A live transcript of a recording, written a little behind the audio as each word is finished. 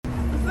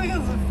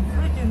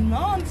fucking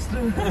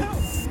monster.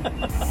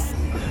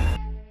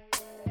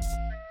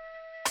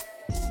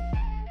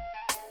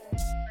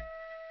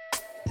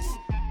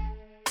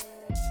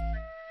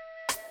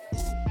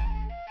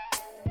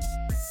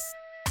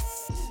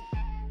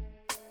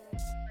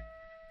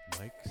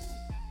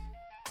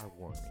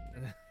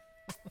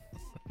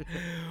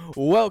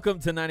 Welcome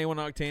to 91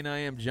 Octane. I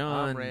am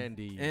Jon. I'm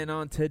Randy. And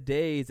on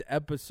today's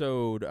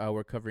episode,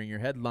 we're covering your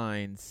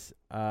headlines.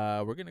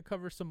 We're going to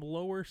cover some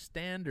lower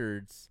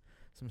standards,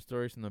 some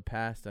stories from the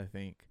past, I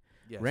think.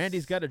 Yes.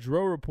 Randy's got a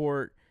DRO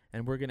report,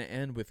 and we're going to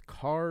end with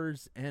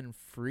cars and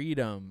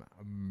freedom,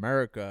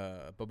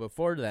 America. But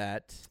before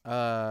that...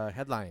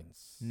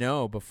 headlines.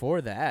 No,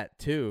 before that,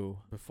 too.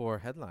 Before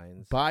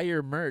headlines. Buy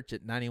your merch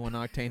at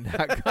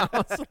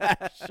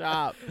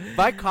 91octane.com/shop.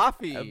 Buy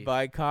coffee.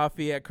 Buy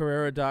coffee at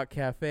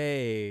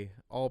Carrera.cafe.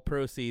 All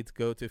proceeds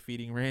go to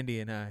feeding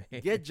Randy and I.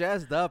 Get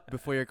jazzed up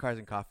before your Cars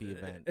and Coffee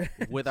event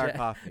with our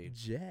coffee.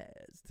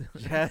 Jazzed.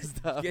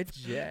 Jazzed up. Get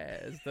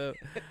jazzed up.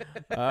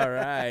 All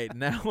right.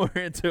 Now we're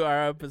into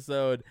our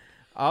episode.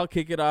 I'll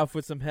kick it off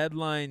with some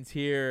headlines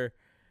here.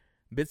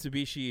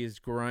 Mitsubishi is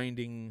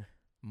grinding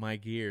my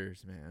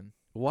gears, man.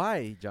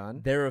 Why,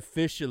 John? They're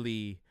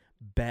officially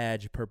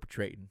badge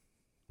perpetrating.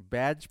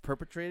 Badge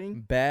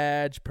perpetrating?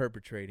 Badge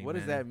perpetrating. What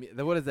man. does that mean?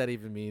 What does that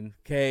even mean?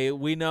 Okay,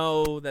 we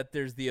know that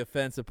there's the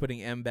offense of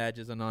putting M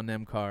badges on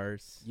non-M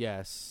cars.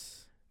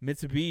 Yes.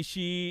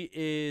 Mitsubishi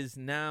is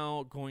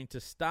now going to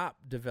stop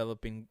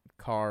developing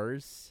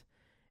cars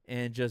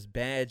and just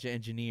badge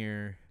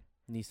engineer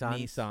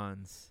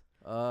Nissans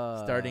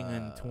starting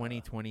in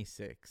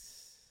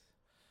 2026.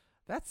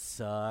 That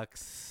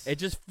sucks. It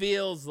just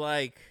feels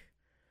like,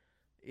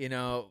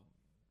 Mitsubishi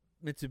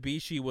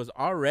was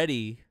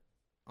already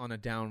on a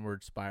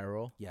downward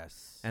spiral.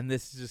 Yes. And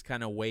this is just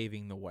kind of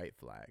waving the white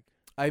flag.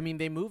 I mean,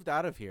 they moved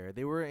out of here.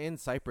 They were in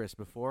Cyprus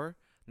before.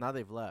 Now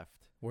they've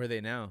left. Where are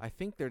they now? I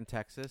think they're in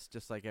Texas,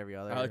 just like every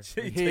other. Oh,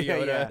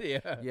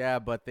 Toyota. Yeah,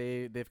 but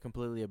they've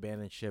completely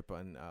abandoned ship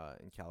in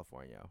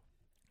California.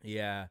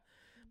 Yeah.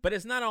 But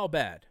it's not all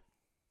bad.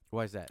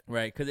 Why is that?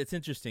 Right, because it's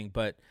interesting.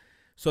 But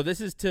so this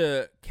is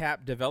to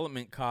cap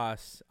development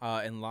costs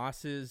and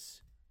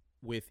losses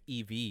with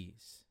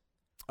EVs.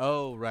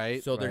 Oh,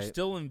 right. So they're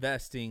still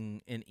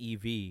investing in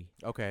EV.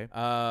 Okay.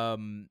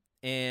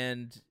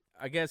 And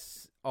I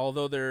guess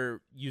although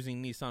they're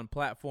using Nissan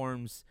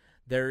platforms,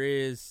 there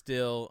is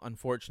still,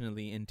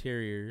 unfortunately,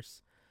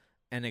 interiors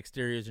and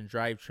exteriors and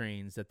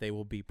drivetrains that they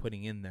will be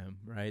putting in them,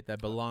 right, that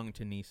belong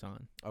to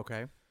Nissan.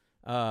 Okay.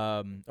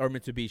 Or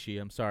Mitsubishi,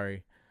 I'm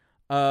sorry.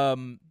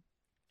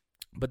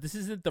 But this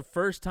isn't the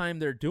first time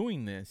they're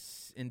doing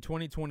this. In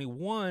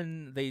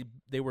 2021, they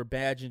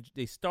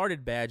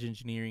started badge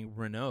engineering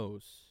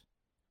Renaults.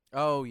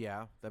 Oh,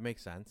 yeah. That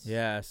makes sense.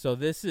 Yeah, so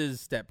this is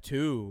step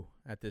 2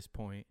 at this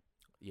point.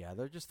 Yeah,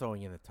 they're just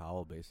throwing in the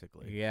towel,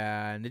 basically.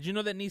 Yeah, and did you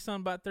know that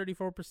Nissan bought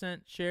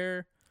 34%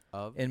 share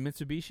in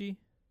Mitsubishi?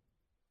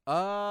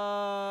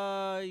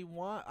 I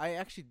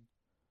actually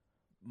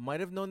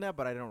might have known that,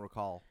 but I don't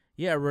recall.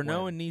 Yeah,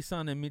 Renault and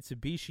Nissan and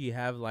Mitsubishi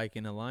have like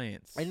an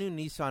alliance. I knew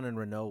Nissan and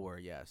Renault were,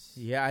 yes.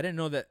 Yeah, I didn't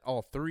know that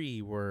all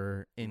three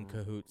were in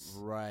cahoots.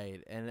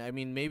 Right, and I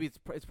mean maybe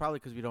it's probably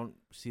because we don't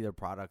see their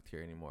product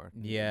here anymore.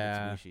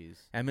 Yeah,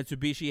 and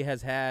Mitsubishi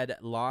has had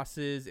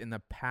losses in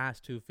the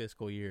past 2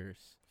 fiscal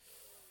years.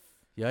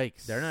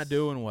 Yikes! They're not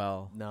doing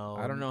well. No,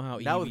 I don't know how.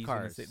 Not EVs with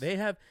cars. They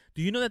have.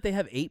 Do you know that they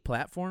have 8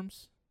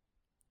 platforms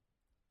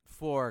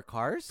for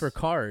cars? For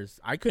cars,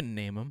 I couldn't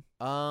name them.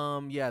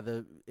 Yeah,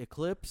 the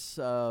Eclipse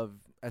of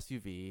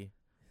SUV,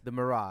 the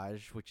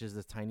Mirage, which is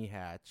the tiny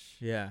hatch.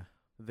 Yeah.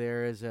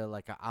 There is an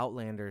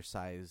Outlander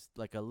size,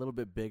 like a little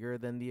bit bigger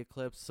than the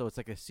Eclipse, so it's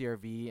like a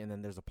CRV, and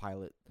then there's a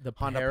Pilot, the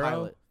Honda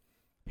Pajero?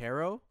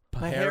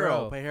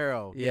 Pilot.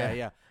 Pajero.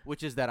 Yeah,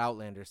 which is that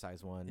Outlander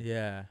size one.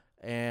 Yeah.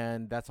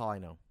 And that's all I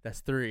know.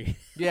 That's 3.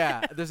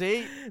 Yeah, there's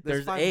 8.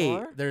 There's 5 8.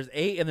 more? There's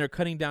 8, and they're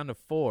cutting down to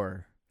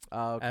 4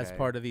 as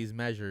part of these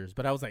measures.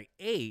 But I was like,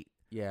 8?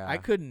 Yeah. I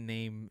couldn't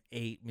name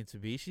 8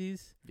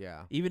 Mitsubishis.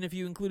 Yeah. Even if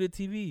you included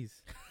TVs.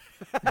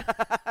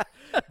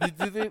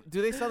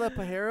 do they sell that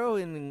Pajero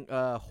in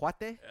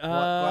Huate,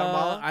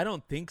 Guatemala? I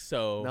don't think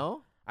so.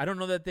 No? I don't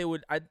know that they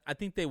would. I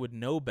think they would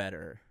know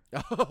better.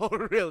 Oh,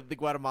 really? The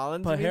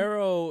Guatemalans?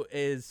 Pajero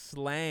is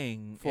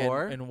slang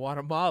for? in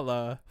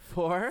Guatemala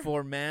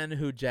for man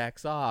who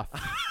jacks off.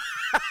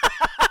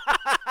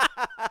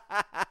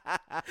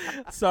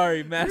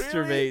 Sorry,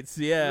 masturbates.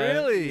 Really? Yeah.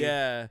 Really?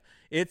 Yeah.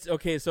 It's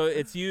okay. So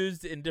it's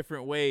used in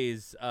different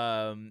ways.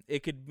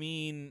 It could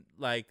mean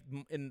like,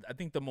 in I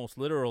think the most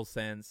literal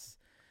sense,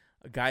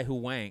 a guy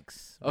who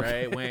wanks,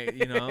 okay.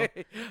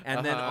 right?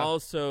 And then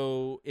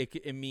also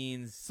it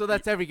means. So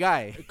that's every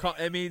guy.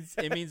 It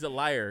means a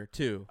liar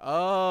too.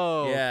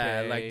 Oh,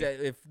 yeah.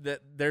 okay. Like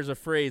there's a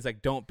phrase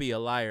like "don't be a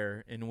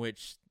liar," in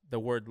which the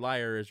word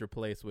liar is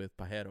replaced with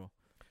pajero.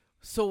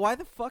 So why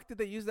the fuck did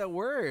they use that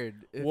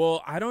word?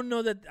 Well, I don't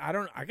know that.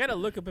 I gotta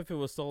look up if it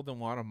was sold in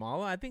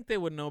Guatemala. I think they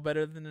would know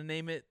better than to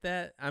name it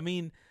that. I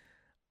mean,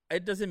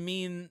 it doesn't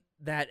mean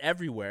that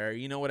everywhere.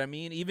 You know what I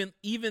mean?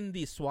 Even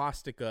the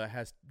swastika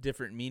has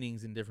different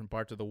meanings in different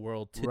parts of the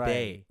world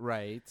today.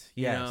 Right.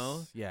 You Yes.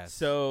 know? Yes.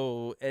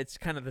 So it's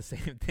kind of the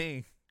same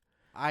thing.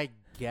 I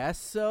guess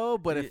so,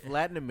 but if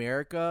Latin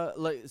America,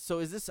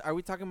 are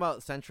we talking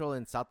about Central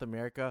and South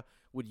America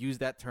would use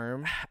that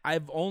term?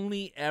 I've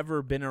only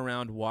ever been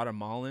around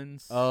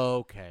Guatemalans.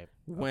 Okay.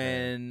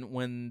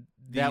 When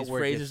That these word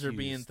phrases gets are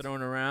being used.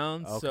 thrown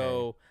around. Okay.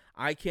 So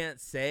I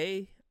can't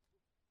say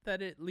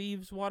that it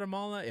leaves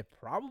Guatemala. It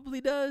probably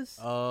does.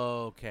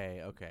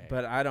 Okay.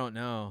 But I don't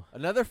know.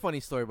 Another funny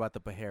story about the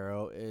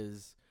Pajero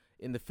is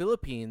in the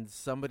Philippines,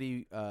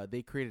 somebody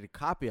they created a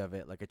copy of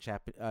it, like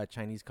a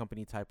Chinese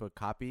company type of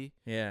copy,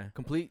 Yeah.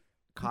 complete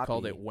You copy.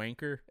 called it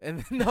wanker.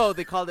 And no,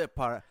 they called it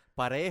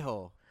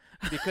parejo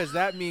because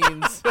that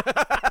means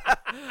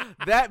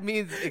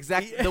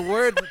exactly the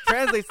word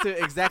translates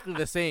to exactly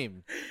the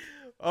same.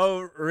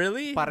 Oh,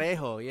 really?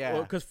 Parejo, yeah.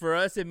 Well, because for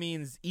us it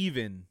means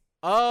even.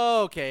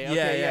 Oh, okay.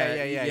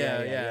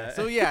 Yeah. Yeah.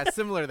 So yeah,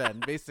 similar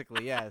then,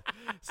 basically, yeah.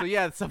 So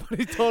yeah,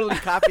 somebody totally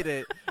copied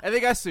it, and they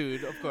got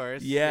sued, of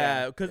course.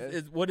 Yeah,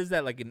 because what is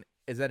that like?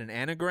 Is that an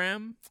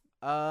anagram?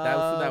 That's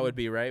what that would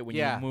be, right? When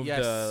you move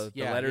the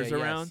letters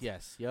around.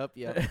 Yes. Yep.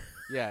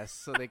 Yes.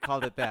 So they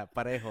called it that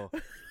parejo.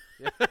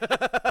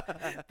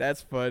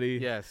 That's funny.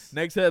 Yes.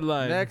 Next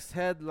headline.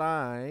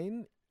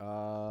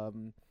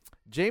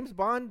 James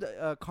Bond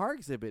car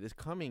exhibit is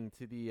coming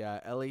to the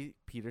L.A.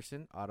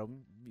 Peterson Auto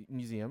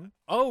Museum.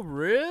 Oh,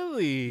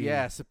 really?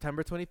 Yeah,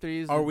 September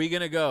 23. Are we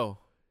gonna go?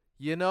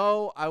 You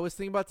know, I was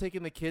thinking about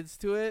taking the kids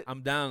to it.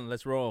 I'm down.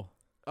 Let's roll.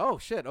 Oh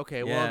shit. Okay.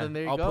 Yeah, Well, then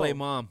there you I'll go. play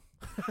mom.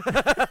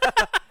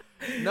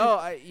 No,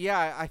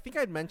 I think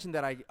I'd mentioned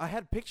that I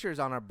had pictures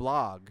on our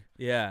blog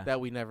Yeah. that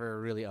we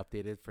never really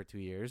updated for 2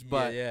 years.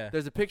 But yeah.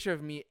 there's a picture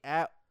of me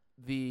at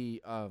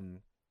the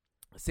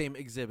same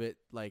exhibit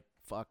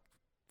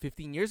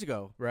 15 years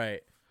ago.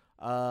 Right.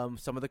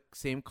 Some of the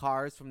same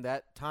cars from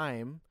that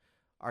time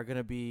are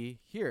gonna be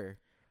here,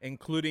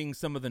 Including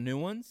some of the new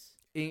ones.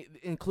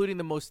 including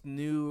the most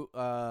new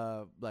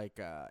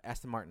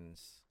Aston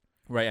Martins.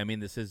 Right. I mean,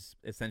 this is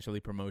essentially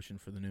promotion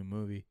for the new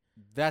movie.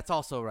 That's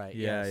also right.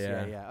 Yeah,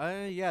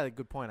 yes, yeah.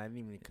 Good point. I didn't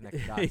even connect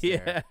the dots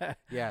Yeah. there.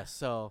 Yeah.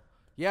 So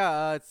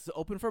it's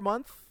open for a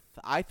month.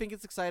 I think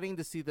it's exciting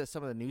to see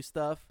some of the new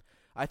stuff.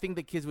 I think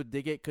the kids would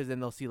dig it because then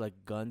they'll see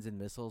like guns and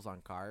missiles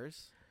on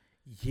cars.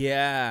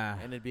 Yeah.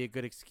 And it'd be a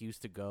good excuse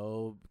to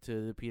go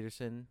to the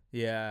Peterson.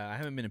 Yeah. I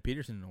haven't been to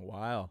Peterson in a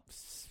while.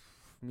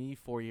 Me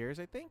 4 years,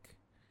 I think.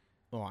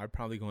 Oh, I'm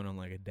probably going on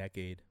like a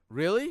decade.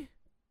 Really?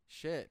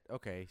 Shit.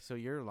 Okay, so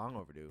you're long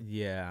overdue.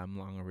 Yeah, I'm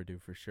long overdue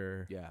for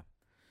sure. Yeah.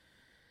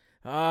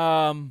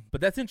 But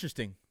that's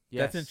interesting.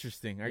 Yes. That's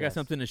interesting. I got Yes.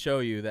 something to show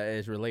you that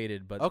is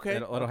related, but Okay,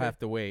 it'll okay. have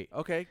to wait.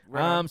 Okay.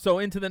 Right on. So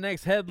into the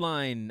next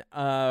headline.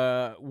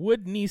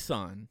 Would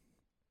Nissan,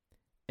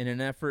 in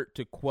an effort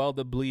to quell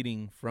the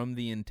bleeding from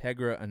the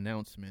Integra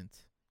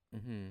announcement,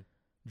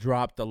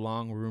 drop the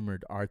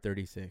long-rumored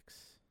R36?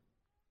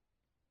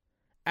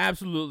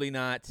 Absolutely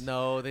not.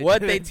 No, they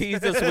What didn't. they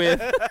teased us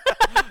with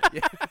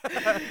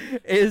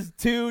is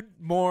two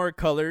more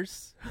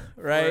colors,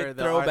 right? For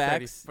the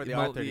Throwbacks. for the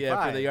R35.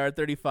 Yeah, for the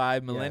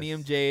R35, Millennium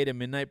Yes. Jade and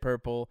Midnight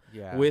Purple,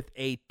 Yeah. with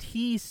a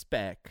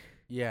T-spec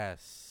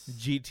Yes.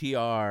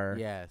 GTR.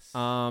 Yes.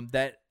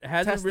 That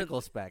hasn't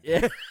Testicle spec.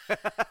 Yeah.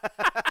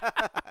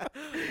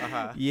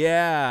 Uh-huh.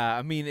 Yeah,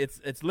 I mean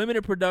it's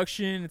limited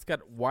production. It's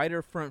got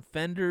wider front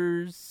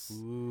fenders.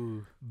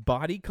 Ooh.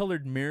 Body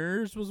colored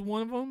mirrors was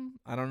one of them.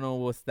 I don't know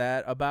what's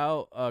that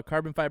about.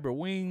 Carbon fiber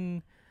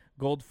wing,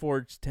 gold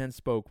forged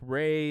 10-spoke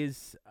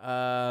rays.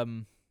 But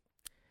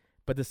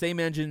the same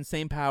engine,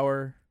 same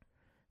power.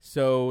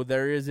 So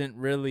there isn't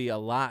really a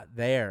lot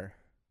there.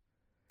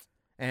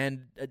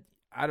 And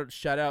I don't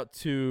shout out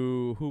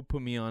to who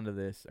put me onto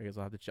this. I guess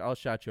I'll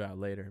shout you out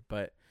later,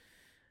 but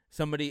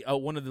somebody,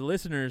 one of the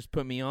listeners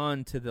put me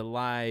on to the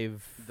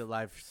live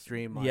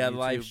stream on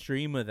live YouTube.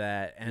 stream of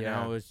that, and Yeah.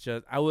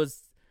 I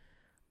was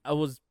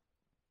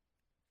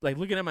like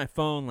looking at my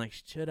phone like,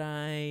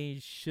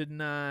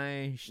 shouldn't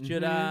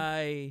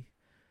I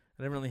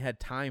I never really had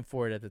time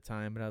for it at the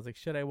time, but I was like,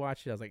 should I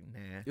watch it? I was like,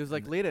 nah. It was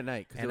like late at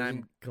night. And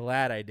I'm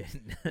glad I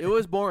didn't. It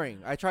was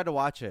boring. I tried to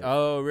watch it.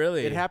 Oh,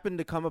 really? It happened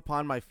to come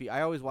upon my feed.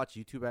 I always watch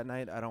YouTube at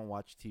night. I don't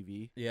watch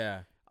TV.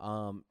 Yeah.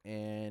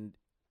 And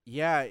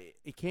yeah,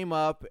 it came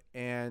up,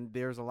 and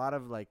there's a lot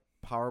of like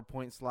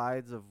PowerPoint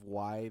slides of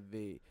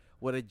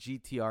what a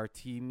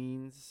GTRT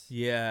means.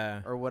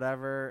 Yeah. Or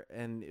whatever,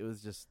 and it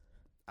was just,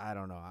 I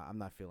don't know. I'm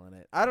not feeling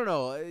it. I don't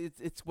know.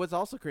 It's what's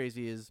also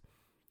crazy is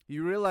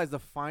you realize the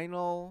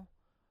final,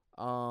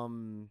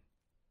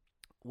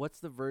 what's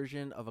the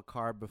version of a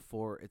car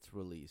before it's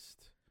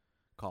released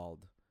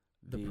called?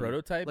 The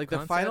prototype, like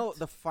concept?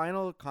 the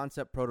final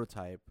concept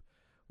prototype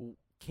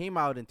came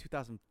out in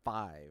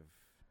 2005.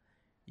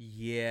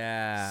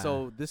 Yeah.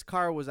 So this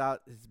car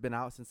has been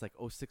out since like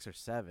 06 or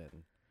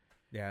 07.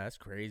 Yeah, that's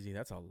crazy.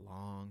 That's a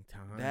long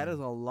time. That is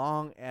a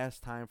long ass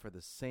time for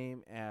the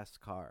same ass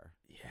car.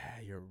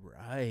 Yeah, you're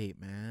right,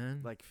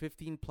 man. Like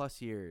 15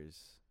 plus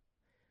years.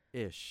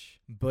 ish.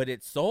 But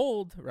it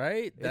sold,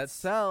 right? It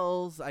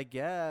sells, I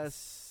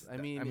guess. I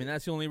mean,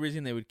 that's the only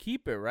reason they would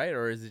keep it, right?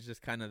 Or is it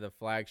just kind of the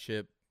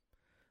flagship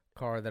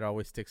car that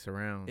always sticks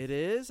around? It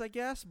is, I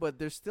guess, but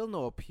there's still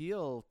no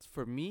appeal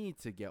for me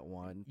to get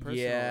one.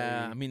 Personally.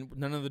 Yeah, I mean,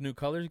 none of the new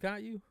colors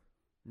got you.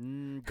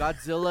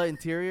 Godzilla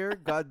interior,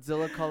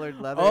 Godzilla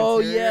colored leather. Oh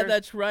interior. Yeah,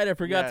 that's right. I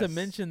forgot to Yes.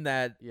 mention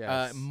that.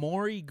 Yes.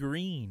 Maury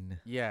Green,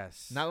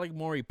 Yes. not like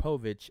Maury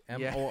Povich,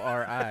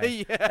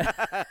 Mori.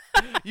 Yeah.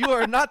 You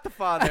are not the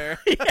father.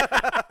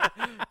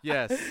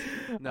 Yes.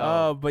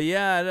 No. But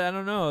yeah, I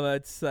don't know.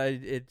 That's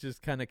it.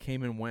 Just kind of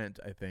came and went.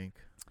 I think.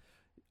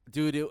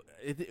 Dude,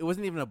 it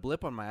wasn't even a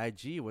blip on my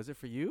IG. Was it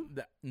for you?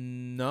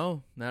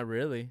 No, not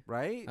really.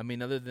 Right? I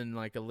mean, other than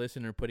like a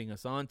listener putting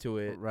us onto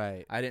it,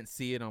 Right. I didn't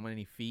see it on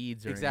any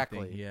feeds or Exactly.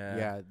 anything. Yeah.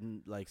 Yeah.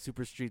 Like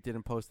Super Street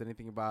didn't post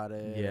anything about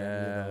it.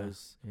 Yeah.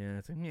 Yeah.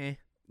 It's like, meh.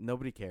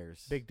 Nobody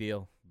cares. Big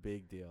deal.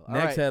 Big deal. All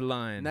Next right.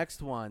 headline.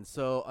 Next one.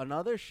 So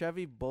another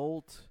Chevy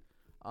Bolt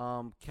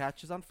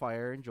catches on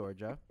fire in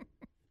Georgia.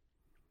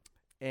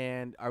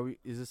 And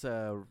is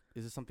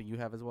this something you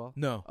have as well?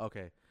 No.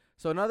 Okay.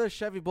 So another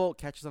Chevy Bolt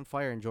catches on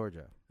fire in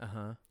Georgia,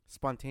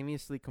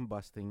 Spontaneously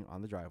combusting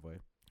on the driveway.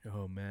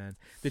 Oh man.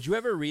 Did you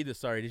ever read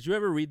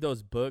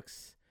those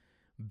books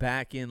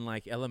back in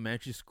like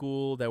elementary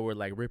school that were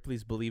like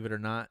Ripley's Believe It or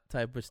Not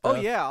type of stuff?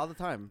 Oh yeah, all the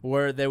time.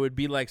 Where there would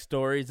be like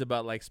stories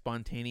about like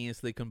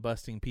spontaneously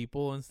combusting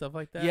people and stuff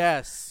like that?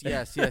 Yes. Okay,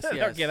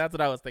 that's what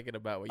I was thinking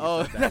about when you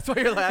said that. That's why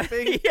you're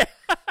laughing? Yeah.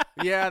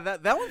 Yeah,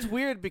 that one's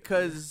weird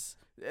because,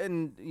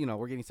 and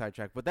we're getting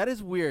sidetracked, but that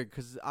is weird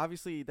because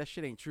obviously that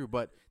shit ain't true.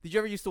 But did you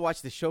ever used to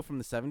watch the show from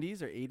the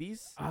 70s or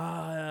 80s?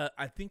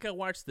 I think I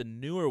watched the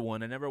newer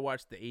one. I never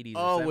watched the 80s or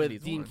 70s Oh,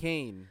 with Dean one.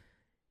 Cain.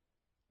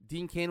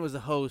 Dean Cain was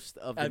the host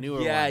of the newer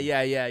one. Yeah,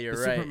 you're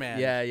The right. Superman.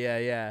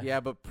 Yeah. Yeah,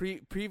 but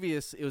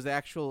previous, it was the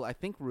actual, I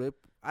think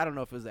I don't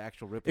know if it was the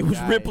actual Ripley It was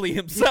guy. Ripley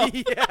himself.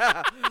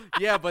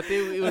 Yeah, but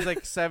it was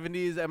like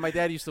 70s, and my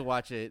dad used to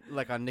watch it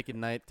like on Nick at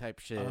Night type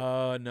shit.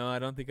 Oh, no, I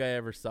don't think I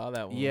ever saw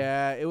that one.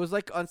 Yeah, it was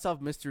like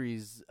Unsolved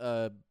Mysteries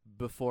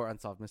before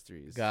Unsolved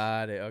Mysteries.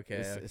 Got it. Okay.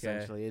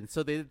 Essentially. And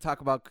so they did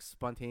talk about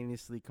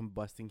spontaneously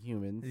combusting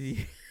humans,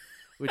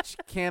 which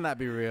cannot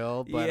be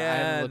real, but I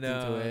haven't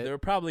looked into it. They were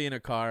probably in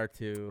a car,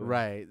 too.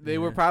 Right. They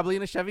were probably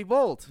in a Chevy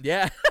Bolt.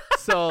 Yeah.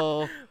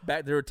 So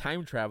they were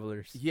time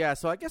travelers. Yeah,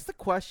 so I guess the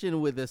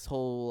question with this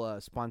whole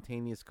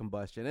spontaneous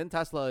combustion, and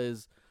Tesla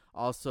is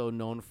also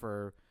known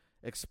for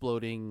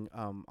exploding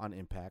on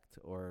impact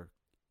or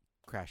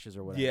crashes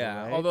or whatever.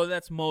 Yeah, right? although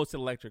that's most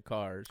electric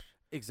cars.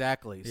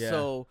 Exactly. Yeah.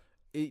 So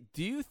do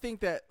you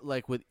think that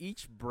like with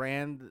each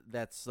brand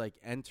that's like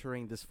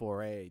entering this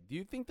foray, do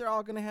you think they're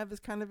all going to have this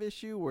kind of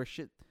issue where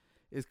shit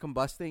is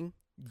combusting?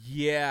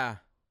 Yeah.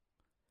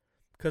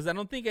 Because I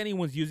don't think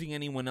anyone's using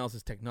anyone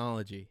else's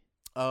technology.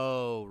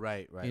 Oh,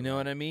 right. You know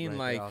what I mean? Right,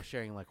 like they're all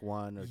sharing like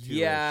one or two.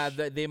 Yeah,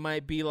 they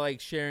might be like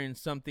sharing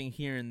something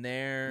here and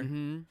there,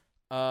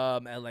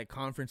 at like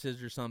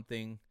conferences or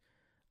something.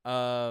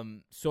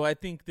 So I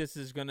think this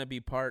is gonna be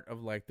part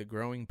of like the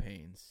growing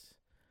pains.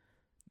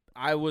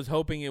 I was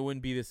hoping it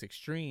wouldn't be this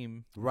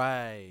extreme,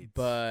 right?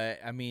 But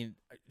I mean,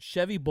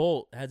 Chevy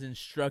Bolt has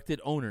instructed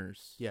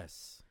owners.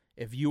 Yes,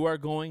 if you are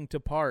going to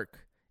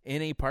park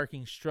in a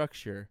parking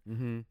structure,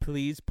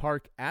 please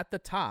park at the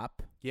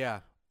top. Yeah.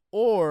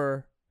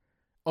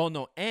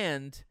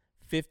 And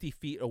 50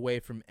 feet away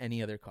from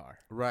any other car.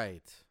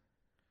 Right.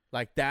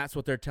 Like, that's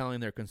what they're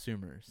telling their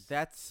consumers.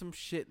 That's some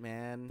shit,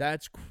 man.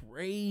 That's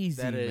crazy,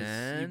 that is,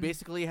 man. You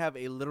basically have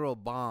a literal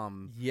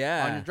bomb on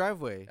your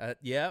driveway.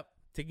 Yep.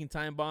 Ticking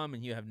time bomb,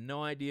 and you have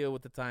no idea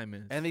what the time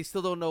is. And they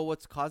still don't know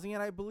what's causing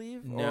it, I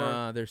believe?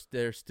 No,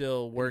 they're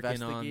still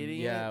working on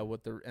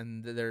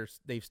it?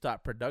 They've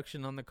stopped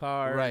production on the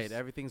cars. Right,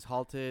 everything's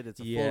halted. It's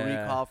a full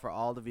recall for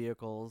all the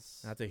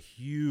vehicles. That's a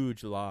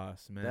huge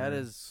loss, man. That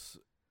is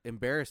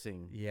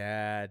embarrassing.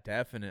 Yeah,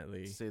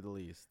 definitely. To say the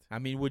least. I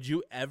mean, would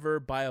you ever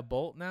buy a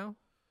Bolt now?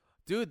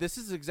 Dude, this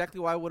is exactly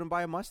why I wouldn't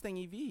buy a Mustang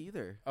EV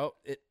either. Oh,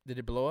 did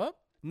it blow up?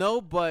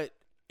 No, but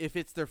if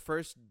it's their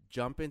first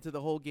jump into the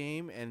whole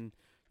game and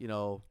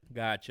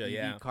gotcha,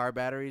 EV car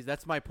batteries.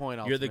 That's my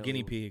point. You're the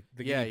guinea pig.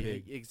 Guinea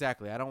pig.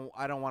 Exactly. I don't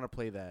want to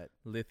play that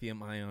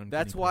lithium ion.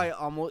 That's why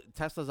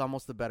Tesla's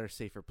almost the better,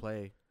 safer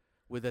play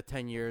with the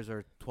 10 years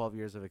or 12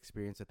 years of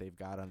experience that they've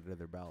got under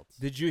their belts.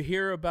 Did you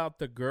hear about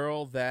the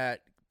girl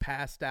that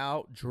passed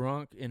out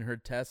drunk in her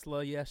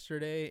Tesla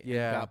yesterday? And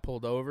got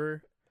pulled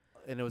over.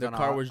 And it was the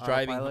car was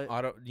driving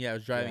auto. Yeah, it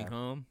was driving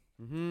home.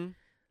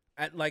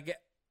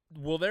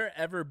 Will there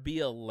ever be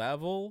a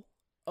level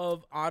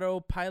of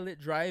autopilot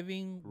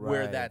driving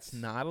where that's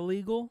not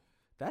illegal?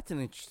 That's an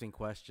interesting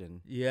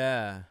question.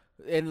 Yeah.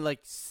 And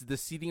like the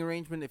seating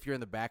arrangement, if you're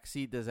in the back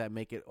seat, does that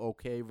make it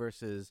okay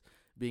versus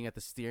being at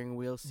the steering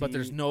wheel seat? But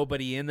there's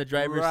nobody in the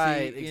driver's seat.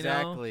 Right,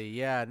 exactly.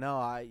 Yeah,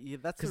 no,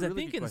 that's a really I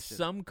think good question.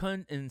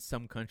 in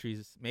some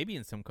countries, maybe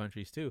in some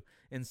countries too,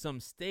 in some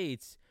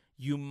states,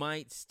 you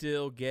might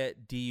still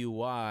get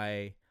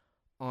DUI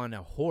on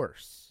a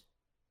horse.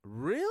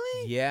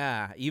 Really?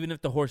 Yeah, even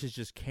if the horse is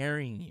just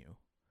carrying you.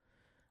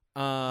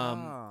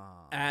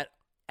 At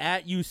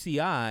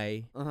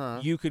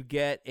UCI, you could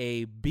get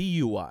a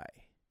BUI,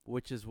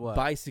 which is what?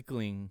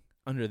 Bicycling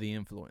under the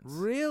influence.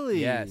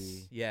 Really?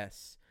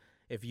 Yes.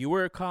 If you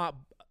were caught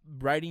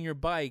riding your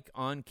bike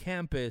on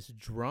campus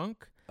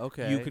drunk,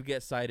 you could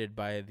get cited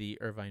by the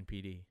Irvine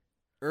PD.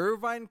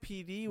 Irvine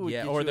PD would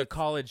or the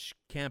college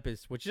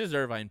campus, which is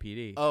Irvine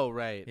PD. Oh,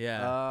 right.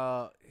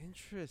 Yeah.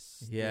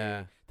 Interesting.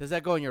 Yeah. Does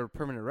that go on your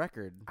permanent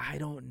record? I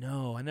don't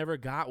know. I never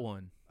got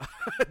one.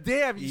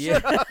 Damn, you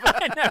should have.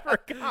 I never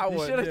got one.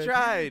 You should have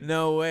tried.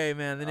 No way,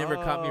 man. They never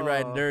caught me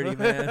riding dirty,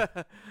 man.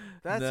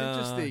 That's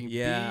interesting.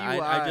 Yeah,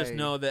 I just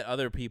know that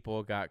other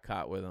people got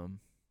caught with them.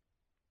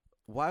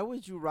 Why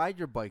would you ride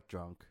your bike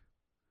drunk?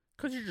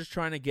 Because you're just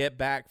trying to get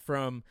back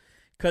from...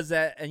 Because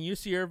at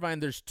UC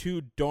Irvine, there's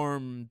 2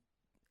 dorm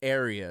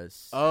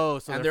areas. Oh,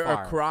 so and they're they're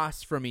far.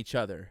 across from each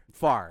other.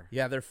 Far.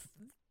 Yeah, they're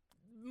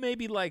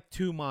maybe like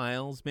 2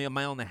 miles, maybe 1.5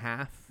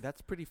 miles.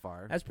 That's pretty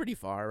far. That's pretty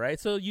far, right?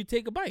 So you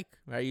take a bike,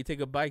 right? You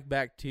take a bike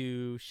back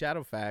to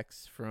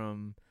Shadowfax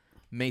from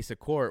Mesa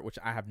Court, which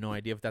I have no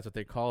idea if that's what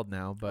they're called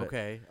now, but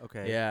okay.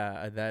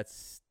 Yeah,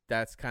 that's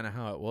kind of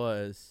how it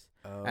was.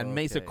 Oh, and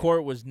Mesa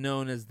Court was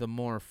known as the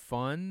more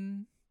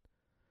fun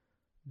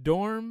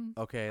dorm.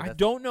 Okay. I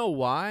don't know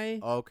why.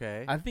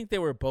 Okay. I think they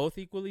were both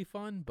equally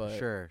fun, but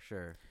Sure.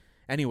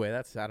 Anyway,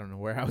 I don't know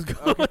where I was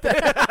going with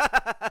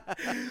that.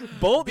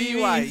 Both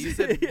BUI. You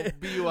said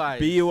BUI.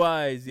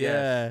 BUIs,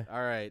 yeah. Yes. All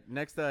right.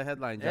 Next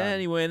headline, Jon.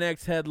 Anyway,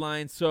 next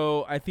headline.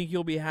 So I think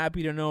you'll be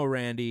happy to know,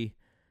 Randy,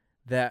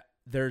 that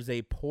there's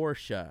a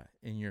Porsche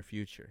in your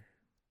future.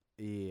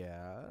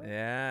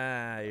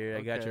 Yeah.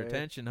 I got your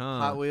attention, huh?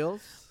 Hot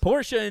Wheels.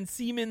 Porsche and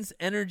Siemens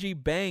Energy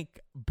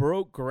Bank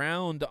broke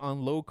ground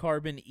on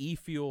low-carbon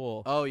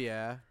e-fuel. Oh,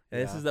 yeah.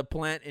 This is a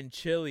plant in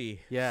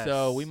Chile. Yes.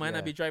 So we might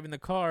not be driving the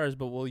cars,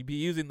 but we'll be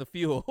using the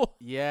fuel.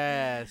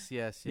 Yes.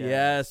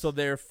 Yeah, so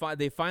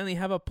they finally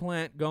have a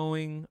plant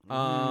going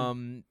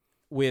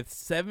with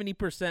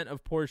 70%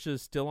 of Porsches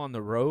still on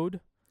the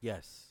road.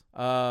 Yes.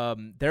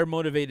 They're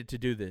motivated to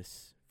do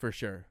this, for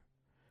sure.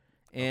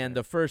 And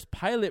the first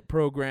pilot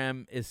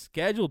program is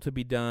scheduled to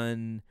be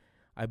done,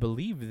 I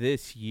believe,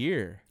 this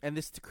year. And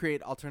this to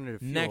create alternative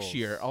fuels. Next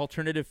year,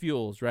 alternative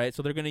fuels, right?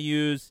 So they're going to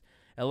use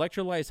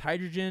electrolyzed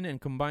hydrogen and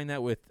combine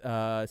that with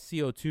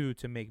CO2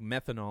 to make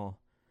methanol,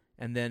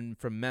 and then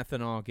from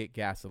methanol get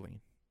gasoline.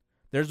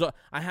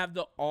 I have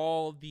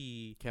all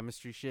the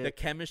chemistry shit. The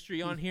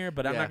chemistry on here,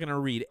 but I'm not going to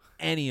read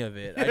any of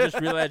it. I just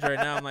realized right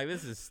now, I'm like,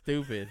 this is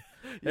stupid.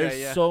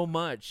 There's so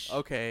much.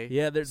 Okay.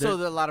 Yeah. So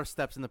there are a lot of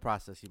steps in the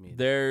process, you mean?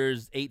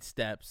 There's 8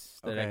 steps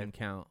that I can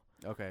count.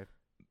 Okay.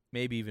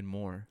 Maybe even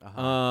more.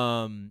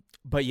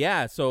 But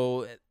yeah,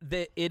 so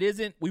it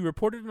isn't. We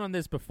reported on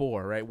this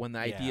before, right? When the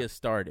idea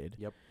started.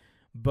 Yep.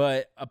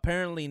 But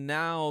apparently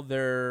now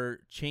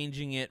they're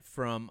changing it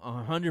from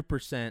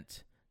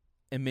 100%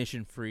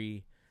 emission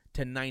free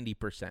to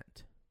 90%.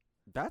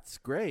 That's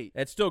great.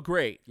 It's still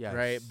great, yes.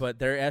 Right? But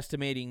they're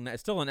estimating,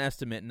 it's still an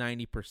estimate,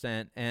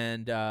 90%.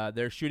 And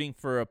they're shooting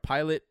for a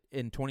pilot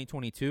in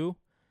 2022.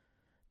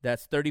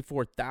 That's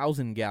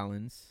 34,000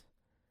 gallons.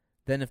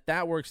 Then if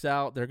that works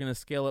out, they're going to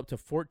scale up to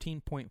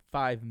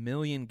 14.5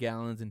 million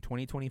gallons in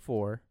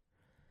 2024.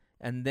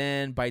 And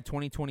then by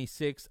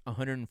 2026,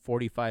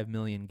 145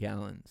 million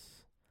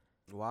gallons.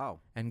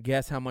 Wow. And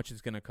guess how much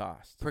it's going to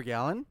cost? Per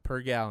gallon?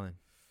 Per gallon.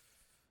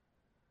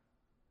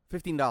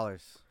 $15.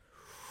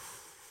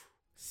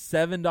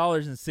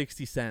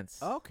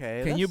 $7.60.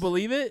 Okay. Can you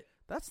believe it?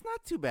 That's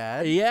not too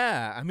bad.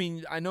 Yeah. I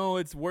mean, I know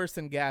it's worse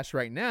than gas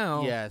right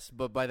now. Yes,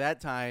 but by that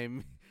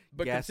time...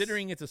 But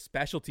considering it's a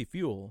specialty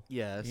fuel.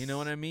 Yes. You know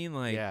what I mean?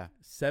 Like,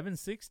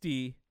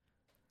 $7.60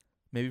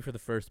 maybe for the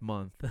first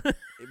month.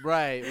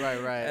 Right.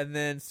 And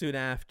then soon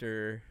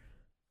after.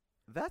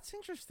 That's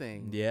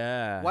interesting.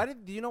 Yeah.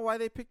 Do you know why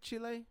they picked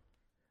Chile?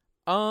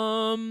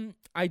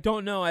 I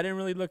don't know. I didn't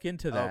really look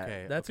into that.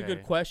 Okay. That's a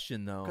good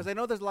question, though. Because I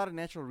know there's a lot of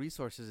natural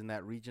resources in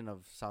that region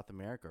of South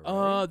America, right?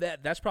 Oh,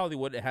 that's probably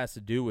what it has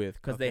to do with.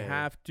 Because they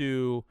have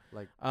to,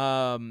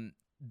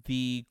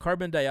 the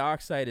carbon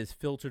dioxide is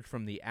filtered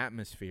from the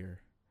atmosphere.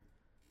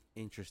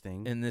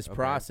 Interesting. In this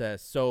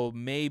process. So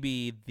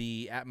maybe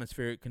the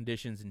atmospheric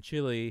conditions in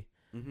Chile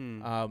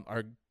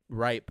are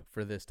ripe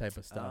for this type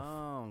of stuff.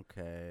 Oh,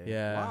 okay.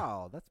 Yeah.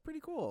 Wow, that's pretty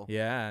cool.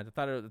 Yeah, I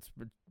thought it's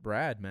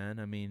rad, man.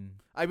 I mean,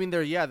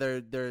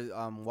 they're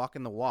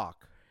walking the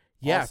walk.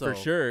 Yeah, also. for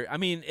sure. I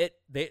mean,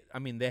 they're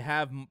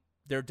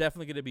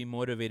definitely going to be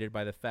motivated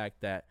by the fact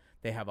that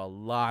they have a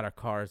lot of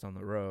cars on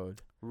the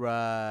road.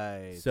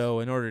 Right. So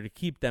in order to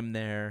keep them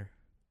there,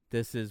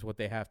 this is what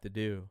they have to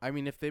do. I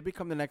mean, if they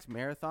become the next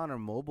Marathon or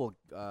Mobile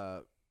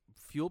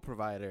fuel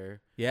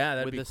provider,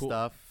 that'd with be this cool.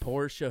 stuff.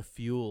 Porsche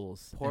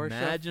Fuels. Porsche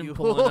Imagine Fuels.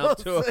 pulling up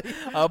to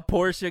a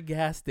Porsche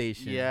gas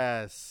station.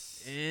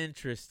 Yes.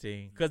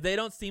 Interesting. Because they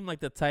don't seem like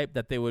the type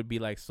that they would be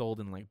like sold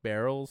in like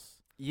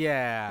barrels.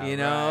 Yeah. You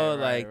know,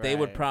 they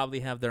would probably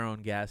have their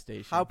own gas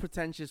station. How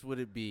pretentious would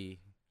it be?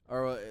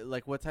 Or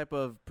like what type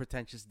of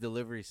pretentious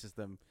delivery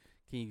system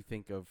can you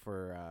think of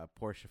for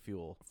Porsche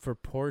Fuel? For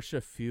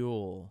Porsche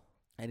Fuel.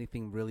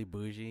 Anything really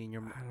bougie in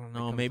your? I don't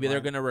know. Maybe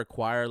they're gonna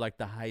require like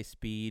the high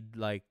speed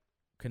like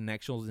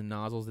connections and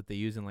nozzles that they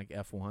use in like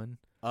F1.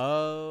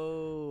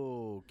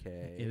 Oh,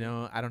 okay. You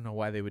know, I don't know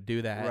why they would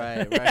do that.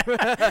 Right.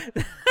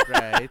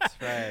 Right.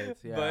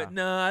 Yeah. But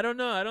no, I don't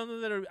know. I don't know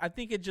that. I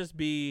think it'd just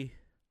be.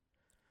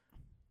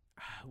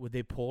 Would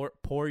they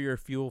pour your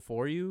fuel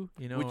for you?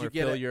 You know, would you or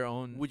get fill your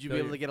own? Would you be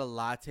able to get a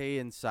latte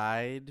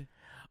inside?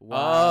 Wow.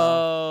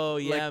 Oh,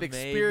 yeah, like the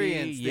maybe.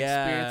 experience, the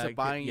experience of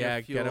buying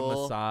your fuel. Get a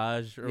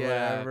massage or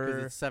whatever.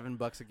 because it's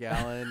 $7 a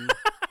gallon.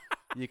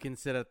 You can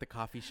sit at the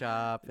coffee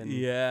shop and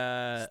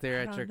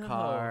stare at your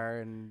car,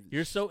 and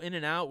you're so in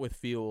and out with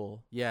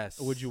fuel. Yes.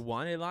 Would you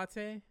want a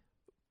latte?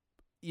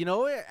 You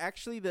know,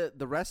 actually, the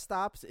rest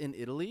stops in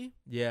Italy,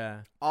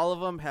 all of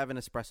them have an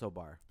espresso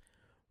bar.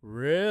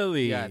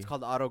 Really? Yeah, it's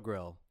called Auto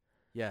Grill.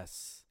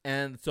 Yes.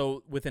 And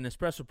so with an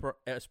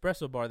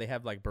espresso bar, they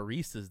have like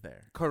baristas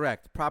there.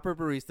 Correct. Proper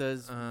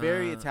baristas.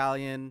 Very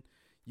Italian.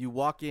 You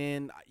walk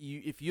in.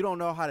 If you don't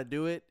know how to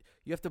do it,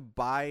 you have to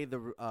buy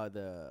you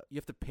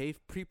have to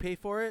prepay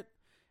for it,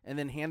 and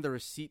then hand the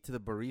receipt to the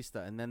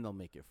barista, and then they'll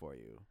make it for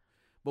you.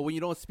 But when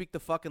you don't speak the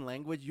fucking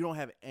language, you don't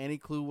have any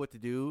clue what to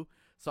do.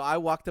 So I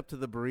walked up to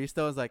the barista.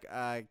 I was like,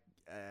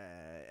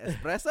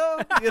 espresso,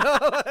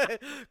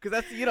 because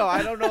that's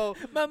I don't know.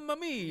 Mamma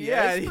mia!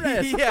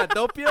 Espresso. Yeah,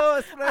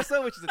 doppio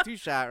espresso, which is a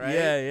 2-shot, right?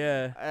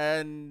 Yeah.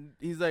 And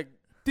he's like,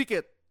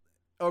 ticket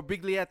or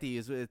biglietti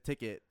is a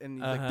ticket, and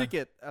he's like,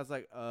 ticket. I was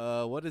like,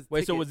 what is?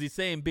 Wait, ticket? so was he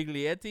saying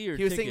biglietti or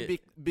he was ticket? saying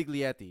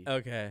biglietti?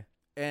 Okay.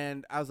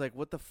 And I was like,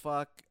 what the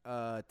fuck,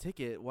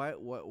 ticket?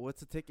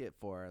 What's a ticket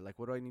for? Like,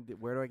 what do I need?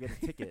 Where do I get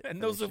a ticket?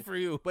 And those are for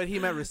you. But he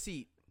meant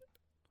receipt.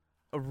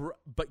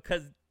 But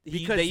because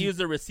they use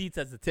the receipts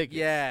as the ticket.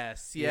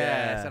 Yes.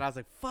 Yeah. And I was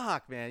like,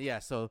 fuck, man. Yeah.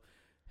 So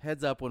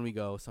heads up when we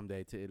go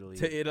someday to Italy.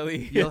 To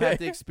You'll have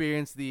to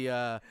experience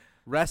the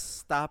rest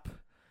stop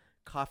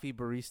coffee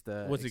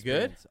barista. Was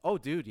experience. it good? Oh,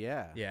 dude,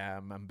 yeah. Yeah,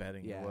 I'm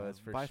betting it was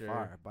for by sure.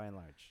 far, by and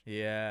large.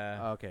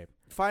 Yeah. Okay.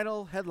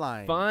 Final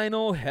headline.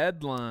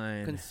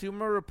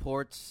 Consumer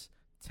Reports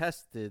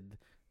tested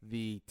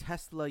the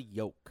Tesla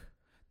yoke.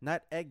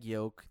 Not egg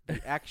yolk,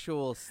 the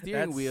actual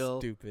steering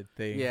wheel. Stupid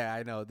thing. Yeah,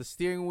 I know. The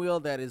steering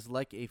wheel that is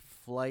like a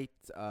flight,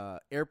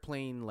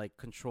 airplane like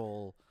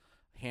control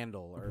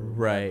handle or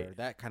whatever,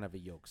 that kind of a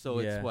yoke. So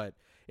it's what?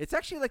 It's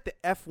actually like the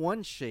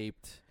F1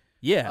 shaped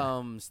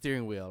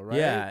steering wheel, right?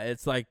 Yeah,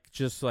 it's like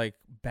just like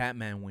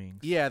Batman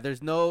wings. Yeah,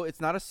 it's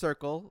not a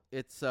circle.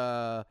 It's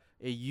a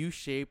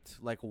U-shaped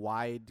like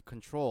wide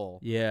control.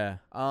 Yeah.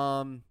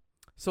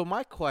 So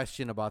my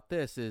question about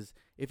this is,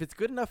 if it's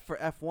good enough for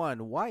F1,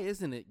 why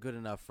isn't it good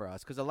enough for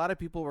us? Because a lot of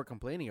people were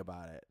complaining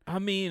about it. I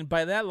mean,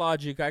 by that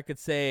logic, I could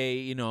say,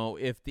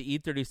 if the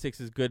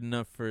E36 is good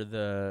enough for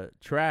the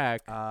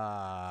track,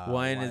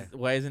 why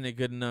isn't it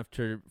good enough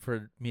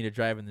for me to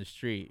drive in the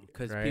street?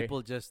 Because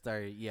people just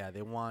are,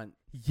 they want.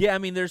 Yeah, I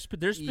mean, there's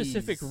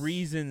specific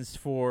reasons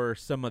for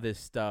some of this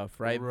stuff,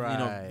 right?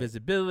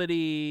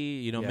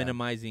 Visibility,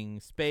 minimizing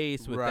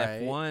space with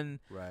F1.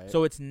 Right.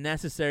 So it's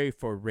necessary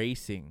for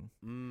racing.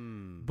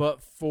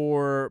 But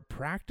for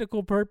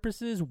practical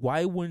purposes,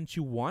 why wouldn't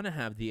you want to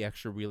have the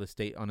extra real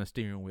estate on a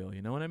steering wheel?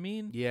 You know what I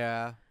mean?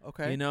 Yeah.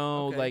 Okay.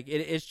 Like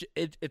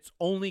it's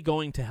only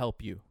going to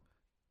help you.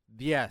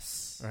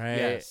 Yes.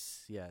 Right.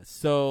 Yes.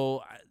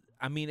 So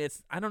I mean,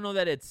 I don't know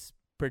that it's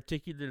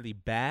particularly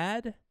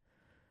bad.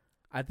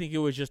 I think it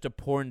was just a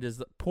poor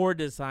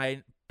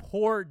design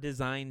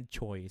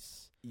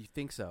choice. You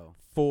think so?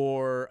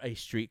 For a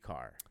street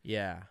car.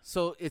 Yeah.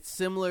 So it's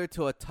similar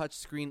to a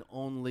touchscreen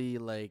only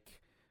like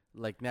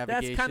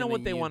navigation. That's kind of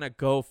what they want to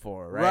go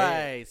for, right?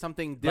 Right.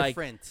 Something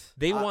different. Like,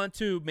 they want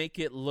to make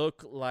it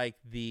look like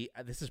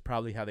this is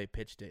probably how they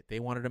pitched it. They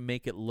wanted to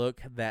make it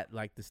look that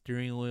like the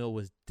steering wheel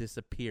was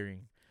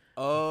disappearing.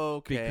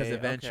 Okay. Because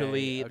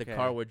eventually the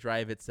car would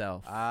drive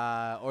itself.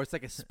 Or it's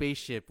like a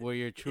spaceship where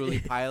you're truly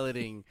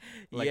piloting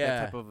like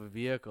that type of a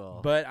vehicle.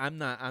 But I'm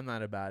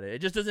not about it. It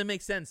just doesn't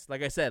make sense.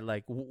 Like I said,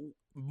 like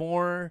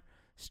more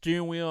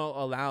steering wheel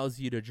allows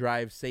you to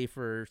drive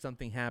safer. If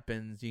something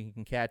happens, you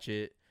can catch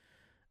it.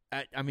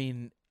 I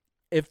mean,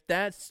 if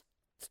that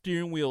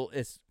steering wheel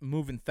is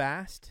moving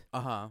fast,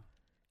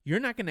 you're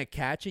not gonna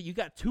catch it. You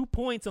got 2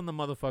 points on the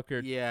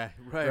motherfucker. Yeah,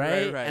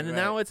 right. And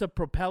now it's a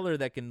propeller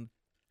that can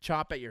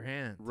chop at your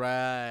hand.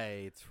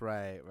 Right.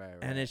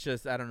 And it's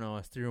just, I don't know,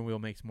 a steering wheel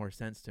makes more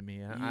sense to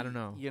me. I don't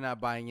know. You're not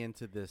buying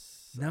into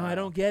this. No, I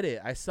don't get it.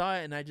 I saw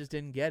it and I just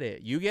didn't get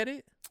it. You get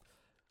it?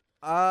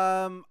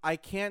 I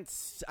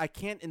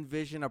can't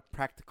envision a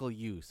practical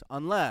use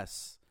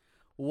unless,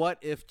 what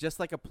if just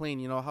like a plane,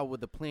 you know how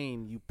with the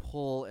plane you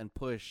pull and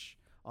push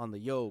on the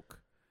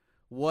yoke,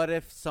 what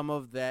if some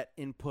of that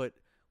input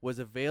was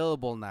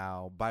available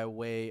now by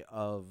way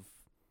of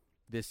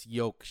this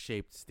yoke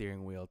shaped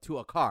steering wheel to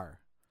a car?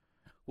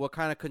 What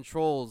kind of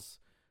controls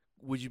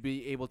would you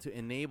be able to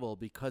enable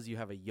because you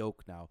have a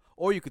yoke now?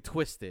 Or you could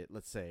twist it,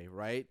 let's say,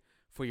 right,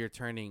 for your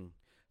turning.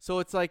 So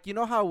it's like, you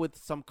know how with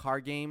some car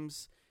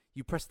games,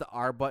 you press the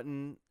R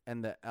button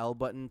and the L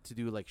button to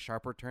do like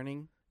sharper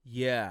turning?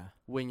 Yeah.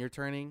 When you're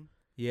turning?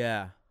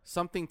 Yeah.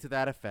 something to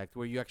that effect,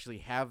 where you actually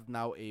have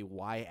now a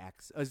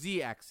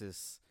Z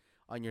axis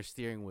on your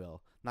steering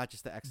wheel, not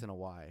just the X and a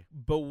Y.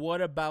 But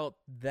what about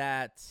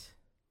that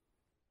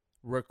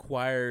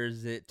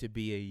requires it to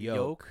be a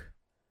yoke?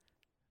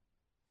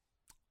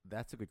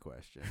 That's a good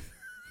question.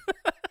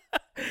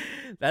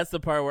 That's the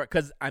part where,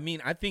 because I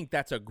mean, I think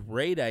that's a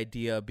great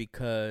idea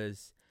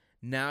because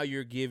now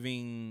you're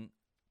giving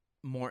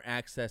more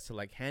access to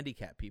like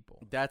handicapped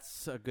people.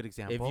 That's a good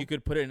example. If you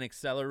could put an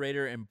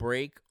accelerator and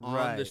brake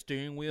on the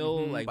steering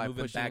wheel, like by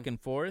moving pushing, back and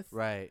forth,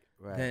 right,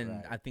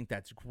 then I think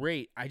that's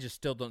great. I just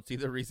still don't see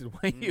the reason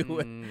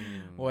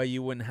why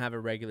you wouldn't have a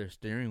regular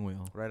steering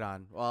wheel. Right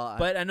on. Well,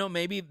 but I know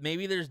maybe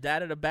there's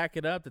data to back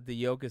it up that the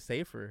yoke is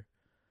safer.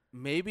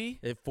 Maybe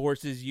it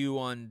forces you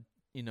on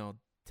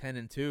 10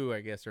 and 2,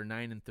 I guess, or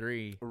 9 and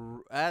 3.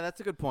 That's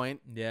a good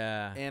point.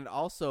 Yeah, and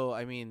also,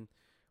 I mean,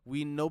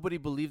 nobody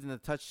believed in the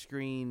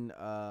touchscreen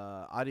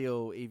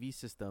audio AV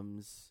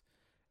systems,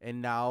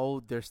 and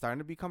now they're starting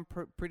to become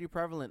pretty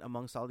prevalent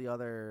amongst all the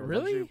other.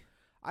 Really?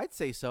 I'd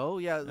say so.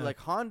 Yeah, like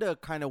Honda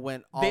kind of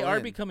went all They are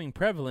in. becoming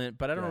prevalent,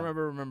 but I don't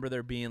remember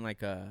there being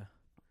like a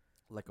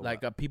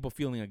people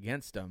feeling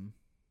against them.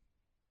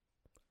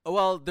 Oh,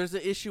 well, there's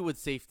an issue with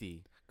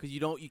safety because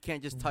you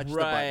can't just touch the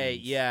buttons.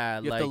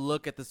 Yeah, you have to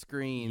look at the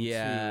screen.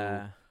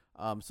 Yeah.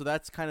 So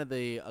that's kind of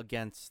the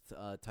against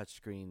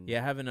touchscreen.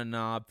 Yeah, having a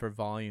knob for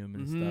volume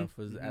and stuff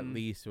was at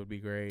least would be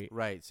great.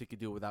 Right, so you could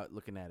do it without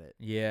looking at it.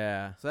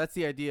 Yeah. So that's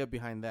the idea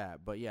behind that.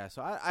 But yeah,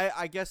 so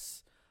I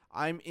guess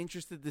I'm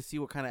interested to see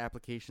what kind of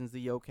applications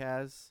the yoke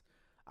has.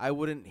 I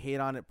wouldn't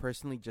hate on it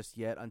personally just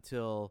yet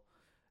until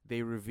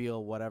they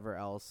reveal whatever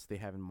else they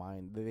have in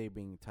mind, they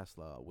being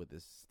Tesla, with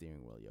this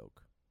steering wheel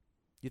yoke.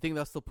 You think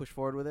they'll still push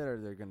forward with it, or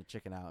they're going to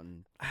chicken out?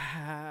 And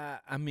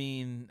I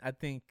mean,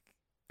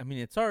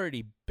 it's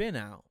already been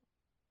out.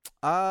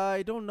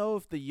 I don't know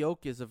if the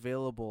yoke is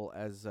available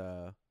as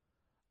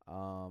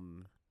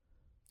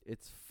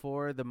it's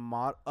for the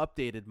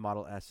updated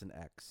Model S and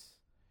X.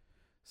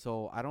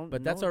 So I don't.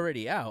 But that's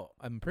already out.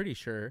 I'm pretty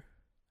sure.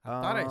 I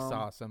thought I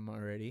saw some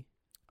already.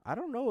 I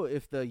don't know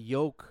if the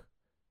yoke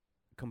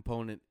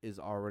component is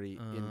already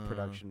in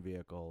production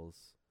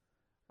vehicles.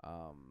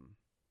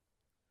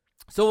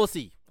 So we'll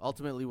see.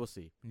 Ultimately, we'll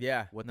see.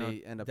 Yeah, what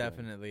they end up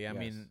definitely. doing. I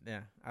mean,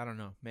 yeah, I don't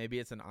know. Maybe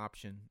it's an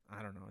option.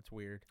 I don't know. It's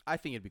weird. I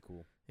think it'd be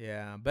cool.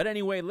 Yeah, but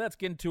anyway, let's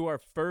get into our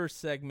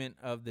first segment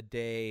of the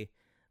day,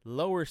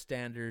 lower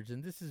standards,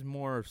 and this is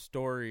more of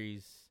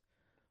stories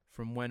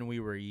from when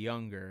we were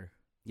younger.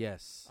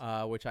 Yes.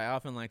 Which I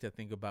often like to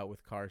think about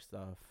with car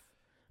stuff.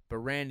 But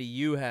Randy,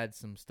 you had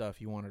some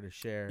stuff you wanted to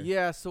share.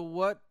 Yeah, so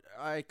what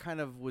I kind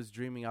of was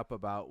dreaming up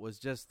about was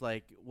just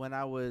like when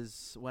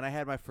I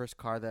had my first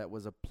car that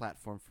was a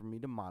platform for me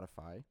to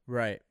modify.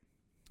 Right.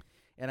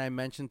 And I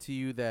mentioned to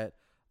you that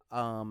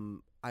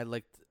I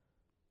liked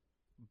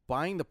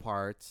buying the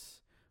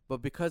parts,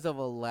 but because of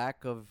a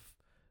lack of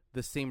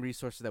the same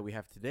resources that we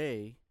have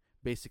today,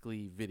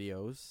 basically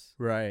videos.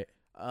 Right.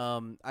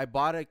 I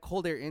bought a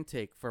cold air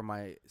intake for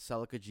my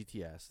Celica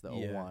GTS, the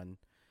 01.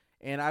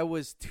 And I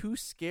was too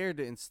scared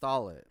to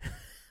install it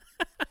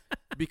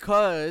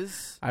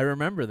because I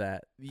remember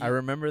that. I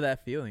remember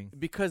that feeling.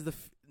 Because the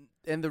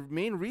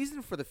main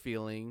reason for the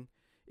feeling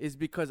is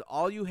because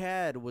all you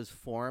had was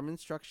form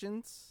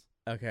instructions.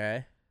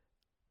 Okay.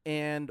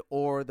 And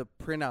or the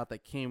printout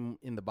that came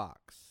in the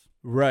box.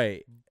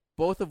 Right.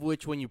 Both of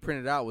which, when you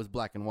printed out, was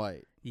black and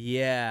white.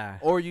 Yeah.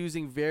 Or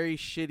using very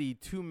shitty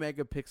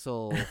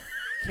 2-megapixel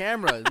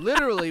camera,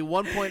 literally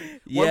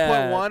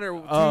 1.1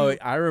 or 2. Oh,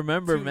 I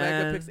remember,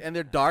 man. And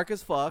they're dark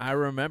as fuck. I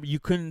remember. You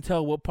couldn't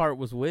tell what part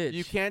was which.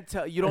 You can't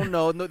tell. You don't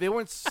know. No, they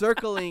weren't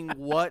circling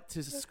what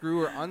to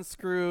screw or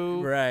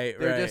unscrew. Right.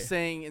 They're just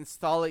saying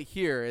install it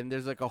here, and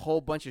there's like a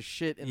whole bunch of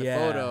shit in the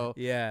photo.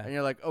 Yeah. And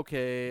you're like,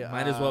 okay,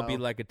 might as well be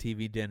like a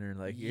TV dinner.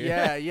 Like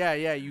yeah.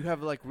 You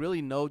have like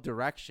really no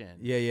direction.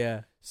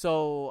 Yeah.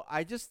 So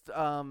I just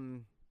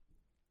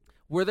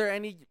were there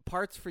any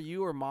parts for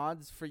you or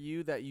mods for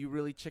you that you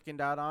really chickened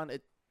out on?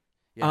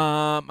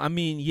 I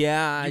mean,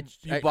 yeah,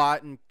 you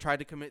bought and tried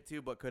to commit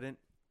to but couldn't.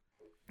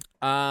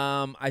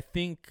 I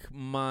think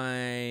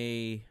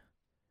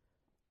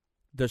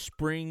the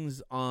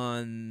springs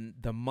on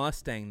the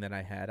Mustang that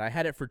I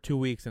had it for 2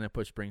 weeks and I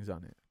put springs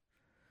on it.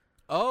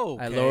 Oh,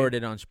 okay. I lowered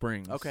it on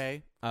springs.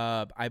 Okay.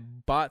 I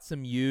bought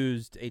some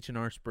used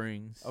H&R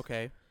springs.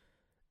 Okay.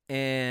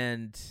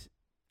 And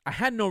I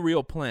had no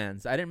real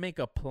plans. I didn't make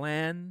a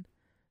plan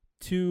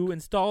to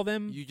install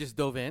them. You just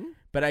dove in?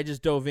 But I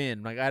just dove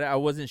in. Like I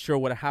wasn't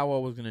sure how I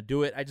was going to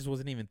do it. I just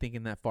wasn't even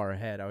thinking that far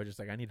ahead. I was just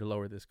like, I need to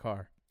lower this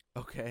car.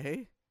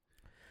 Okay.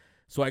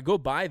 So I go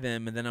buy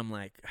them, and then I'm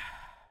like,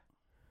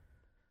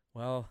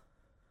 well,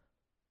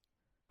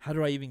 how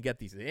do I even get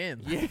these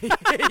in?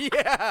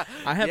 Yeah.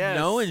 I have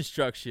no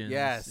instructions.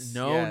 Yes.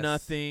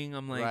 Nothing.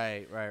 I'm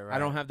like, right. I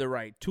don't have the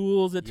right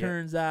tools, it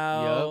turns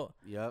out.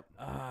 Yep.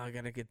 I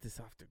got to get this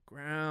off the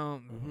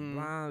ground.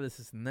 Blah,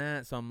 this and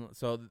that.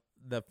 So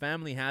the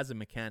family has a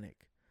mechanic.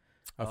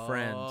 a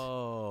friend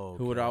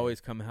who would okay.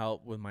 always come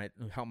help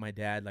my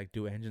dad like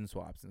do engine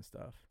swaps and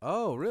stuff.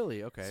 Oh,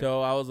 really? Okay.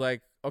 So I was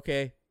like,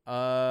 okay,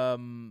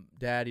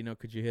 Dad,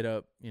 could you hit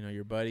up,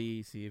 your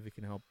buddy, see if he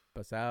can help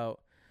us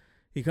out?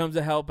 He comes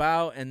to help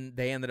out, and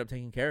they ended up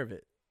taking care of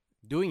it.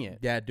 doing it.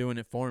 Yeah, doing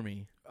it for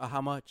me.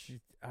 How much?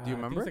 Do you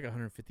remember? I think it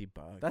was like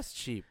 $150. That's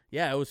cheap.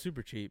 Yeah, it was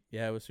super cheap.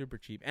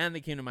 And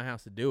they came to my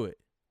house to do it.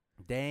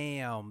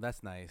 Damn,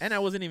 that's nice. And I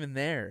wasn't even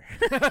there.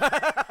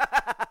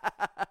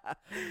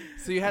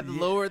 So you had to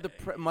lower the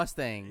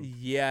Mustang.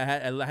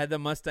 Yeah, I had the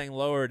Mustang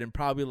lowered, and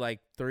probably like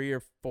 3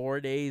 or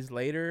 4 days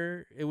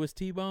later, it was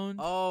T-boned.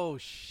 Oh,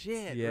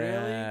 shit. Yeah,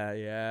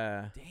 really?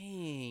 Yeah.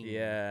 Dang.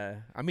 Yeah.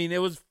 I mean,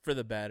 it was for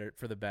the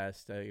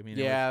best. I mean,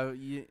 yeah.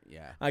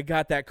 I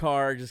got that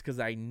car just because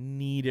I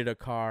needed a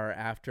car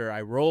after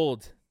I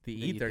rolled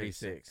the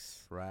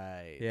E36.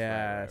 Right.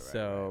 Yeah.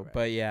 Right.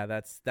 But yeah,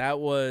 that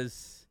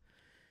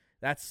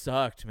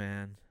sucked,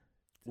 man.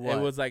 What?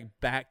 It was like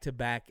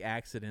back-to-back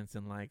accidents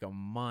in like a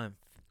month.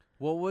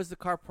 What was the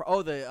car?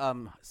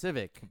 The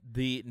Civic.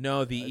 The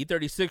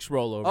E36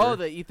 rollover. Oh,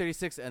 the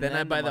E36, and then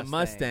I buy the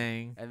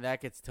Mustang, and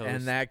that gets toast.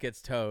 And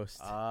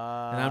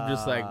I'm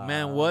just like,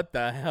 man, what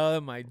the hell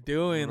am I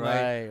doing?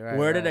 Right,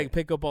 where did I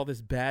pick up all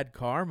this bad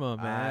karma,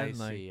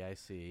 man? I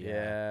see.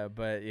 Yeah,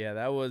 but yeah,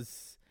 that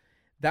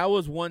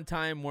was one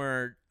time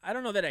where I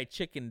don't know that I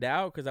chickened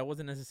out because I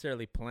wasn't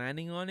necessarily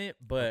planning on it,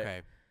 but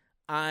okay.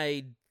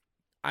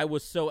 I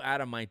was so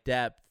out of my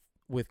depth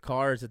with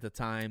cars at the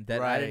time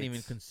that I didn't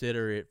even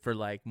consider it for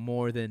like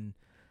more than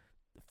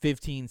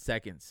 15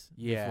 seconds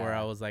before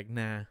I was like,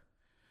 nah.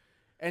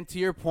 And to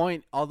your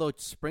point, although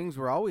springs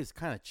were always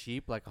kind of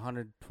cheap, like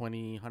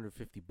 $120,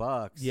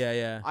 $150.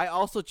 Yeah. I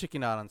also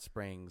chickened out on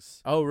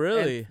springs. Oh,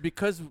 really? And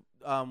because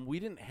we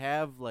didn't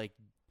have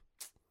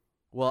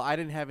I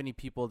didn't have any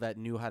people that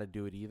knew how to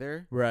do it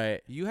either. Right.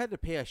 You had to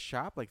pay a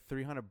shop like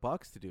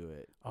 $300 to do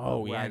it.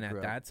 Oh, yeah. And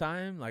at that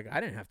time, like I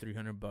didn't have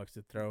 $300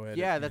 to throw it.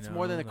 Yeah, that's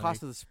more than the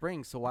cost of the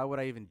spring. So why would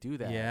I even do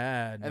that?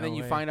 Yeah. And then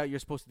you find out you're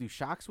supposed to do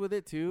shocks with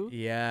it too.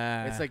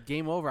 Yeah. It's like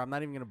game over. I'm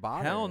not even gonna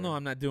bother. Hell no,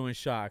 I'm not doing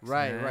shocks.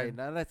 Right, man. right.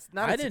 Now that's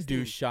not. I didn't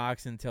do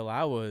shocks until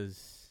I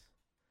was.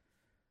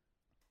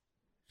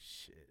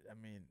 Shit. I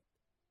mean,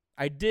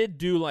 I did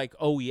do like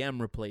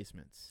OEM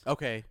replacements.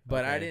 Okay.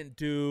 But I didn't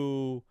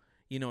do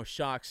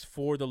shocks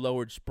for the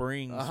lowered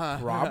springs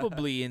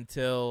probably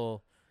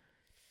until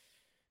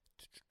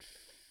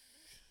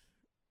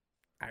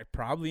the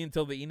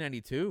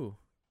E92.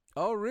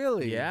 Oh,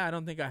 really? Yeah, I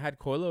don't think I had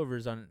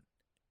coilovers on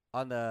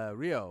the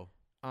Rio.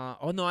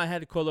 No, I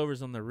had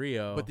coilovers on the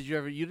Rio. But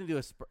you didn't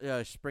do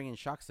a spring and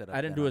shock setup?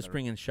 I didn't do a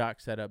spring and shock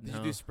setup. Did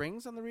you do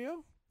springs on the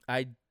Rio?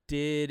 I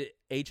did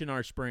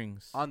H&R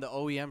springs on the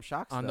OEM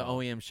shocks. The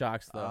OEM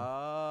shocks, though.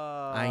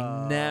 Oh.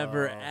 I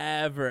never,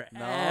 ever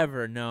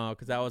no,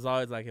 because I was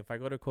always like, if I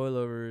go to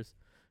coilovers,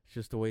 it's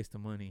just a waste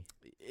of money.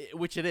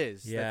 Which it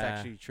is. Yeah. That's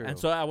actually true. And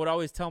so I would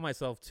always tell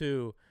myself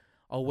too,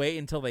 I'll wait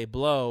until they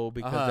blow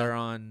because they're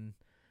on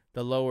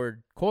the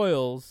lowered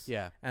coils.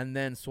 Yeah. And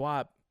then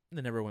swap.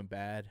 They never went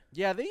bad.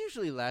 Yeah, they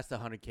usually last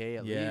 100K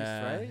at least,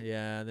 right?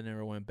 Yeah, they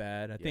never went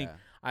bad. I think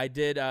I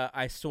did.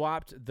 I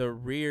swapped the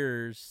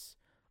rears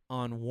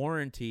on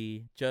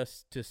warranty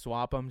just to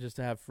swap them, just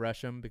to have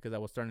fresh them because I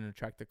was starting to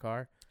track the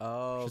car.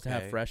 Oh, just to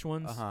have fresh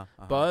ones.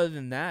 But other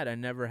than that, I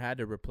never had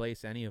to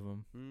replace any of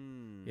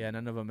them. Yeah,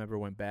 none of them ever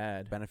went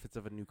bad. Benefits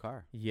of a new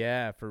car.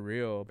 Yeah, for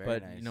real. Very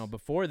but nice.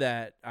 Before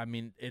that, I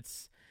mean,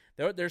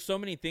 there's so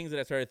many things that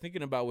I started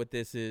thinking about with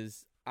this.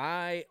 Is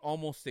I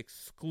almost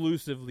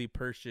exclusively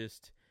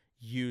purchased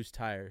used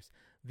tires.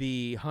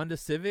 The Honda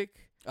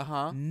Civic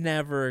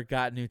never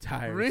got new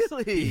tires.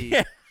 Really?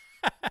 Yeah.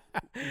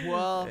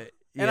 Well.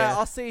 And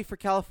I'll say for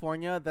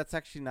California, that's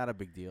actually not a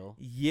big deal.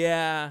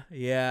 Yeah.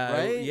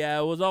 Right? Yeah,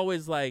 it was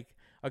always like,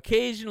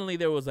 occasionally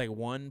there was like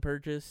one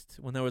purchased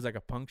when there was like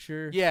a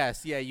puncture.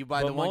 Yes, yeah, you buy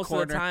the one corner. But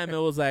most of the time it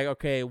was like,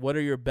 okay, what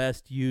are your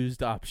best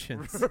used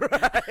options?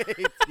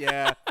 Right,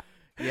 yeah.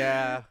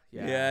 Yeah,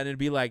 and it'd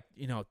be like,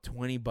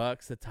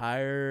 $20 a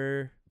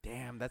tire.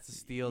 Damn, that's a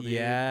steal, dude.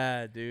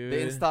 Yeah, dude.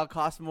 The install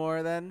cost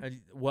more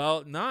then?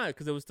 Well, no,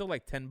 because it was still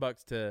like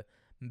 $10 to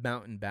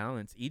mount and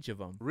balance each of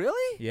them.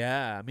 Really?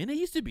 Yeah. I mean, it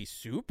used to be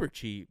super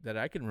cheap that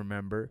I can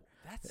remember.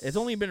 It's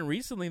only been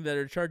recently that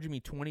they're charging me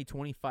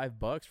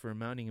 $20-$25 for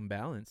mounting and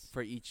balance.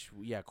 For each,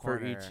 corner.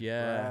 For each,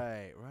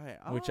 yeah. Right.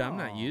 Which I'm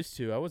not used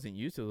to. I wasn't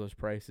used to those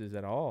prices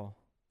at all.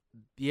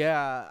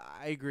 Yeah,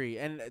 I agree.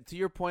 And to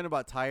your point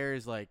about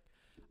tires, like,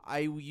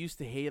 I used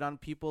to hate on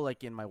people,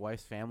 like, in my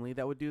wife's family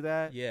that would do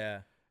that.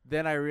 Yeah.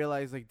 Then I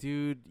realized, like,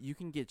 dude, you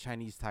can get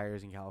Chinese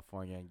tires in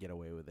California and get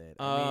away with it.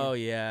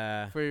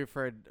 Yeah.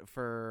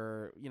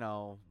 For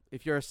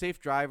if you're a safe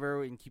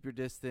driver and keep your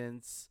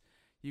distance,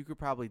 you could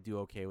probably do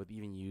okay with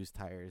even used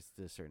tires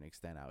to a certain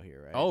extent out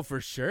here, right? Oh, for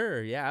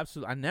sure. Yeah,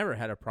 absolutely. I never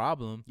had a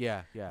problem.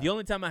 Yeah. The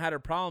only time I had a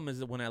problem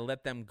is when I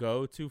let them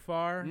go too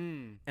far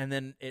and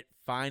then it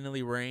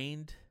finally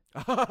rained.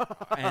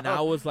 and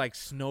I was like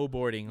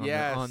snowboarding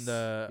on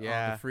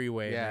the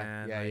freeway,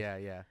 yeah, man.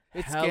 Yeah.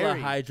 It's hella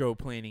scary.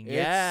 hydroplaning.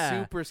 It's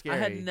super scary. I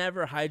had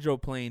never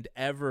hydroplaned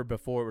ever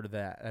before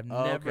that. I've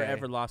never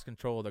ever lost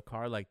control of the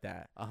car like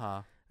that.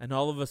 And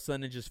all of a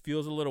sudden, it just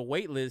feels a little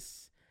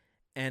weightless.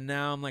 And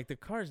now I'm like, the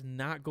car's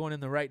not going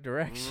in the right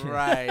direction.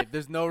 Right.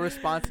 There's no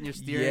response in your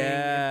steering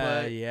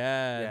input.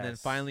 Yes. And then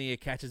finally it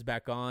catches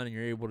back on and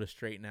you're able to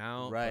straighten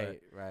out. Right.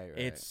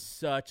 It's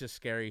such a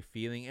scary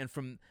feeling. And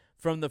from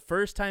the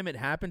first time it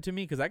happened to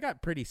me, because I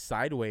got pretty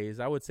sideways,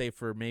 I would say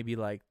for maybe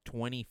like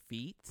 20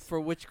 feet.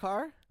 For which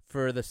car?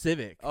 For the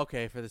Civic.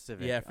 Okay, for the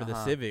Civic. Yeah, for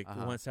the Civic.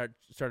 Once I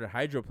started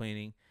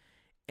hydroplaning.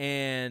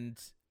 And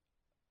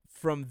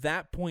from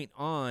that point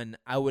on,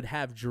 I would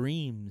have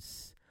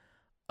dreams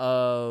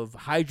of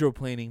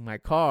hydroplaning my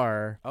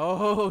car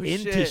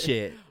into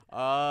shit.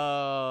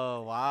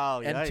 Oh,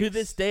 wow. And yikes. to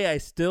this day, I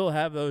still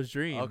have those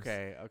dreams.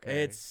 Okay.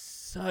 It's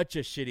such a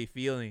shitty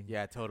feeling.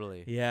 Yeah,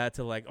 totally. Yeah,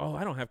 to like,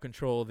 I don't have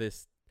control of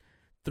this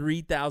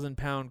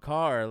 3,000-pound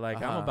car.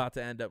 Like, I'm about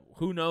to end up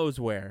who knows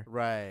where.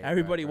 Right.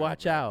 Everybody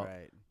watch out.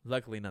 Right.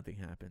 Luckily, nothing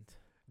happened.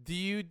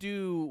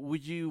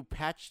 Would you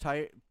patch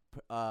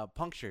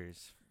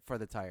punctures for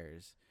the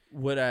tires?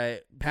 Would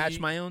I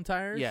patch my own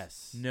tires?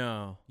 Yes.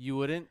 No. You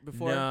wouldn't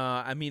before? No.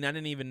 I mean, I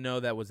didn't even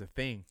know that was a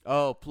thing.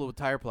 Oh,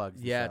 tire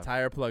plugs. Yeah,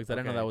 tire plugs. I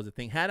didn't know that was a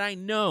thing. Had I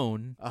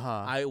known,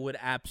 I would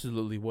have.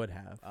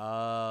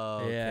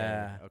 Oh, okay.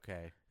 Yeah.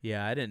 Okay.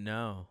 Yeah, I didn't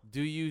know.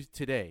 Do you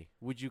today?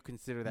 Would you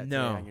consider that today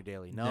on your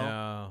daily?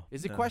 No.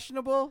 Is it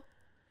questionable?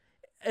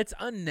 It's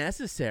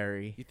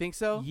unnecessary. You think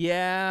so?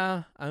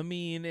 Yeah. I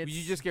mean, Would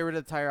you just get rid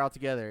of the tire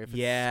altogether if it's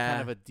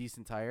kind of a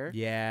decent tire?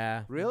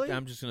 Yeah. Really?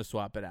 I'm just going to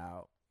swap it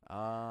out.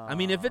 I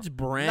mean, if it's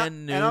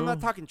brand new. And I'm not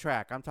talking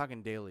track. I'm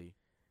talking daily.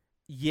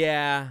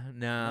 Yeah,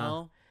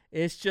 no.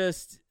 It's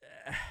just,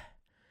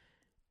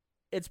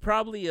 it's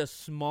probably a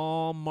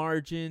small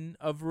margin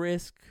of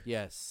risk.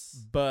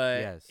 Yes.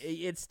 But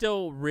it's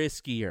still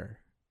riskier.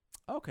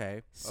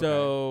 Okay.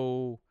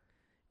 So,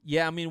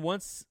 yeah, I mean,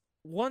 once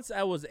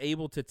I was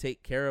able to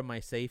take care of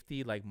my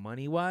safety, like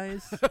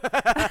money-wise.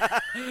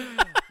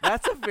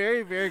 That's a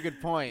very, very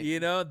good point. You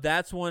know,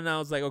 that's when I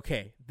was like,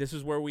 okay, this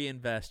is where we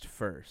invest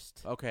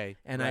first. Okay.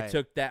 And I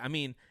took that. I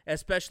mean,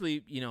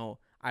 especially,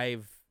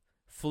 I've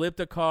flipped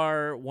a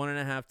car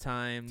 1.5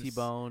 times.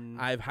 T-bone.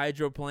 I've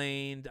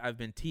hydroplaned. I've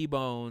been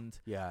T-boned.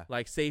 Yeah.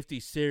 Like,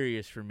 safety's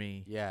serious for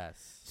me.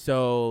 Yes.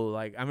 So,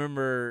 like, I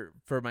remember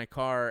for my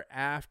car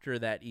after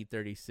that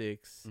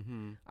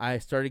E36, I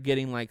started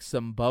getting, like,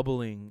 some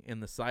bubbling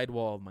in the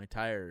sidewall of my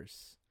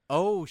tires.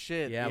 Oh,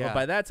 shit. Yeah, but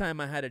by that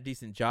time, I had a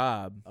decent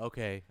job.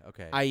 Okay.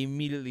 I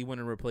immediately went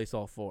and replaced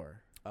all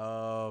 4.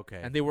 Oh, okay.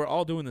 And they were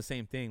all doing the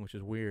same thing, which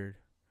is weird.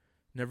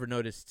 Never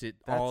noticed it.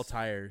 All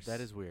tires.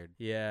 That is weird.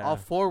 Yeah. All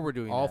 4 were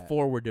doing all that.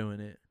 4 were doing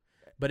it.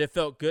 But it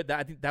felt good.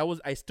 I think that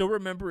was. I still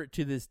remember it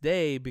to this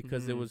day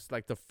because it was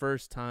like the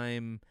first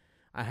time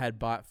I had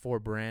bought 4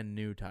 brand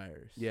new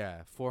tires.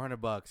 Yeah,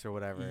 $400 or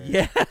whatever.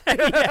 Yeah.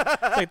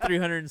 It's like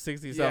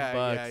 360 some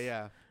bucks.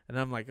 Yeah. And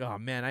I'm like, oh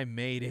man, I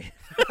made it.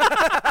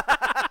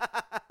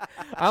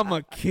 I'm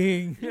a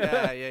king.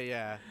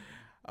 Yeah.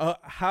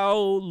 How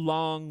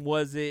long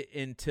was it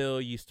until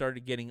you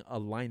started getting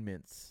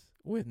alignments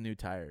with new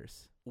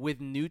tires?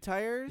 With new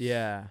tires?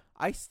 Yeah.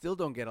 I still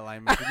don't get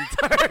alignment with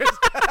new tires.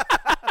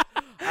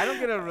 I don't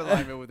get an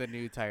alignment with a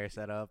new tire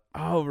setup.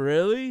 Oh,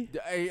 really?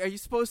 Are you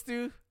supposed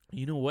to?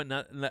 You know what?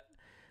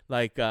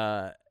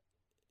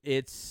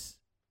 It's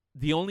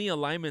the only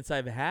alignments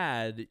I've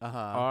had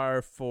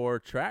are for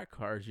track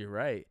cars. You're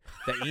right.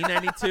 The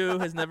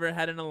E92 has never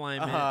had an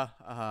alignment.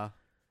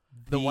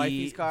 The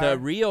wifey's car? The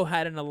Rio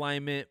had an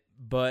alignment,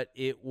 but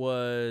it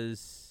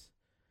was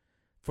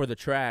for the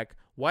track.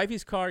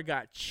 Wifey's car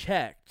got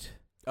checked.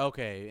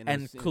 Okay.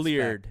 And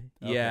cleared.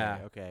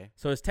 Yeah. Okay.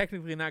 So it's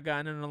technically not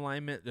gotten an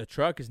alignment. The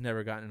truck has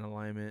never gotten an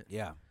alignment.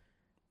 Yeah.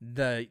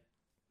 The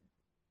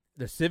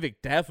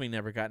Civic definitely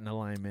never got an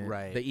alignment.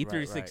 Right. The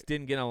E36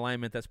 didn't get an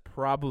alignment. That's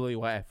probably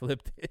why I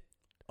flipped it.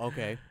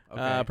 Okay.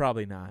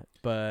 Probably not.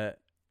 But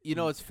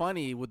it's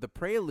funny with the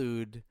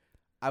Prelude.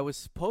 I was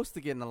supposed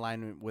to get an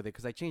alignment with it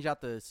because I changed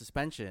out the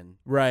suspension.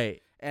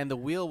 Right. And the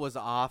wheel was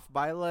off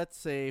by, let's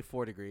say,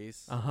 4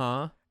 degrees.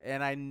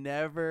 And I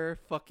never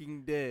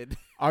fucking did.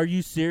 Are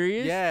you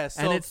serious? Yes.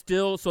 Yeah, and it's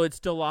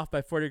still off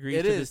by 4 degrees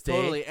to this day?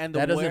 Totally. And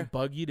that doesn't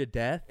bug you to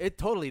death? It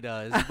totally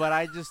does, but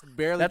I just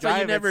barely That's drive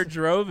why you never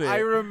drove it. I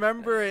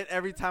remember it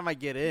every time I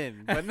get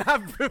in, but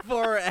not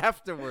before or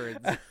afterwards.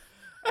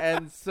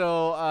 And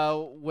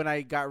so when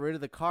I got rid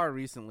of the car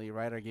recently,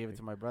 right, I gave it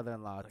to my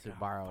brother-in-law to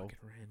borrow.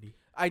 Randy.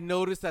 I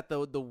noticed that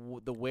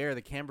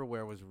the camber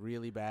wear was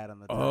really bad on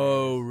the tires.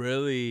 Oh,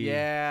 really?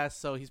 Yeah,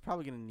 so he's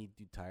probably going to need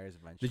new tires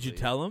eventually. Did you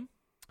tell him?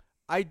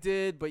 I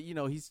did, but he's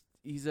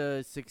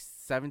a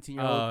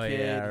 17-year-old kid.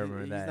 Yeah, I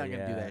remember that. He's not going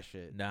to do that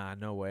shit. Nah,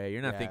 no way.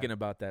 You're not thinking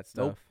about that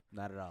stuff. Nope,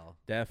 not at all.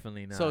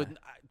 Definitely not. So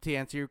to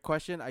answer your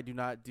question, I do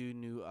not do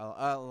new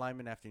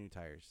alignment after new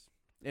tires.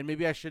 And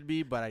maybe I should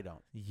be, but I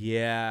don't.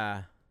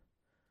 Yeah.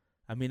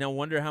 I mean, I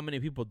wonder how many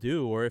people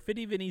do, or if it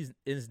even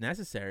is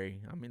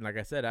necessary. I mean, like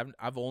I said,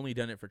 I've only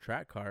done it for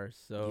track cars,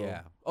 so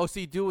Yeah. Oh, so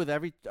you do with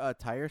every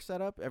tire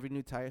setup, every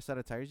new set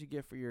of tires you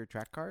get for your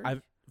track cars?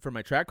 For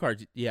my track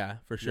cars, yeah,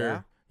 for sure.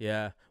 Yeah?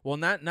 Yeah. Well,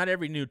 not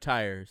every new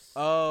tires.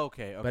 Oh,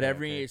 okay. But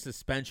every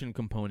suspension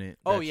component.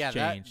 Oh, that's yeah,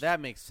 changed. that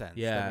makes sense.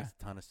 Yeah. That makes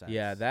a ton of sense.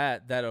 Yeah,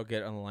 that'll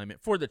get an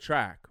alignment for the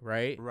track,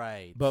 right?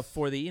 Right. But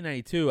for the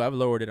E92, I've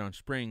lowered it on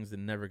springs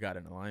and never got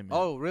an alignment.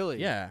 Oh, really?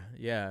 Yeah,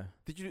 yeah.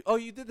 Did you? Oh,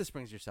 you did the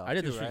springs yourself. I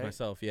did too, the springs right?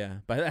 myself. Yeah.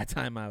 By that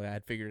time, I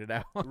had figured it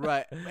out.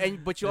 Right.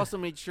 But you also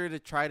made sure to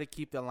try to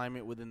keep the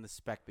alignment within the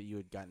spec that you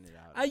had gotten it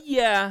out.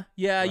 Yeah.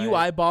 Right. You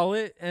eyeball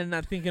it, and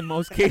I think in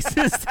most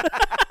cases.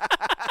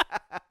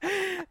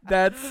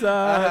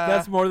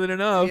 That's more than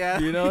enough. Yeah.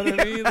 You know what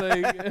I mean?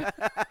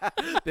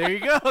 Like, there you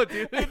go,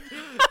 dude.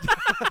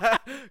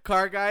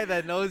 Car guy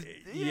that knows.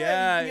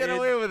 Yeah, you get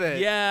away with it.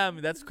 Yeah, I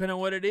mean, that's kind of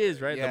what it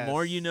is, right? Yes. The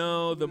more you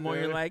know, the more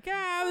you're like,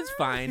 it's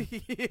fine.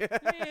 Yeah,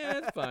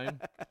 it's fine.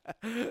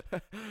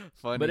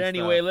 Funny But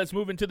anyway, stuff. let's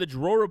move into the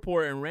draw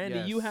report. And Randy,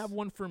 Yes. you have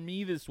one for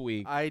me this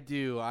week. I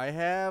do. I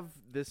have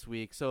this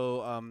week.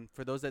 So,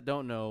 for those that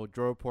don't know,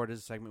 draw report is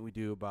a segment we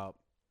do about.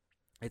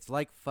 It's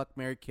like Fuck,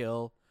 Marry,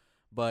 Kill,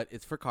 but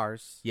it's for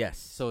cars. Yes.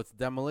 So it's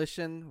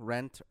demolition,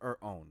 rent, or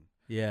own.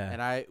 Yeah.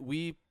 And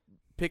we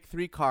pick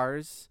 3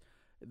 cars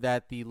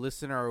that the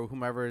listener or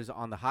whomever is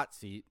on the hot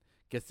seat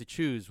gets to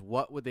choose.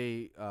 What would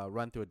they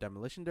run through a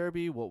demolition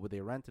derby? What would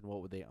they rent? And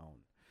what would they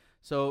own?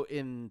 So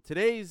in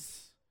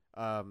today's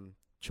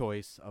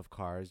choice of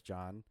cars,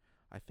 John,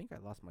 I think I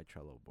lost my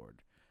Trello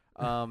board.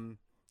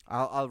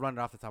 I'll run it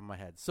off the top of my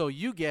head. So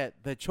you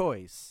get the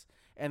choice.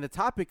 And the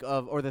topic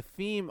of, or the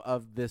theme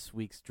of this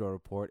week's draw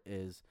report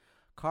is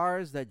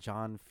cars that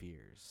John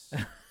fears.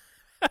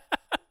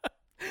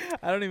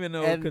 I don't even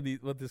know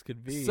what this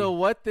could be. So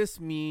what this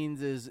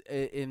means is,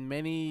 in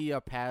many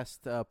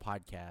past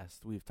podcasts,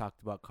 we've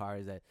talked about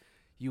cars that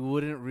you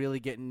wouldn't really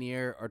get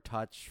near or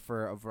touch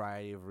for a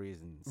variety of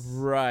reasons.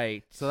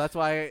 Right. So that's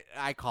why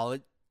I call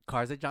it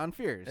cars that John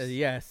fears.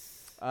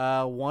 Yes.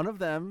 One of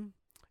them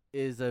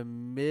is a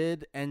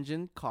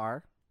mid-engine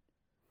car,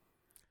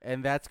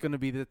 and that's going to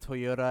be the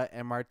Toyota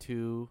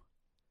MR2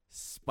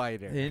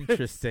 Spider.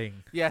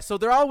 Interesting. Yeah, so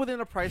they're all within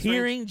a price range.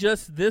 Hearing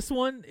just this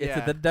one, it's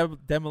Yeah. a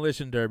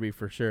demolition derby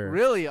for sure.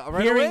 Really?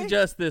 Right Hearing away?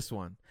 just this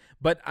one.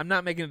 But I'm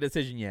not making a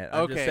decision yet.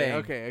 I'm just saying.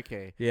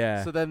 Okay.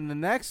 Yeah. So then the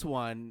next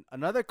one,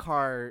 another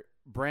car,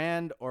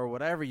 brand or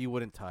whatever you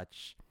wouldn't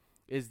touch,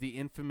 is the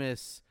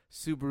infamous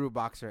Subaru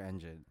Boxer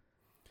engine.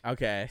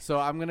 Okay. So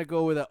I'm going to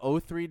go with a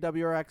 03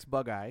 WRX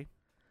Bug-Eye.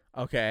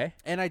 Okay.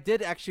 And I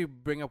did actually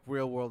bring up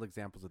real-world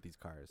examples of these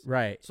cars.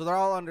 Right. So they're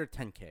all under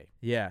 10K.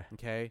 Yeah.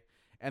 Okay?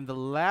 And the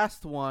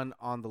last one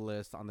on the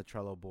list on the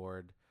Trello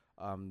board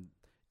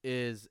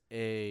is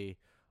a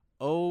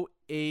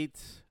 08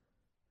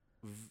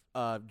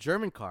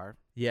 German car.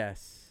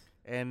 Yes.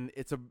 And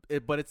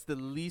but it's the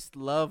least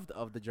loved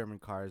of the German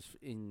cars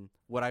in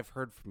what I've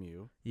heard from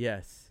you.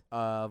 Yes.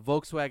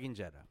 Volkswagen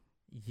Jetta.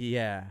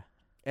 Yeah.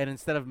 And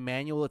instead of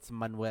manual, it's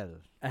Manuel.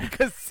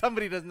 Because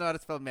somebody doesn't know how to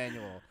spell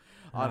manual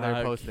on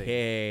their posting.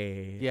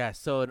 Okay. Yeah,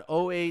 so an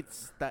 08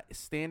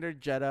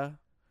 standard Jetta,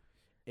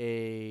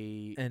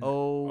 An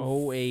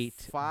 08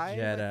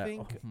 Jetta. I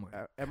think, Oh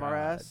my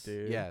MRS. God,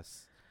 dude.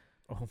 Yes.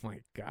 Oh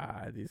my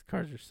God, these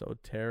cars are so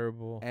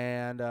terrible.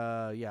 And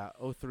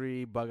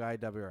 03 Bug-Eye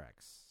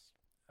WRX.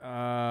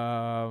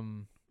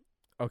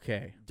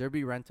 Okay.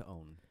 Derby rent to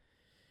own.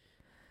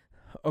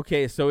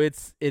 Okay, so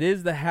it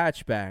is the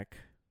hatchback.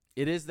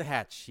 It is the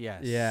hatch,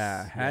 yes.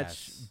 Yeah,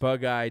 hatch Yes.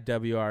 Bug-Eye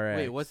WRX.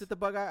 Wait, was it the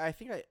Bug-Eye? I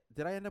think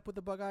did I end up with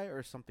the Bug-Eye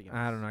or something else?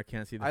 I don't know. I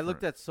can't see the I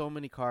looked at so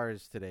many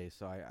cars today,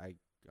 so I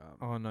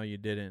Oh no, you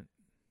didn't.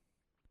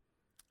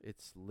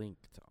 it's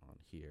linked on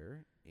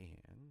here,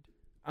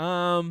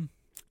 and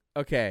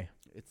Okay.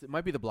 it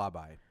might be the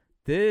Blob-Eye.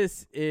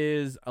 This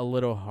is a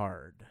little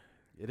hard.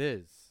 It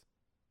is.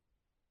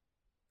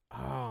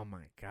 Oh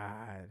my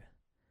God.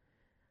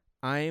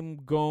 I'm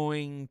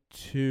going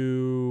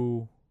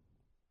to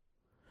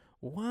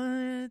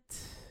what?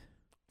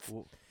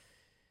 Well,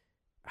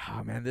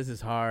 Oh man, this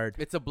is hard.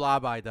 it's a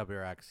Blob-Eye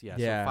WRX, yeah.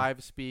 Yeah. So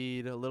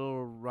 5-speed, a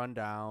little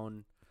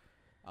rundown.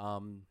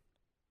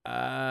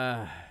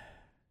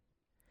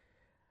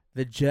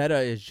 The Jetta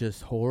is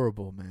just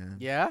horrible, man.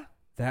 Yeah?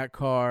 That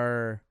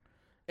car,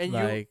 And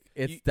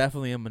it's you-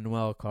 definitely a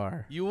Manuel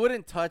car. you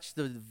wouldn't touch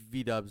the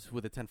V-dubs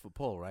with a 10-foot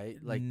pole, right?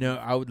 Like no,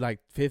 I would like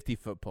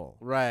 50-foot pole.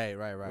 Right.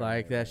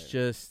 Like that's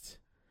just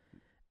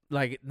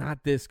like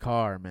not this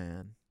car,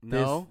 man.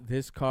 No?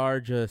 This car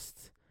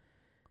just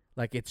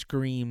like it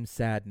screams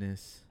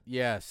sadness.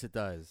 Yes, it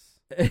does.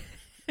 It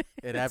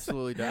It's-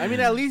 absolutely does. I mean,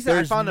 at least I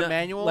There's found a no-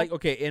 manual. Like,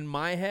 okay, in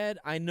my head,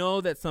 I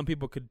know that some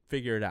people could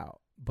figure it out,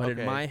 but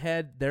Okay. in my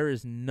head, there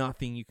is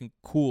nothing you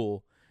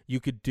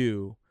could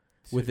do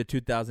with the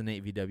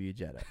 2008 VW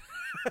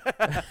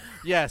Jetta.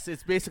 Yes,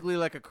 it's basically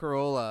like a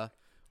Corolla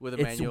with a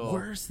It's manual.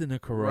 worse than a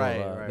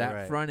Corolla. Right, that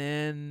right. front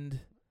end.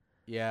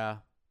 Yeah.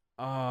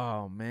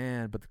 Oh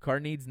man, but the car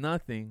needs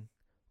nothing.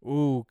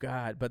 Ooh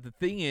God! But the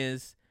thing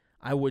is,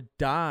 I would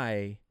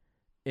die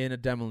in a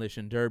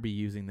demolition derby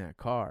using that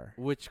car.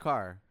 Which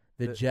car?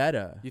 The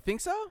Jetta. You think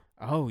so?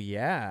 Oh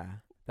yeah,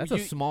 that's a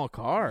small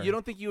car. You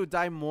don't think you would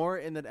die more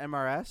in the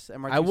MRS?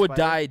 I would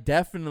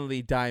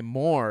definitely die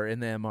more in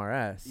the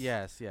MRS.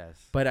 Yes.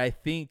 But I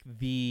think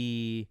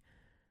the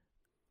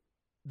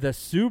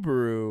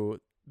Subaru,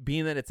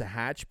 being that it's a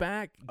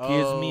hatchback,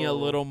 gives me a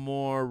little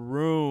more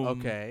room.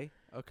 Okay.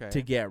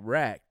 To get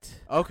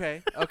wrecked.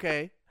 Okay.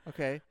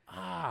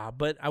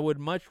 But I would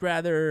much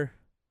rather.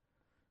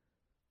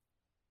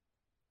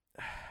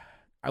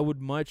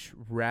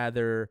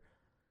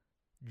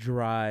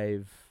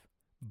 Drive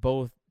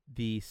both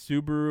the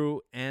Subaru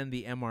and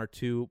the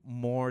MR2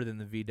 more than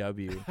the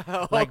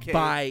VW. Like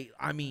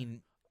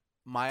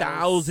miles.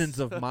 Thousands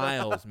of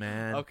miles,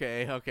 man.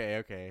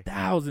 Okay.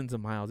 Thousands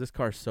of miles. This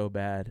car's so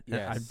bad.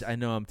 Yes. I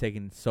know I'm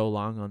taking so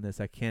long on this.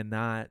 I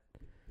cannot.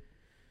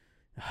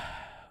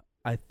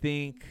 I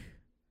think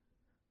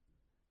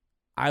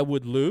I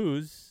would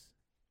lose,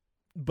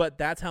 but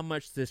that's how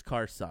much this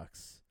car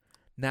sucks.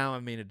 Now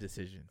I made a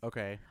decision.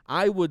 Okay.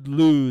 I would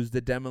lose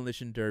the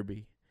demolition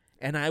derby,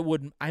 and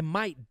I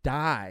might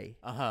die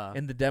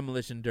in the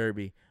demolition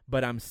derby,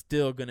 but I'm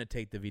still gonna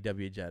take the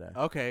VW Jetta.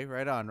 Okay,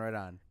 right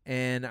on.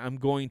 And I'm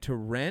going to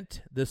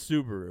rent the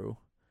Subaru.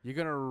 You're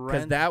gonna rent,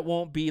 because that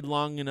won't be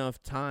long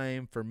enough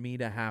time for me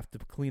to have to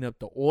clean up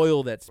the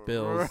oil that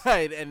spills.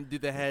 Right, and do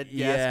the head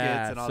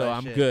gaskets and all that. So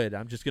I'm good.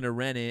 I'm just gonna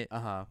rent it.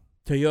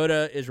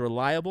 Toyota is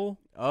reliable.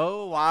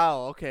 Oh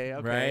wow, okay.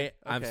 Right,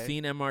 I've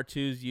seen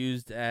MR2s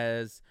used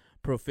as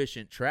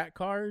proficient track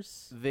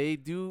cars. They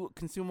do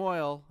consume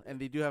oil, and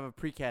they do have a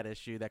pre-cat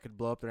issue that could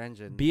blow up their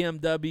engine.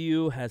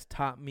 BMW has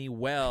taught me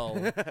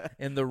well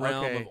in the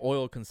realm of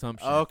oil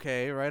consumption.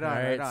 Okay, right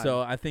on.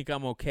 So I think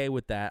I'm okay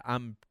with that.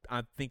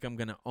 I think I'm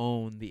gonna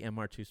own the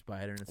MR2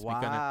 Spider, and it's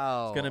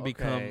gonna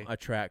become a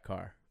track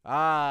car.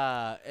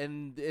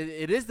 And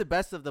it is the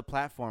best of the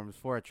platforms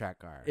for a track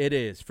car. It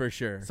is, for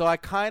sure. So I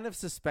kind of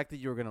suspected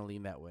you were going to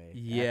lean that way.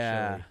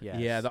 Yeah. Actually.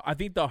 Yes. Yeah. I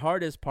think the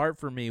hardest part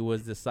for me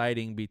was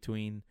deciding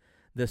between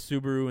the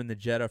Subaru and the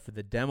Jetta for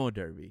the demo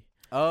derby.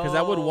 Because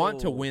I would want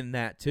to win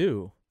that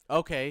too.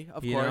 Okay,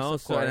 of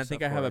course. And I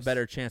think I have a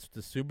better chance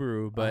with the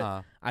Subaru,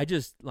 but I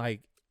just,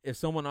 like, if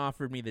someone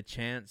offered me the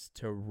chance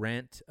to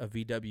rent a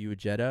VW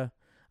Jetta,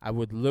 I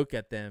would look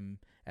at them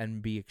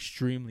and be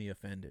extremely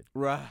offended.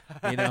 Right.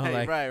 You know,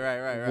 like,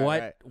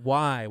 right.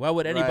 Why? Why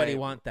would anybody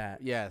want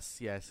that? Yes.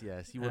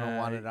 You wouldn't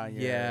want it on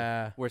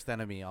your worst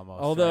enemy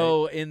almost.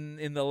 Although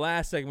in the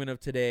last segment of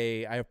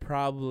today, I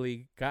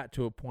probably got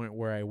to a point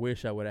where I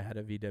wish I would have had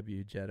a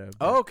VW Jetta.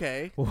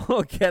 Okay.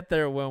 We'll get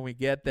there when we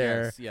get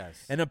there.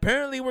 Yes. And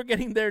apparently we're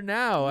getting there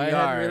now. I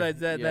hadn't realized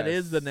that that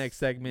is the next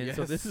segment. Yes.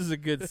 So this is a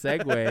good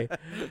segue.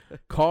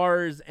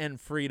 Cars and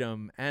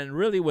freedom. And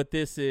really what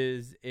this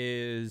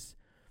is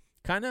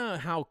kind of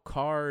how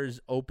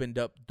cars opened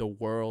up the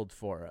world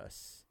for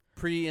us.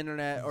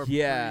 Pre-internet or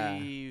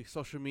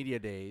pre-social media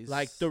days.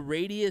 Like the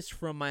radius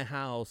from my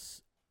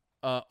house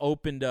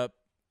opened up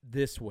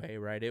this way,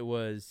 right? It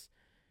was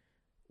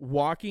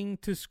walking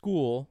to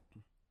school.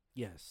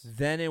 Yes.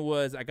 Then it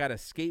was I got a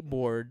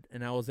skateboard,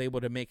 and I was able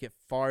to make it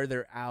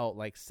farther out,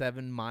 like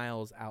 7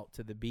 miles out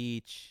to the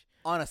beach.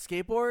 On a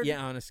skateboard? Yeah,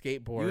 on a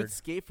skateboard. You would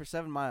skate for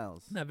 7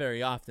 miles? Not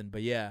very often,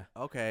 but yeah.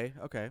 Okay.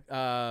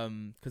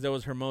 Because there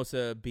was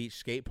Hermosa Beach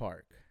Skate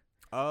Park.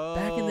 Oh.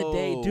 Back in the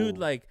day, dude,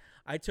 like,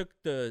 I took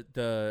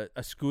a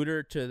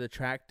scooter to the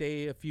track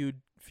day a few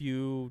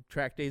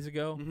track days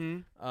ago.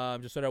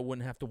 Mm-hmm. Just so that I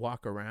wouldn't have to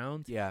walk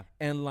around. Yeah.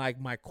 And, like,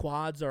 my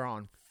quads are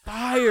on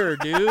fire,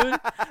 dude.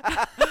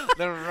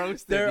 They're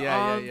roasted. They're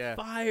on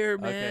fire,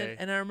 man. Okay.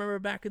 And I remember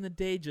back in the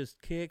day,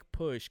 just kick,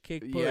 push.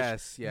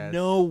 Yes.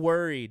 No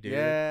worry, dude.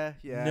 Yeah.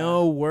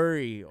 No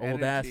worry. Energy.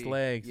 Old ass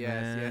legs,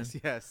 man.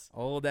 Yes.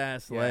 Old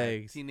ass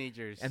legs.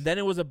 Teenagers. And then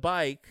it was a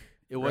bike.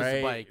 It was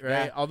a bike,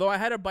 right? Yeah. Although I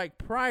had a bike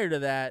prior to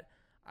that,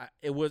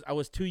 I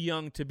was too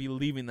young to be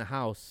leaving the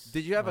house.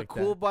 Did you have a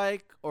cool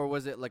bike, or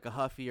was it like a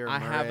Huffy or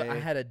Murray? I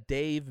had a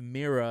Dave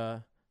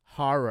Mira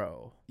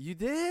Haro. You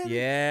did?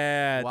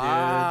 Yeah,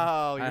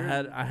 wow,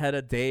 dude. I had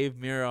a Dave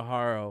Mira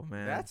Haro,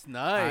 man. That's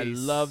nice. I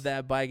loved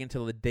that bike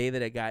until the day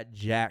that it got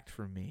jacked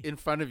from me. In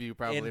front of you,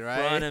 probably, right?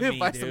 In front of me,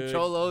 by dude. some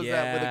cholos with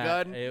a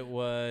gun.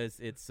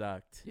 It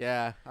sucked.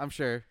 Yeah, I'm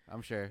sure.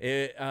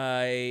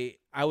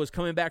 I was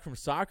coming back from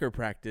soccer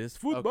practice.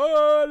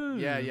 Football.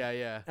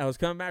 Yeah. I was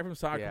coming back from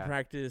soccer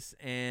practice,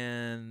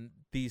 and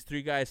these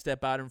 3 guys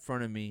step out in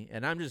front of me,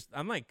 and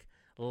I'm like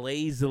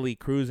lazily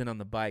cruising on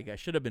the bike. I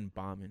should have been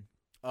bombing.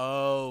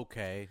 Oh,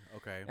 okay.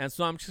 And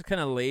so I'm just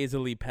kind of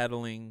lazily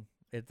pedaling.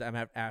 I'm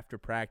after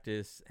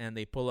practice, and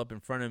they pull up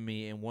in front of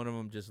me, and one of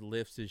them just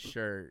lifts his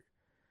shirt.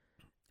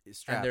 He's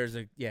strapped.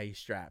 And he's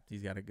strapped.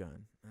 He's got a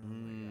gun. And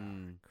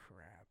I'm like, oh,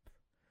 crap.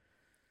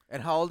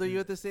 And how old are you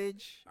at this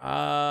age?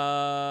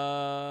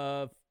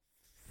 Probably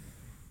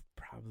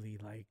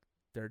like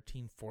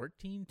 13,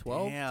 14,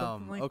 12,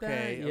 something like that.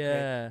 Okay.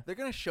 Yeah. They're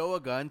going to show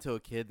a gun to a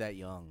kid that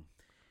young.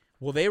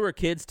 Well, they were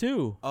kids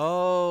too.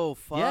 Oh,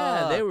 fuck.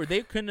 Yeah,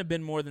 they couldn't have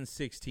been more than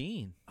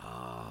 16.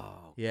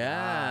 Oh,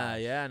 Yeah,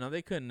 gosh. yeah. No,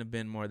 they couldn't have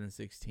been more than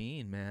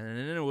 16, man.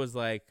 And then it was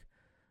like,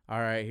 all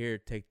right, here,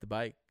 take the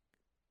bike.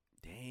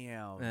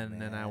 Damn.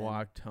 And then I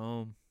walked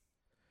home.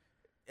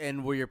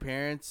 And were your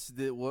parents?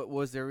 What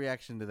was their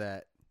reaction to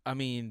that? I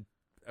mean,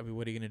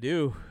 what are you gonna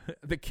do?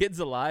 The kid's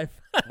alive.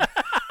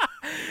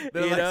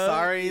 They're like,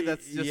 sorry,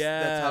 that's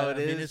how it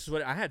is. I mean, it's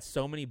what I had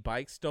so many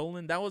bikes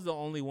stolen. That was the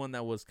only one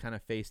that was kind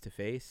of face to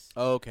face.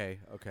 Oh, okay.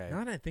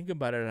 Now that I think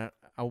about it,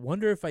 I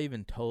wonder if I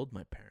even told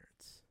my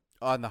parents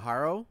on the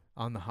Haro.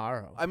 On the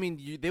Haro. I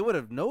mean, they would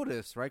have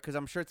noticed, right? Because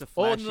I'm sure it's a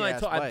flashy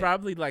ass bike. I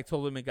probably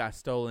told them it got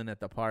stolen at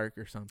the park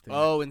or something.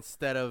 Oh,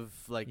 instead of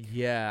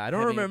yeah, I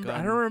don't remember.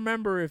 I don't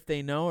remember if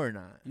they know or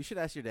not. You should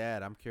ask your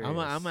dad. I'm curious. I'm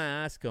gonna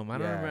ask them. I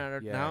don't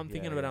remember. Now I'm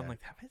thinking about it. I'm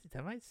like,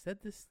 have I said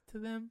this to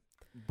them?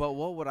 But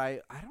what would I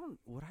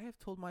have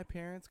told my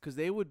parents? Because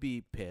they would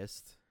be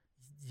pissed.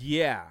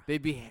 Yeah.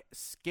 They'd be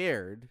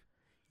scared.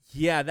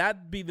 Yeah,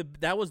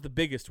 that was the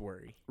biggest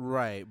worry.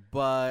 Right.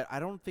 But I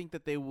don't think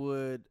that they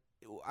would.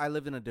 I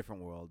lived in a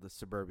different world, the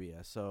suburbia.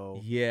 So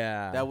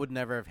yeah, that would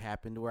never have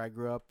happened where I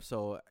grew up.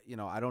 So,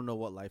 I don't know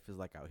what life is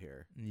like out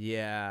here.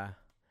 Yeah.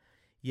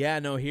 Yeah,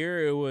 no,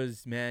 here it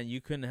was, man,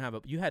 you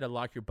had to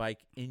lock your bike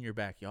in your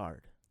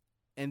backyard.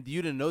 And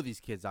you didn't know these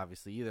kids,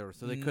 obviously, either,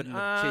 so they couldn't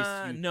have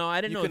chased you. No, I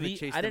didn't know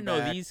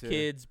these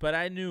kids, but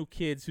I knew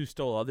kids who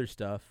stole other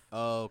stuff.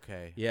 Oh,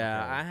 okay.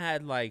 Yeah, okay. I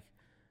had like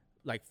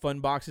fun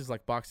boxes,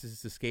 like boxes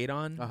to skate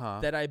on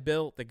that I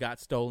built that got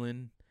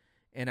stolen,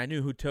 and I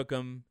knew who took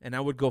them, and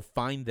I would go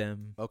find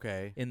them.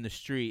 Okay. In the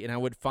street, and I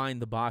would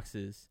find the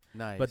boxes.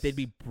 Nice. But they'd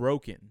be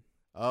broken.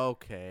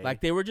 Okay.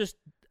 Like they were just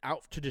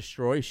out to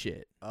destroy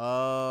shit.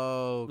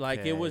 Oh. Okay.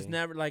 Like it was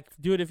never like,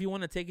 dude, if you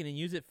want to take it and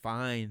use it,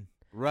 fine.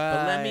 Right.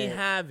 But let me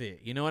have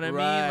it. You know what I mean?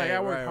 Like I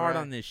work hard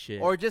on this shit.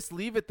 Or just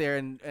leave it there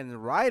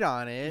and ride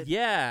on it.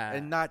 Yeah.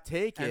 And not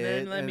take it. And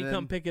then let me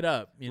come pick it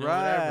up. You know,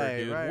 right, whatever,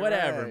 dude. Right,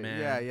 whatever, right.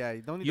 man. Yeah.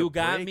 You don't need you to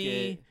got break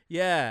me. It.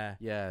 Yeah.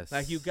 Yes.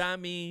 Like you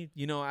got me.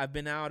 You know, I've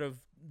been out of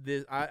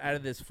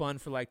this fun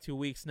for like 2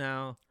 weeks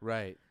now.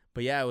 Right.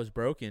 But yeah, it was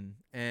broken.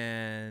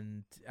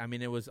 And I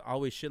mean, it was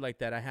always shit like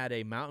that. I had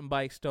a mountain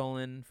bike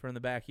stolen from the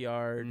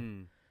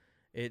backyard.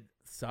 It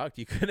sucked.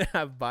 You couldn't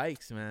have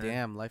bikes, man.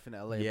 Damn, life in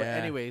LA. Yeah. But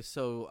anyway,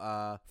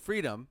 so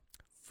freedom.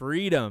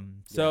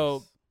 So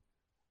yes.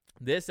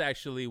 This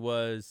actually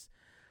was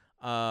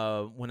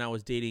when I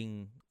was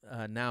dating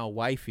now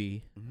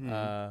wifey,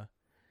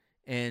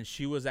 and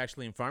she was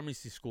actually in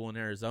pharmacy school in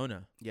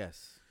Arizona.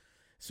 Yes.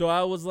 So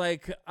I was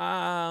like,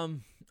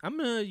 I'm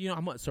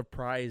a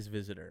surprise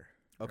visitor.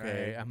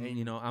 Okay.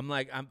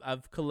 Right?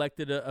 I've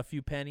collected a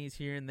few pennies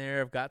here and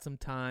there. I've got some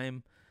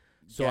time.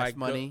 So got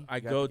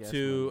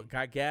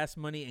gas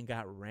money and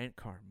got rental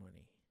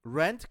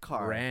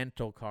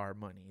car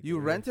money. You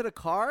rented a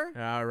car?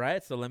 All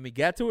right, so let me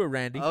get to it,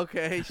 Randy.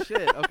 Okay,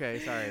 shit. Okay,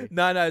 sorry.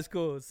 No, it's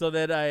cool. So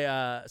that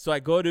I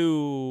go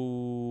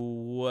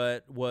to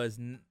what was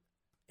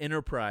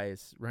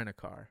Enterprise Rent a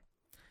Car,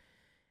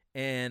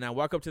 and I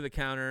walk up to the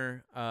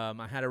counter.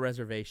 I had a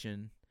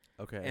reservation.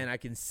 Okay. And I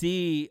can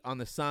see on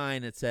the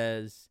sign it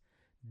says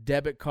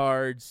debit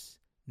cards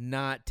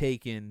not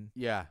taken.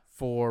 Yeah.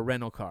 For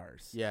rental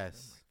cars.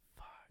 Yes.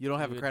 You don't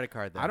have a credit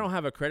card then? I don't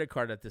have a credit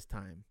card at this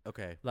time.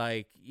 Okay.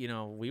 Like,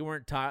 we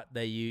weren't taught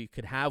that you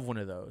could have one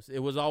of those. It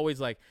was always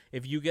like,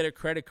 if you get a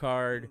credit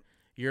card,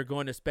 you're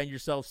going to spend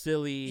yourself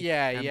silly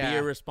and be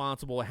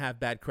irresponsible and have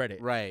bad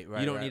credit. Right.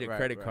 You don't need a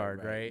credit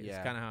card, right? Yeah.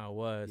 It's kind of how it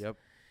was. Yep.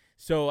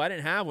 So I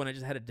didn't have one. I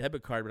just had a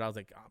debit card, but I was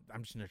like,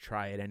 I'm just going to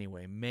try it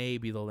anyway.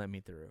 Maybe they'll let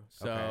me through.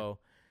 So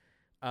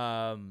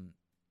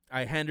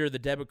I hand her the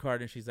debit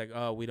card, and she's like,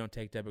 "Oh, we don't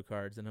take debit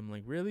cards." And I'm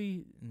like,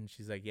 "Really?" And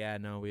she's like, "Yeah,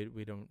 no, we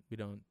don't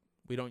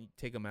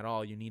take them at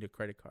all. You need a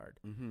credit card."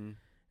 Mm-hmm.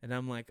 And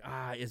I'm like,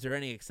 is there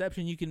any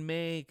exception you can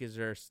make? Is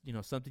there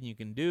something you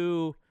can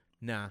do?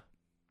 Nah.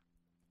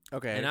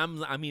 Okay.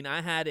 And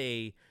I had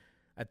I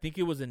think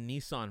it was a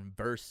Nissan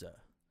Versa,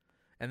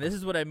 and this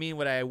is what I mean.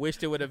 What I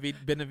wished it would have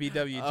been a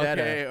VW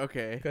Jetta.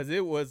 Okay. Because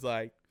it was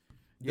like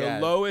the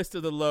lowest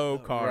of the low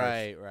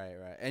cars. Right.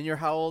 And you're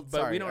how old? But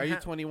Sorry, we don't are you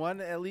 21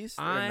 at least?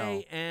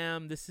 I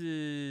am. This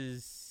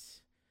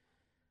is.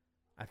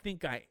 I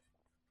think I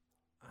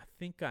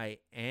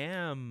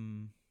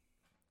am.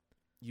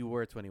 You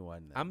were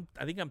 21 then.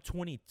 I think I'm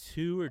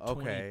 22 or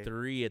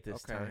 23 at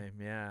this time.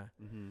 Yeah.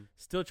 Mm-hmm.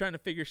 Still trying to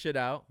figure shit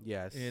out.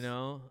 Yes.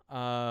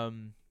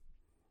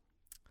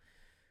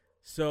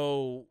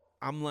 So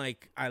I'm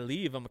like, I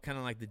leave. I'm kind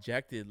of like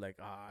dejected. Like,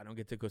 I don't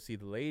get to go see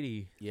the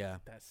lady. Yeah.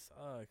 That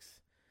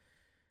sucks.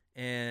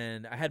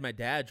 And I had my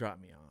dad drop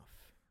me off.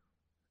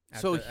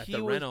 At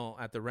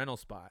the rental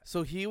spot.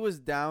 So he was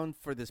down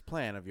for this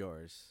plan of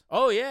yours.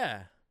 Oh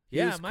yeah.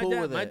 Yeah,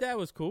 my dad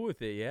was cool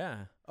with it,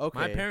 yeah. Okay.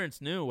 My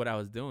parents knew what I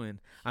was doing.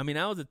 I mean,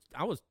 I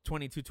was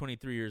 22,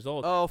 23 years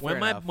old. Oh, fair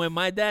enough. When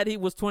my dad he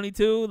was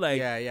 22,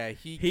 like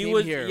he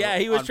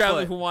was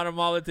traveling from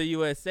Guatemala to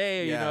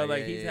USA,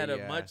 he's had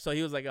a much, so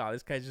he was like, "Oh,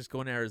 this guy's just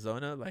going to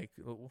Arizona, like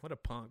what a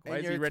punk. Why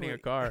is he renting a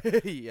car?"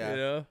 Yeah. You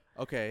know?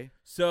 Okay.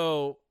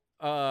 So,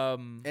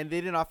 And they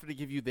didn't offer to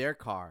give you their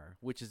car,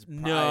 which is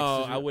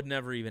no, I would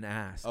never even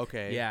ask.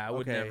 Okay. Yeah, I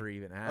would never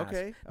even ask.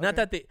 Okay. Not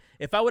that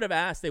if I would have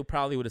asked, they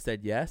probably would have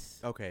said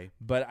yes. Okay.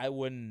 But I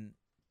wouldn't.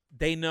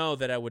 They know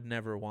that I would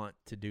never want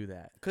to do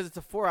that. Because it's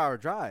a 4-hour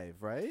drive,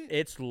 right?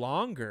 It's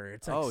longer.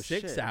 It's like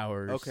 6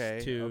 hours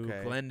to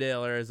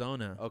Glendale,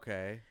 Arizona.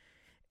 Okay.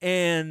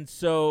 And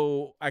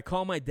so I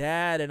call my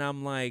dad, and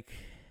I'm like,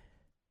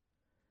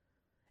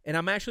 and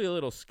I'm actually a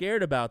little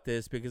scared about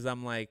this because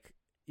I'm like,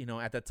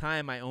 at the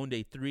time I owned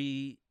a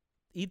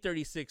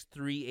E36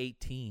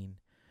 318,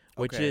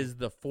 which is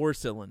the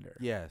 4-cylinder.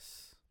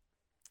 Yes.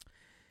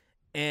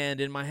 And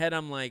in my head,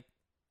 I'm like,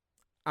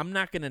 I'm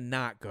not going to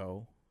not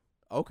go.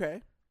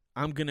 Okay.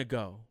 I'm going to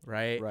go,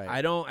 right? Right.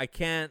 I don't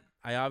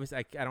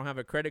have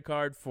a credit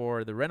card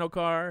for the rental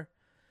car,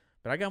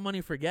 but I got money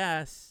for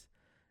gas.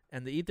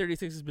 And the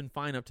E36 has been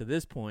fine up to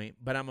this point,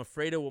 but I'm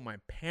afraid of what my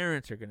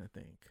parents are going to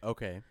think.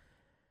 Okay.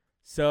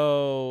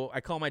 So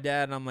I call my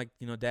dad, and I'm like,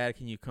 Dad,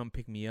 can you come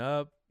pick me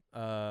up?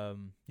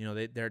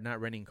 They're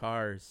not renting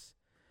cars.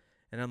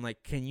 And I'm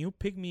like, can you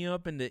pick me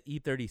up in the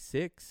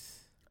E36?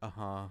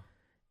 Uh-huh.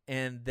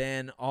 And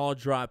then I'll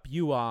drop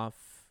you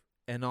off,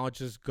 and I'll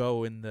just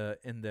go in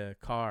the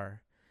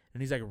car.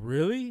 And he's like,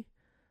 really?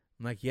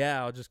 I'm like,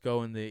 yeah, I'll just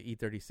go in the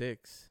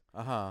E36.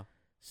 Uh-huh.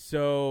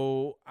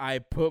 So I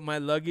put my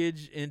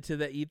luggage into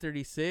the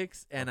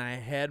E36, and I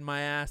head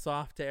my ass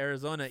off to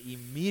Arizona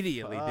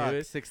immediately,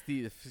 dude.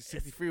 60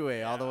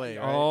 freeway all the way,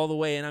 right? All the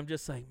way, and I'm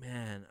just like,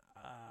 man,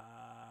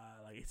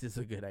 is this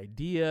a good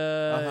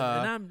idea?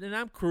 Uh-huh. And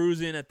I'm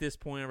cruising at this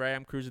point, right?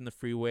 I'm cruising the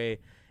freeway.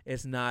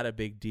 It's not a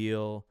big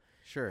deal.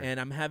 Sure. And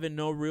I'm having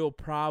no real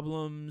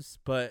problems,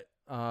 but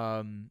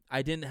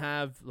I didn't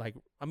have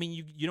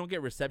you don't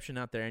get reception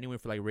out there anyway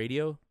for like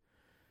radio.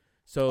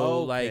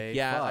 So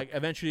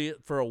eventually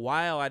for a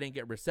while I didn't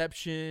get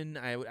reception.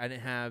 I didn't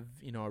have,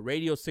 a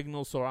radio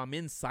signal, so I'm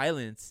in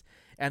silence,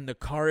 and the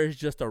car is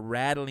just a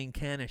rattling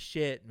can of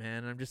shit,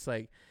 man. I'm just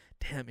like,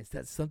 damn, is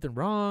that something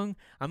wrong?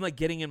 I'm like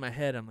getting in my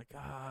head. I'm like,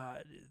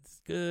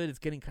 it's good. It's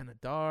getting kind of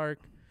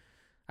dark.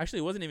 Actually,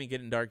 it wasn't even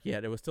getting dark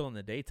yet. It was still in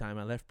the daytime.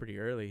 I left pretty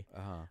early.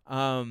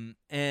 Uh-huh.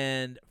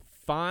 And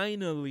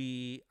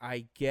finally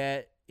I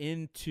get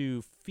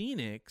into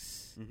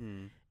Phoenix.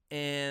 Mm-hmm.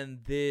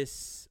 And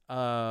this,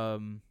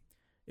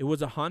 it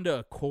was a Honda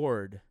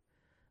Accord.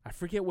 I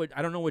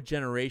don't know what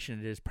generation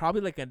it is.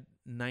 Probably like a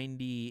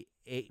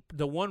 98,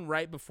 the one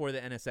right before the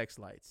NSX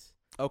lights.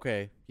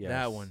 Okay. Yes.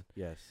 That one.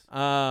 Yes.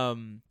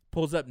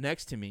 Pulls up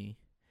next to me.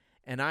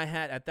 And I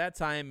had, at that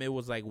time, it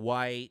was like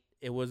white.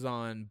 It was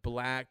on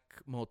black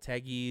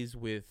Motegis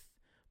with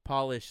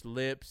polished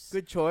lips.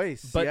 Good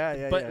choice. But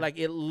yeah. like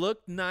it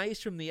looked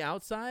nice from the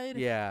outside.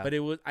 Yeah. But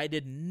I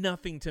did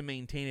nothing to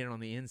maintain it on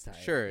the inside.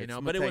 Sure.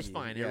 But it was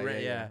fine.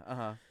 Yeah.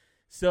 Uh-huh.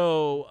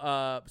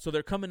 So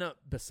they're coming up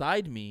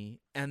beside me,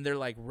 and they're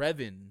like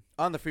revving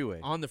on the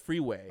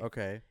freeway.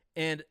 Okay.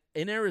 And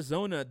in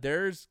Arizona,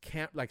 there's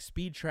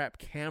speed trap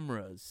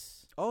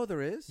cameras. Oh,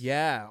 there is?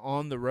 Yeah,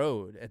 on the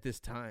road at this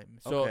time.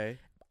 So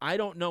I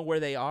don't know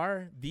where they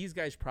are. These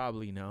guys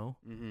probably know.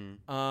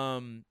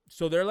 Mm-hmm.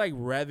 So they're like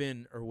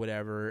revving or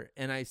whatever,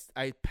 and I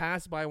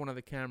pass by one of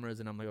the cameras,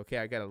 and I'm like, okay,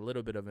 I got a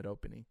little bit of it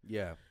opening.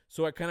 Yeah.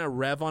 So I kind of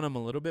rev on him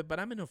a little bit, but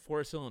I'm in a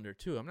 4-cylinder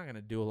too. I'm not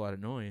gonna do a lot of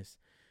noise.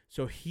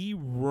 So he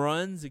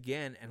runs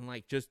again and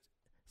like just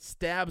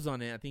stabs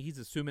on it. I think he's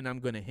assuming I'm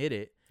gonna hit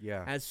it.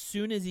 Yeah. As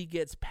soon as he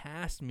gets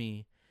past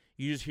me,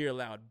 you just hear a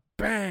loud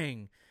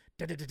bang,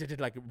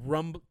 like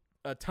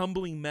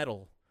tumbling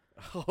metal.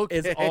 Okay.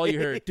 Is all you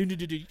heard.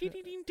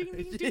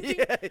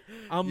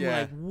 I'm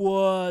like,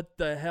 what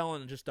the hell?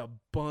 And just a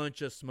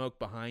bunch of smoke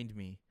behind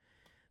me.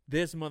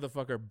 This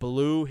motherfucker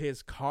blew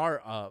his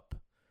car up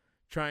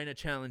trying to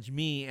challenge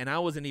me, and I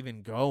wasn't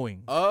even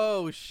going.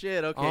 Oh,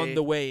 shit. Okay. On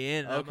the way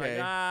in. Okay.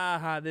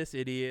 I'm like, this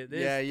idiot.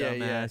 This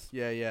dumbass.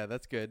 Yeah.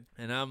 That's good.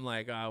 And I'm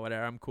like,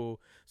 whatever. I'm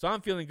cool. So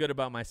I'm feeling good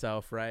about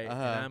myself, right?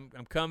 Uh-huh. And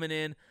I'm coming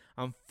in.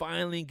 I'm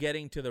finally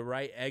getting to the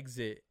right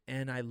exit,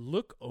 and I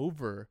look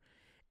over.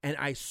 And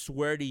I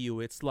swear to you,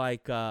 it's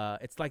like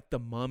the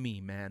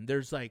Mummy, man.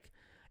 There's like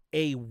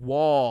a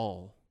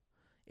wall,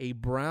 a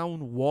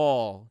brown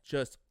wall,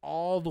 just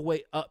all the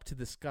way up to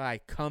the sky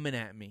coming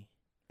at me.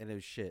 And it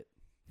was shit.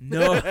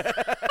 No.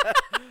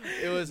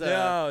 It was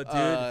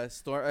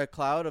a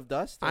cloud of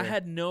dust? I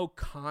had no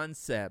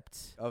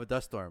concept of a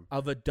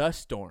dust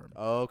storm.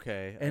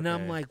 Okay. And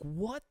I'm like,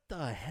 what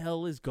the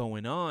hell is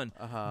going on?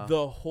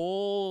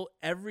 Uh-huh.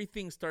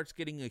 Everything starts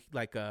getting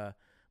like a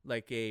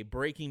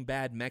Breaking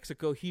Bad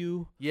Mexico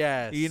hue.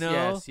 Yes.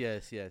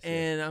 Yes.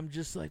 And I'm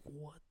just like,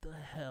 what the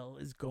hell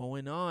is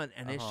going on?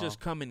 And it's just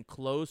coming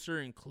closer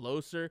and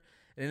closer.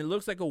 And it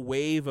looks like a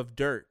wave of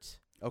dirt.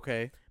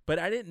 Okay. But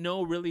I didn't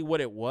know really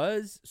what it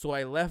was, so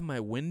I left my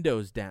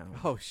windows down.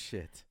 Oh,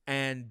 shit.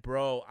 And,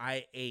 bro,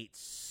 I ate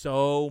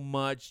so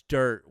much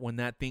dirt when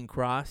that thing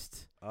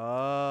crossed.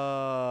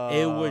 Oh.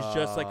 It was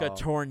just like a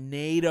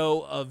tornado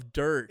of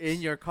dirt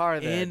in your car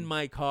then. in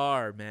my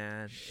car,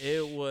 man.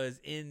 It was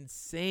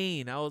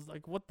insane. I was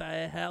like, what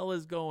the hell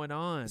is going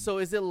on? So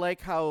is it like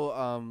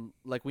how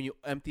like when you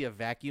empty a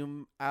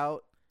vacuum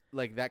out,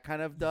 like that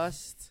kind of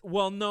dust?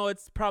 Well, no,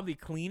 it's probably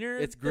cleaner.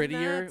 It's than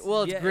grittier. that.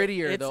 Well, it's Yeah,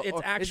 grittier it's, though. It's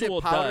Or actual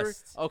is it powder?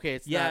 dust. Okay,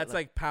 it's yeah, not it's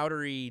like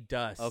powdery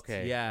dust.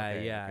 Okay, Yeah,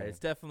 okay, yeah. okay. It's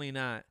definitely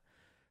not.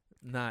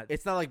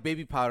 It's not like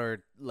baby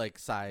powder like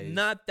size.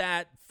 Not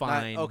that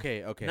fine.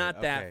 Okay.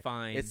 Not that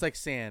fine. It's like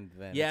sand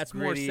then. Yeah, it's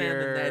more sand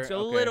than that. It's a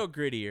little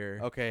grittier.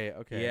 Okay.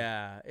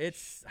 Yeah,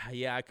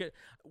 I could.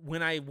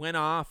 When I went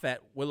off at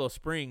Willow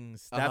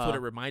Springs, that's what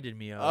it reminded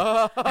me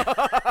of.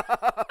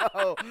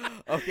 Oh,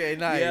 okay,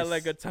 nice. Yeah,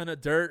 like a ton of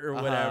dirt or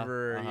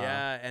whatever.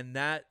 Yeah, and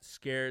that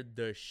scared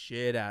the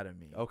shit out of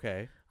me.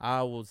 Okay.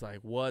 I was like,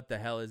 what the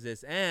hell is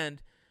this?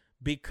 And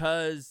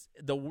because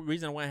the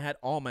reason why I had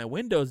all my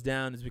windows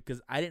down is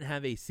because I didn't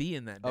have AC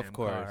in that damn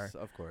car.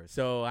 Of course.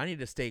 So I need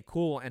to stay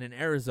cool. And in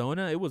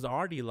Arizona, it was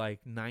already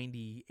like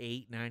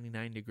 98,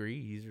 99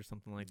 degrees or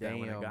something like that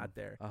when I got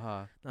there.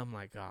 I'm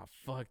like, oh,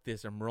 fuck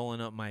this. I'm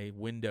rolling up my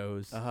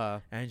windows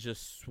and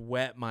just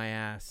sweat my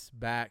ass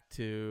back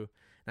to,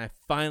 and I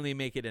finally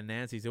make it to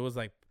Nancy's. It was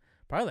like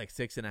probably like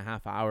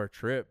 6.5 hour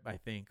trip, I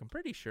think. I'm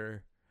pretty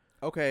sure.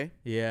 Okay.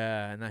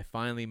 Yeah, and I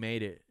finally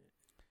made it.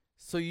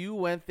 So you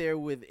went there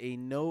with a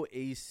no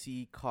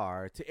AC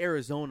car to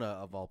Arizona,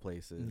 of all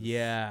places.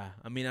 Yeah.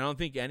 I mean, I don't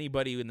think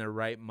anybody in their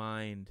right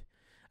mind.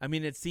 I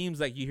mean, it seems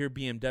like you hear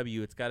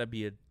BMW, it's got to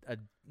be a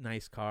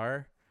nice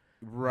car.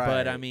 Right.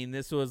 But, I mean,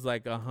 this was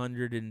like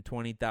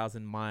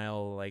 120,000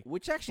 mile, like,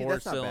 which actually,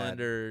 that's not bad.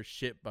 4-cylinder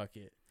shit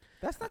bucket.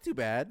 That's not too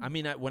bad. I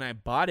mean, when I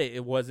bought it,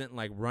 it wasn't,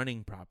 like,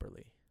 running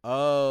properly.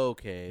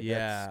 Okay.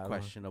 Yeah. That's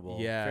questionable.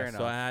 Yeah. Fair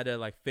enough. So I had to,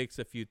 like, fix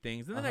a few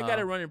things. And then I got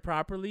it running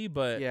properly,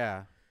 but.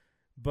 Yeah.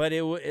 But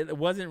it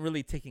wasn't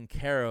really taken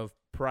care of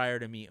prior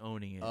to me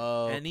owning it.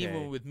 Okay. And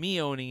even with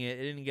me owning it,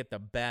 it didn't get the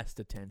best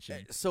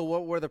attention. So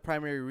what were the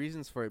primary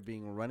reasons for it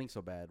being running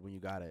so bad when you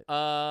got it?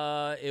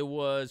 It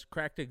was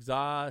cracked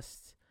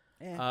exhaust,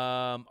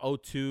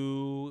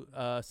 O2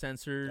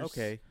 sensors,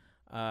 Okay.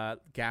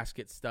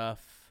 Gasket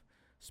stuff,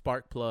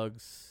 spark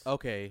plugs.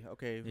 Okay.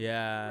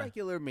 Yeah.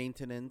 Regular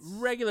maintenance.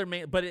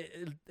 But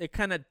it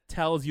kind of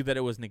tells you that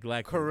it was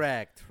neglected.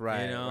 Correct.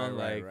 Right. You know,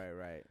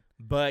 right.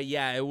 But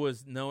yeah, it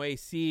was no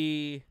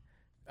AC,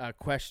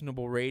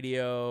 questionable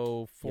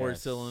radio,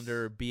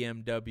 4-cylinder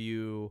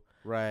BMW,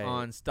 right,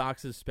 on stock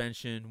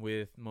suspension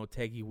with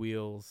Motegi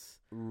wheels,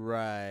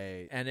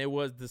 right. And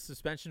the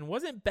suspension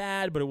wasn't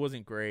bad, but it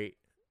wasn't great.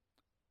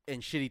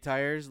 And shitty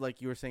tires, like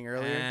you were saying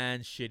earlier.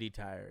 And shitty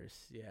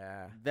tires,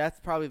 yeah.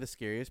 That's probably the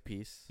scariest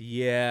piece.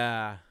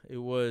 Yeah, it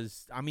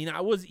was. I mean,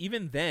 I was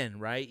even then,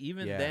 right?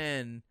 Even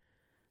then,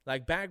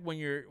 like back when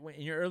you're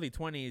in your early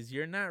 20s,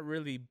 you're not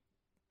really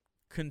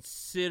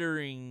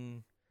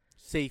considering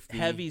safety,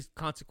 heavy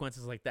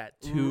consequences like that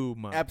too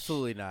much.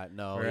 Absolutely not.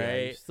 No, right?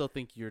 Yeah, you still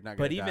think you're not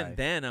But gonna die. even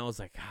then, I was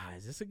like,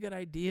 is this a good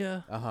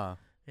idea?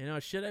 You know,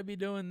 should I be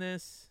doing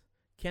this?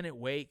 Can it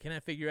wait? Can I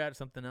figure out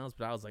something else?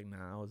 But I was like,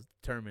 nah. I was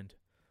determined.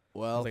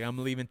 Well, I was like, I'm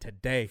leaving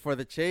today for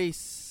the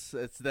chase.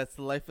 That's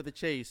the life of the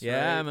chase. Yeah,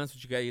 right? man. That's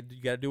what you got.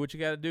 You got to do what you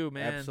got to do,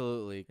 man.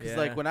 Absolutely. Because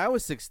like when I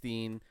was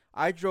 16,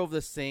 I drove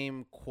the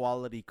same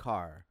quality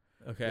car.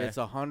 Okay. It's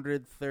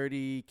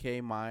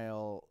 130K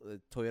mile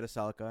Toyota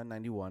Celica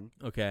 91.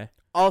 Okay.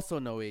 Also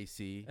no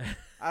AC.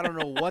 I don't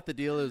know what the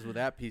deal is with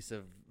that piece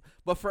of.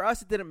 But for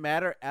us, it didn't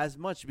matter as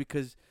much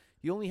because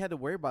you only had to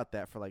worry about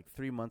that for like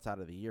 3 months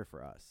out of the year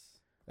for us.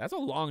 That's a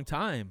long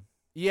time.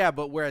 Yeah,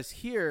 but whereas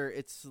here,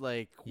 it's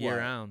like year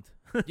round.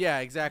 Yeah,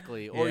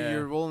 exactly. Or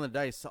you're rolling the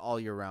dice all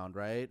year round,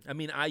 right? I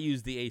mean, I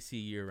use the AC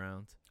year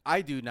round.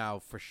 I do now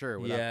for sure,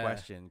 without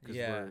question, because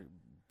we're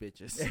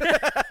bitches.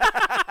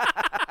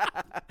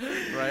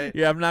 Right?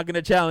 Yeah, I'm not going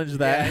to challenge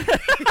that.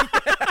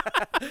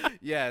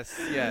 Yeah.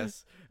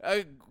 yes.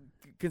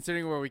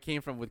 Considering where we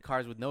came from with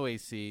cars with no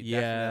AC,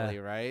 definitely,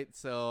 right?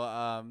 So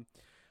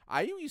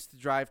I used to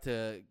drive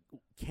to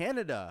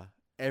Canada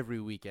every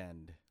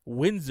weekend.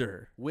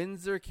 Windsor,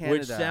 Canada.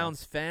 Which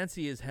sounds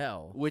fancy as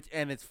hell.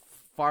 And it's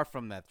far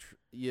from that.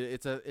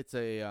 It's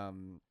a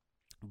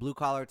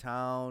blue-collar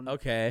town.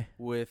 Okay.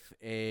 With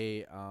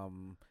a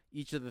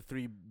each of the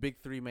big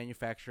three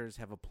manufacturers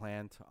have a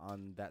plant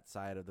on that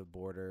side of the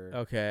border.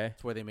 Okay.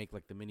 It's where they make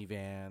like the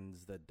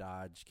minivans, the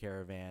Dodge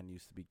Caravan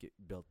used to be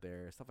built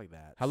there, stuff like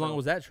that. How long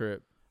was that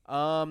trip?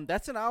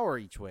 That's an hour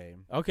each way.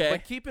 Okay.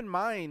 But keep in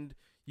mind,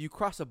 you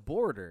cross a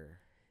border.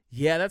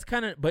 Yeah, that's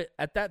kind of. But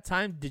at that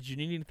time, did you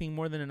need anything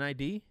more than an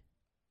ID?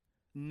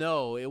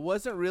 No, it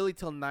wasn't really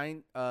till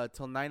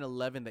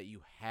 9/11 that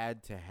you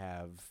had to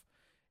have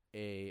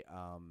a.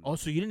 Oh,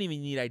 so you didn't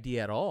even need ID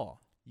at all.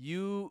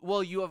 You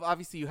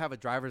have a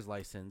driver's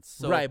license,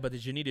 so right? But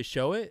did you need to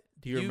show it?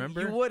 Do you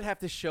remember? You would have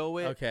to show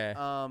it. Okay.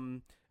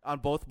 On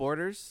both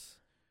borders,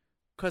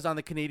 because on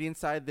the Canadian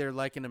side, they're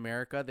like in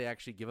America, they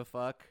actually give a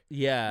fuck.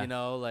 Yeah. You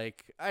know,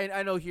 like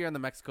I know here on the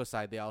Mexico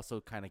side, they also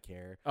kind of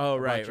care. Oh,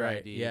 right.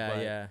 ID,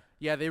 yeah,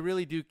 yeah, they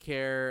really do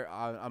care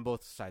on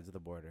both sides of the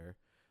border.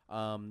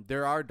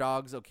 There are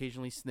dogs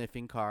occasionally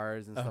sniffing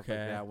cars and stuff like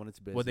that when it's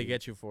busy. What'd they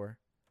get you for?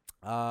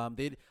 I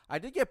did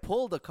get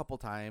pulled a couple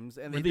times,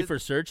 and Were they for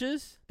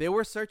searches? They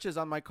were searches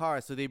on my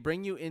car. So they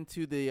bring you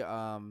into the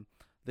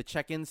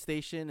check-in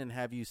station and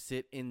have you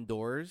sit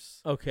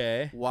indoors.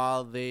 Okay.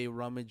 While they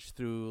rummage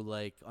through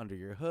like under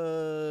your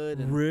hood.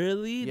 And,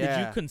 really? Yeah.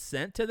 Did you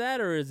consent to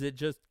that, or is it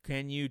just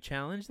can you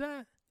challenge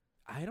that?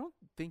 I don't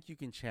think you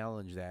can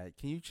challenge that.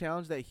 Can you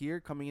challenge that here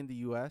coming in the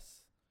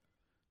U.S.?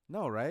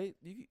 No, right?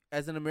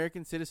 As an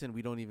American citizen,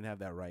 we don't even have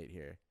that right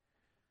here.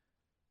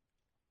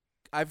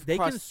 They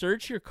can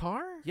search your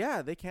car?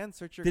 Yeah, they can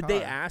search your car. Did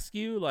they ask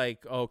you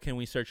like, "Oh, can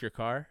we search your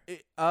car?"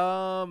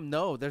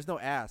 No, there's no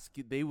ask.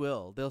 They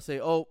will. They'll say,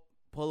 "Oh,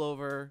 pull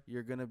over.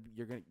 You're getting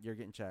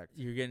checked."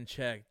 You're getting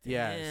checked.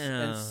 Yes.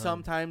 Damn. And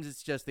sometimes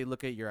it's just they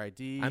look at your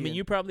ID. I mean,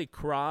 you probably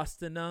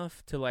crossed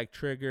enough to like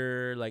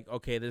trigger like,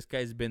 okay, this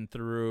guy's been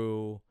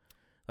through.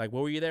 Like,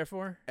 what were you there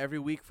for? Every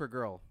week for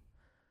girl.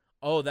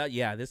 Oh,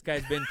 this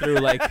guy's been through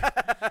like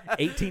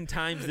 18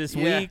 times this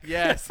week.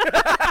 Yes.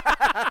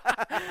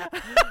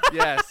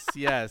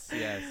 yes.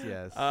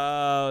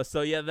 Oh,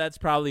 so yeah, that's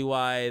probably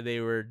why they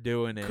were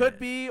doing it. Could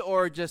be,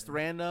 or just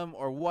random,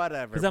 or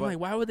whatever. Because I'm like,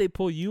 why would they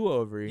pull you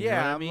over? You know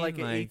what I mean? Like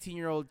an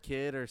 18-year-old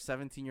kid or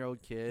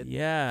 17-year-old kid.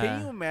 Yeah.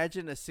 Can you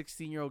imagine a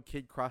 16-year-old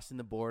kid crossing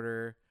the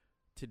border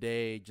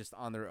today just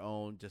on their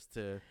own, just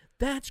to?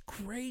 That's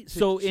great.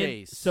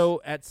 Chase.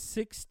 So at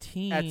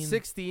 16. At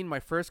 16, my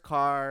first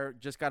car,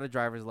 just got a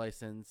driver's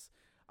license.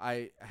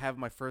 I have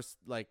my first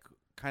like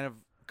kind of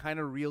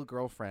real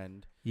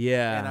girlfriend.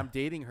 Yeah. And I'm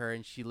dating her,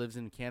 and she lives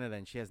in Canada,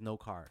 and she has no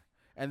car.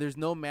 And there's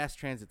no mass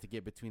transit to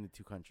get between the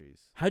two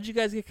countries. How'd you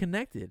guys get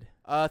connected?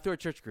 Through a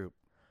church group.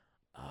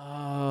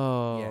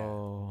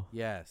 Oh.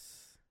 Yeah.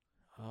 Yes.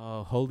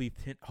 Oh, holy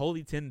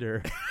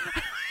Tinder.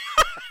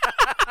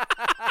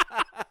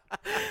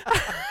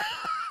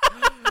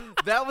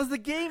 That was the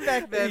game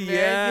back then, man.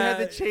 Yeah. You had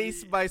to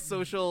chase by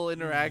social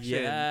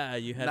interaction. Yeah,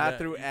 you had not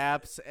through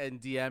apps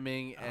and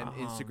DMing and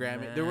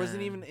Instagramming. Man. There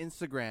wasn't even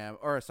Instagram,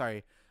 or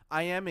sorry,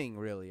 IMing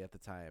really at the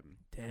time.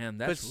 Damn,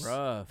 that's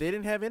rough. They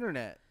didn't have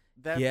internet.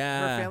 Her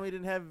family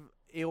didn't have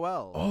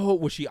AOL. Oh,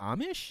 was she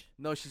Amish?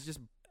 No, she's just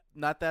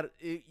not that.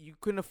 You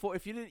couldn't afford.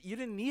 If you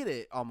didn't need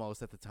it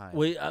almost at the time.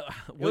 Wait, it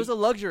was a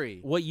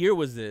luxury. What year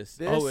was this?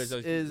 This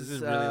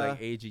is really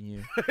like aging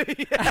you.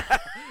 Yeah,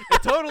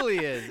 it totally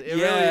is. It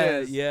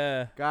really is.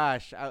 Yeah.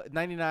 Gosh,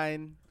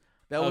 99.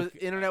 That was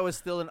internet was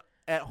still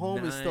at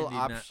home is still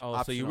optional.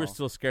 Oh, so you were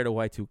still scared of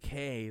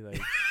Y2K, like.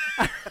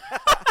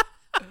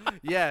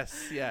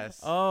 Yes.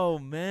 Oh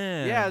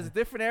man. Yeah, it's a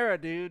different era,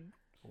 dude.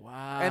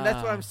 Wow. And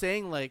that's what I'm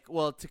saying. Like,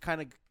 well, to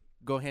kind of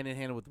go hand in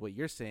hand with what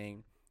you're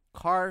saying,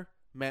 car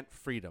meant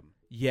freedom.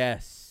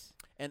 Yes.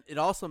 And it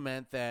also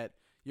meant that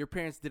your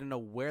parents didn't know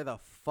where the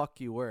fuck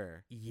you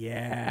were.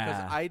 Yeah.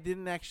 Because I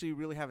didn't actually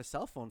really have a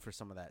cell phone for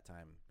some of that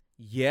time.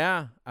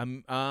 Yeah.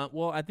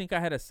 Well, I think I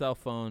had a cell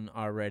phone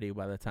already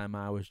by the time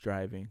I was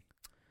driving.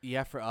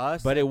 Yeah, for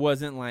us. But it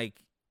wasn't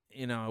like,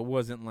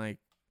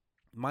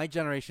 my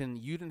generation,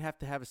 you didn't have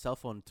to have a cell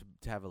phone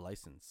to have a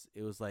license.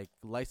 It was like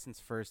license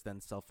first, then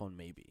cell phone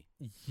maybe.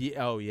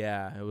 Yeah. Oh,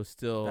 yeah. It was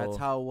still. That's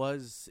how it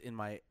was in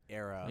my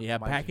era. Yeah,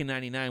 back in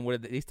 99,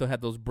 they still had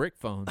those brick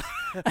phones.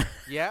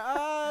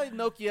 Yeah,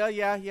 Nokia.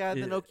 Yeah,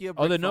 the Nokia.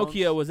 Oh, the phones.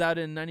 Nokia was out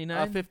in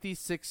 99?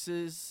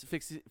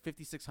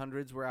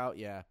 5600s were out,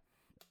 yeah.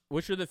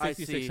 Which are the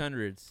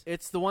 5600s?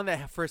 It's the one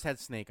that first had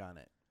Snake on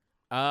it.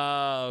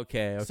 Oh,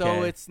 okay.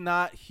 So it's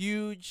not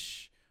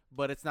huge,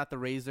 but it's not the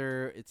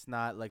Razor. It's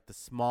not like the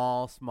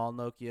small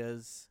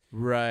Nokias.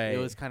 Right. It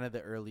was kind of the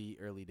early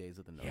days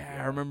of the Nokia.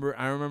 Yeah, I remember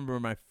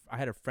I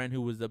had a friend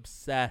who was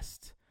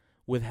obsessed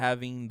with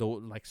having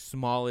the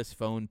smallest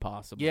phone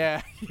possible.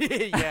 Yeah.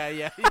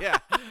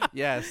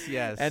 Yes.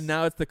 And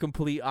now it's the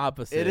complete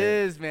opposite. It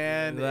is,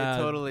 man. It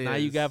totally now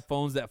is. you got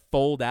phones that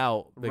fold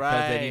out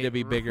because they need to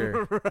be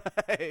bigger.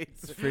 Right.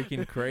 It's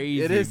freaking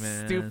crazy, It is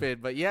man.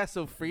 stupid. But yeah,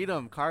 so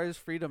freedom. Car is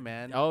freedom,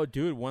 man. Oh,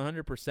 dude,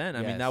 100%.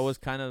 I mean, that was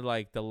kind of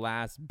like the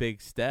last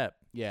big step.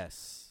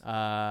 Yes.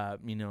 I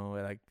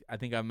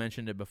think I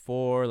mentioned it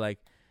before, like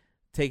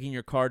taking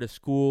your car to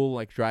school,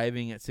 like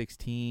driving at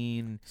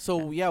 16.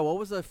 So, yeah, what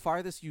was the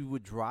farthest you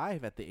would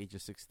drive at the age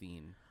of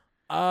 16?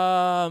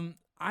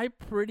 I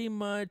pretty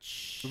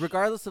much,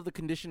 regardless of the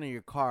condition of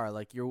your car,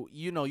 like you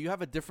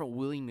have a different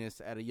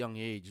willingness at a young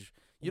age.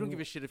 You don't give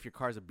a shit if your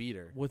car's a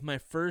beater. With my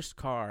first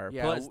car,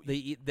 Yeah, plus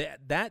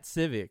that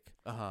Civic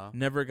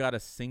never got a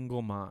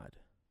single mod.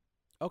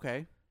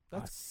 Okay.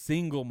 A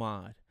single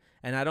mod.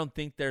 And I don't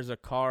think there's a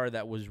car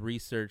that was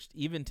researched,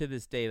 even to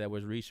this day, that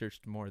was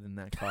researched more than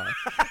that car.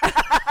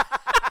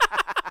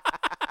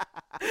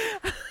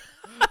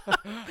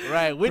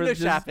 Right, window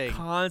shopping.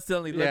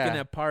 Constantly looking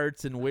at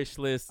parts and wish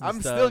lists and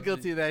I'm stuff. still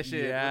guilty of that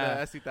shit. Yeah.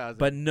 With the S2000.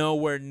 But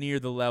nowhere near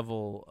the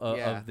level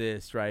of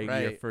this,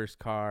 right? Your first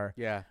car.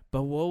 Yeah.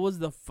 But what was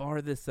the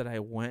farthest that I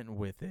went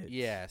with it?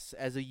 Yes,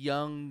 as a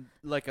young,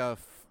 like a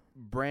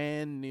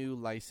brand new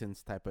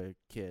license type of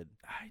kid.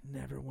 I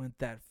never went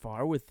that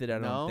far with it, I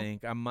don't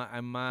think. I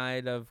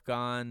might have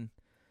gone,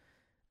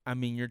 I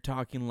mean, you're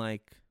talking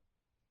like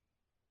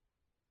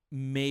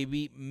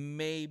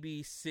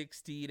maybe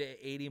 60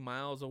 to 80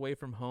 miles away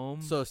from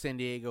home. So San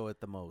Diego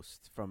at the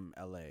most from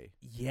LA.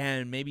 Yeah,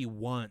 and maybe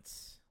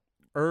once.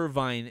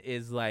 Irvine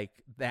is like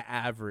the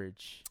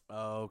average.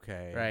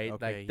 Okay. Right?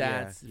 Okay, Like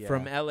that's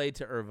from LA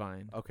to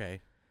Irvine.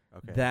 Okay.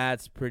 Okay.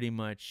 That's pretty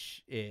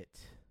much it.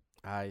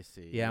 I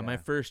see. Yeah, my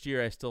first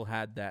year I still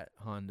had that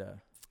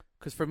Honda.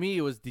 Because for me,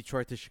 it was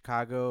Detroit to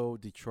Chicago,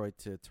 Detroit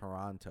to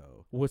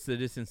Toronto. What's the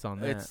distance on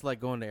that? It's like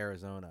going to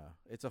Arizona.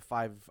 It's a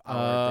 5-hour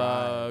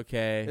drive.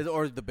 Okay.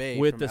 Or the Bay.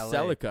 With from the LA.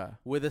 Celica.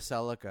 With a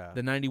Celica.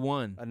 The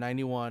 91. A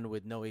 91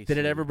 with no AC. Did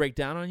it ever break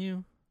down on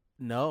you?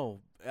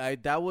 No.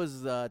 That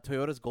was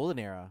Toyota's golden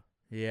era.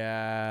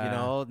 Yeah. You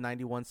know,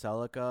 91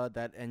 Celica.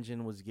 That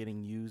engine was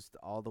getting used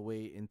all the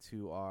way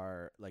into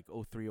our, like,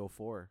 03,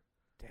 04.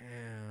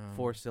 Damn.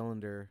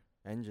 4-cylinder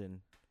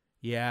engine.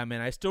 Yeah,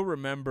 man. I still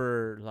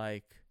remember,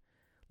 like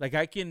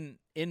I can,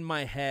 in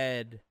my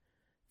head,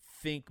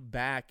 think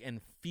back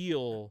and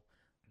feel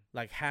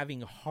like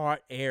having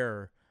hot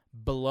air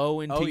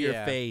blow into your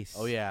face.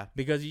 Oh, yeah.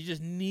 Because you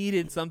just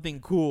needed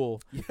something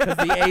cool. Because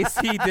the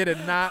AC did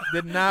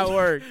not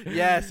work.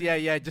 Yes,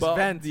 yeah. Just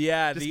vent.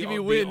 Yeah, just give me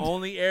wind. The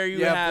only air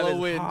you have is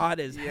wind. hot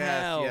as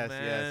hell, yes,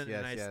 man. Yes,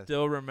 and I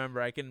still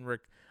remember. I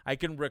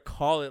can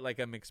recall it like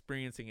I'm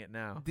experiencing it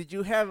now. Did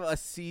you have a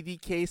CD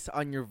case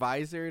on your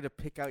visor to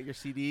pick out your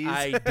CDs?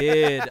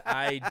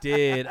 I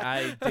did.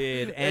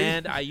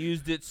 And I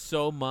used it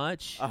so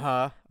much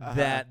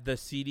that the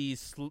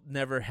CDs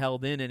never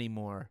held in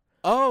anymore.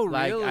 Oh,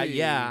 like,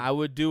 really? I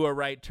would do a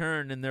right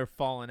turn and they're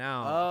falling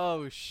out.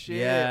 Oh, shit.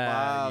 Yeah,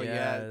 wow,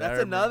 yeah.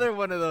 That's another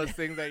one of those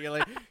things that you're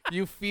like,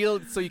 you feel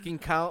so you can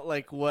count,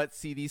 like, what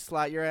CD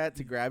slot you're at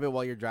to grab it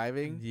while you're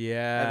driving.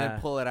 Yeah. And then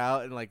pull it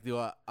out and, like, do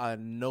a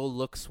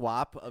no-look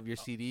swap of your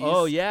CDs.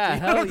 Oh, yeah.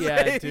 You know Hell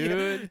yeah,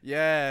 dude.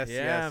 Yes.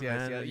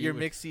 Man. Your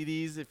mixed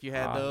CDs, if you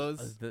had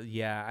those.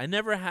 I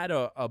never had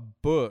a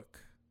book.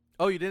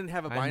 Oh, you didn't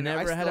have a binder? I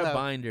never had a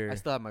binder. I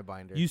still have my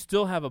binder. You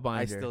still have a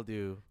binder? I still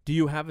do. Do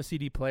you have a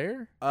CD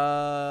player?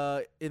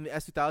 In the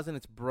S2000,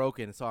 it's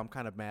broken, so I'm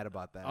kind of mad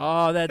about that.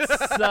 Oh, that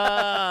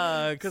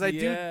sucks.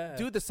 Because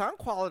dude, the sound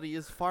quality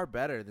is far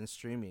better than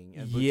streaming.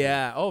 And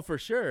yeah. Oh, for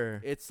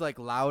sure. It's like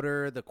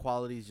louder. The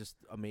quality is just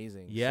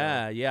amazing.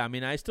 Yeah, yeah. I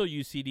mean, I still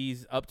use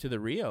CDs up to the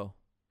Rio.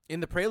 In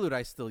the Prelude,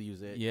 I still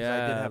use it. Yeah,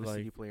 I did have a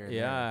CD player. In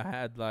there. I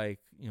had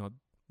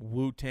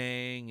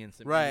Wu-Tang and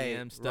some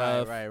EDM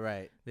stuff.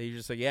 Right. They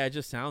just like, it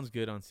just sounds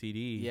good on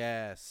CD.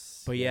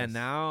 Yes. But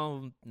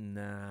now,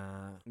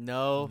 nah.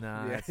 No.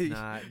 It's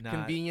not.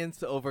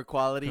 Convenience over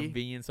quality.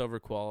 Convenience over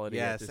quality.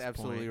 Yes,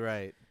 absolutely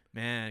right.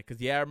 Man, because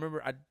I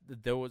remember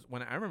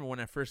when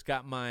I first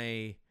got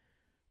my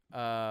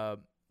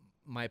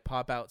my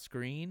pop-out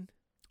screen.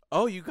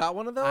 Oh, you got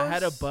one of those? I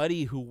had a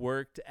buddy who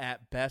worked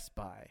at Best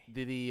Buy.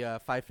 Did he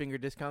 5-finger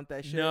discount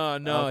that shit? No,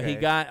 okay. He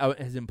got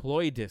his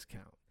employee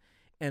discount.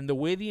 And the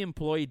way the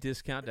employee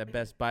discount at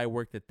Best Buy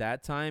worked at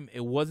that time,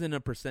 it wasn't a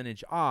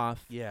percentage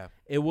off. Yeah.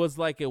 It was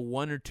like a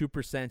 1 or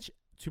 2%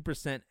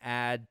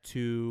 add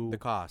to the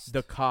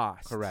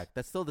cost. Correct.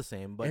 That's still the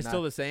same, but it's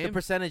still the same. The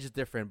percentage is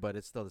different, but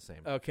it's still the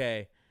same.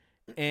 Okay.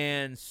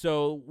 And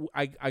so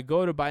I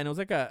go to buy, and it was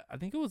I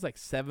think it was like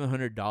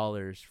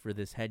 $700 for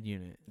this head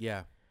unit.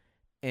 Yeah.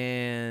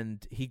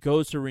 And he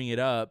goes to ring it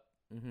up,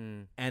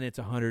 and it's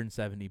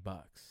 $170.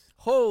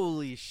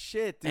 Holy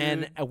shit, dude.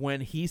 And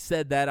when he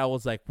said that, I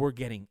was like, we're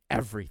getting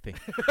everything.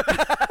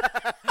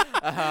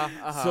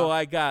 So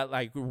I got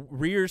like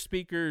rear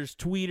speakers,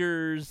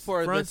 tweeters,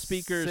 front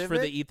speakers Civic? for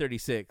the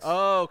E36.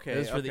 Oh, okay. It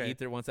was for the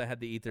E30 once I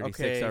had the E36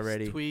 okay,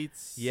 already.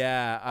 Tweets.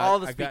 Yeah. All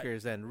the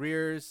speakers and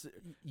rears.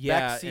 Yeah,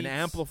 back an seats.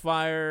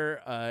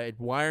 amplifier,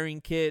 wiring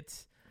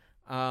kit.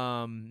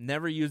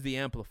 Never used the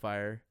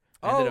amplifier.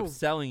 I ended up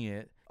selling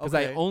it because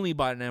I only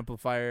bought an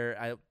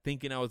amplifier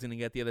thinking I was going to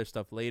get the other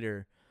stuff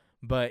later.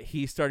 But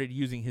he started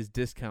using his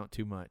discount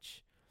too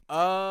much.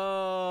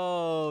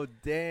 Oh,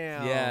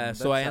 damn. Yeah,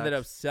 so I ended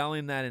up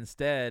selling that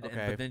instead,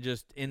 Okay. but then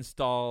just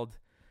installed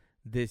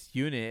this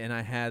unit, and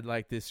I had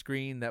like this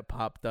screen that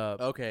popped up.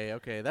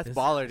 Okay. That's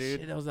baller, dude.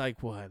 Shit, I was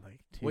like, what?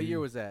 Like what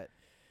year was that?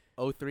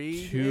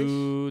 03?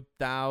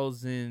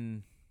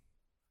 2000.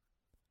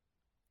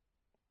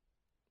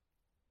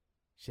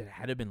 Shit, it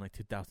had to have been like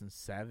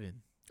 2007.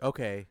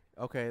 Okay.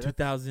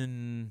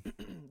 2000.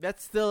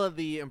 That's still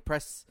the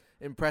impressed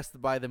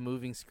by the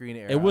moving screen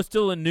era. It was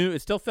still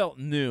it still felt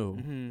new.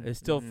 Mm-hmm. It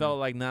still felt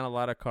like not a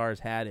lot of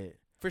cars had it.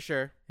 For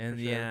sure. And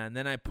and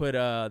then I put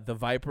the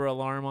Viper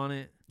alarm on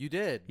it. You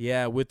did?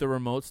 Yeah, with the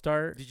remote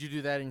start. Did you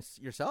do that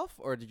yourself,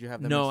 or did you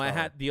have them No, installed? I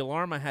had the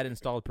alarm I had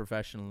installed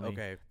professionally.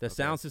 Okay. The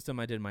sound system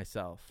I did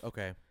myself.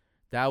 Okay.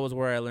 That was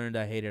where I learned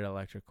I hated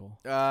electrical.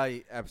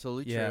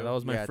 Absolutely true. Yeah, that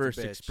was my first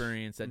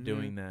experience at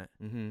doing that.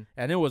 Mm-hmm.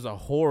 And it was a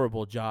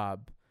horrible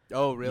job.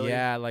 Oh, really?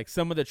 Yeah, like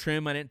some of the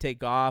trim I didn't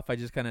take off. I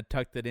just kind of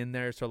tucked it in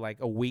there. So like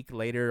a week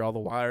later, all the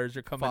wires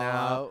are coming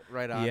out.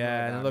 Right on.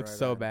 Yeah, right and on, it looks right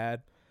so on.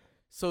 bad.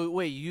 So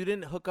wait, you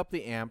didn't hook up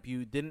the amp.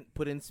 You didn't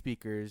put in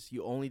speakers.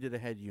 You only did a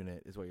head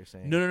unit, is what you're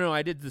saying? No.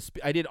 I did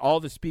I did all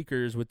the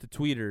speakers with the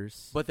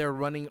tweeters. But they're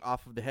running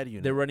off of the head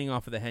unit. They're running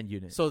off of the head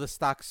unit. So the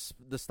stock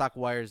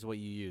wire is what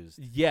you used.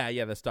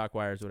 Yeah. The stock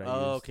wire is what I used.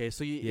 Oh, okay.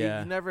 So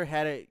you never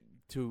had it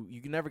to.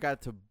 You never got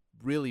it to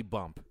really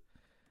bump.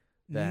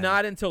 Then.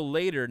 Not until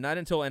later.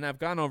 And I've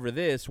gone over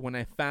this when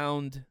I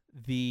found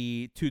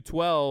the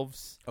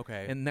 212s.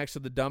 Okay. And next to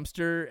the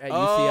dumpster at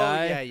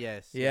UCI.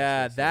 Oh,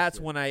 yeah, that's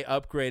when I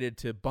upgraded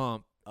to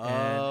bump.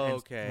 And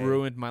okay.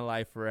 Ruined my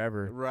life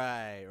forever.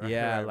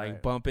 Right.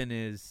 Bumping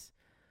is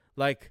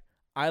like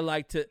I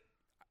like to.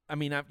 I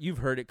mean, you've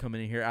heard it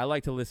coming in here. I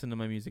like to listen to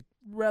my music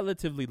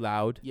relatively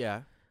loud.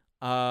 Yeah.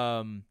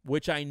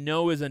 Which I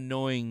know is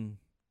annoying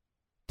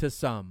to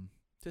some.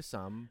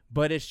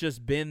 But it's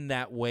just been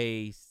that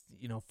way,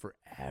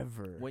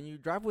 forever. When you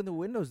drive with the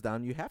windows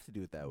down, you have to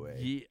do it that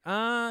way.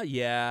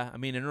 Yeah. I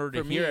mean, in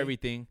order to hear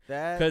everything,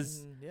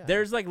 because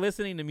there's like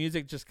listening to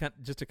music just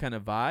to kind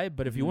of vibe.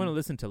 But if you want to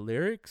listen to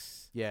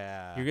lyrics,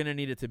 you're gonna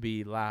need it to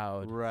be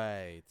loud,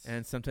 right?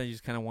 And sometimes you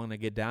just kind of want to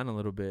get down a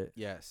little bit.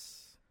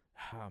 Yes.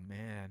 Oh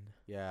man.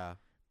 Yeah.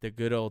 The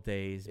good old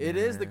days. It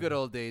is the good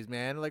old days,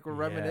 man. Like we're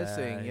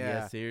reminiscing.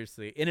 Yeah,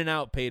 seriously.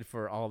 In-N-Out paid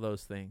for all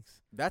those things.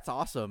 That's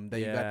awesome that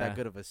you got that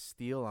good of a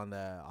steal on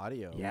the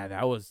audio. Yeah,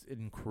 that was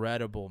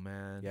incredible,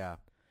 man. Yeah.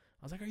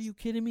 I was like, are you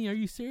kidding me? Are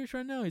you serious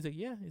right now? He's like,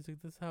 yeah. He's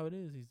like, this is how it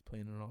is. He's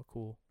playing it all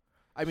cool.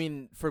 I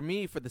mean, for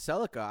the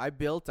Celica, I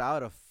built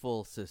out a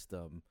full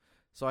system.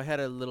 So I had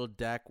a little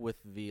deck with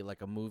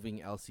a moving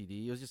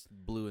LCD. It was just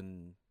blue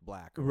and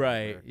black.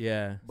 Right,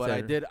 yeah.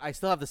 But I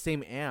still have the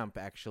same amp,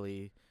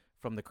 actually.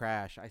 From the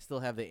crash, I still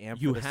have the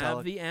amp. You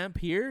have the amp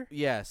here?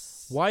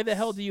 Yes. Why the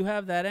hell do you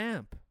have that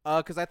amp?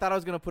 Because I thought I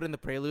was gonna put in the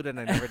Prelude and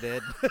I never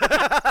did.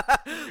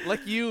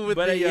 Like you with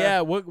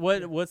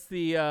what's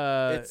the?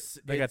 It's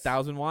like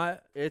 1,000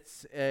 watt.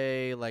 It's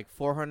a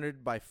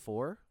 400 by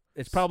 4.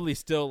 It's probably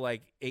still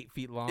 8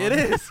 feet long. It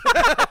is.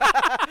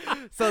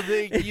 So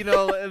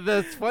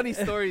the funny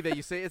story that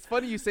you say. It's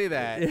funny you say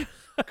that.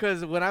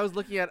 Because when I was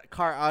looking at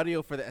car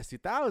audio for the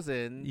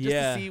S2000, just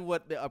to see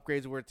what the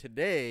upgrades were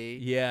today,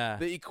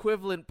 the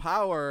equivalent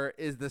power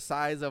is the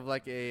size of a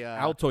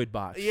Altoid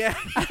box. Yeah,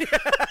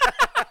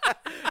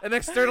 an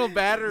external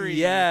battery.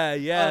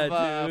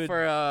 Dude.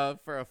 For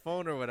a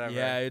phone or whatever.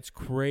 Yeah, it's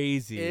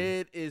crazy.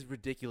 It is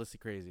ridiculously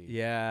crazy.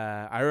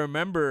 Yeah, I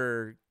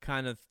remember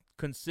kind of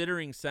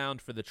considering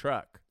sound for the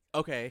truck.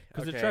 Okay.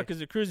 Because the truck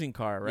is a cruising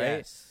car,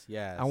 right?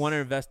 Yes. I want to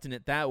invest in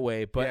it that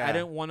way, but I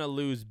didn't want to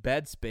lose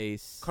bed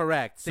space.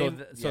 Correct. So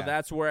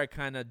that's where I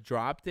kind of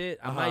dropped it.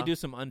 I might do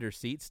some under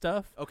seat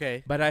stuff.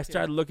 Okay. But I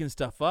started looking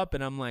stuff up,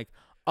 and I'm like,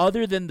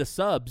 other than the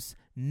subs,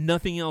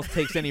 nothing else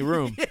takes any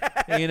room.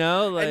 And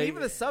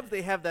even the subs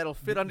they have that'll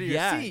fit under your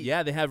seat.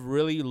 Yeah, they have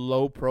really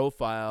low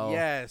profile.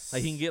 Yes.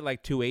 You can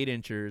get 2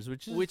 8-inchers,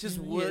 which is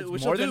more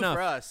than enough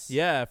for us.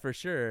 Yeah, for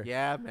sure.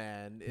 Yeah,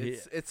 man.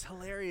 It's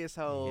hilarious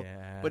how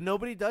but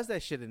nobody does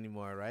that shit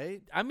anymore,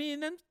 right? I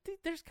mean,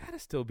 there's got to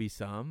still be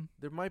some.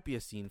 There might be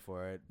a scene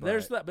for it.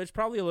 But there's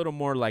probably a little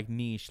more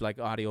niche, like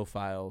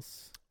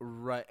audiophiles.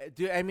 Right.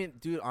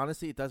 Dude,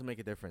 honestly, it does make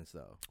a difference,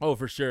 though. Oh,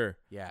 for sure.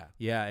 Yeah.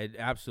 Yeah, it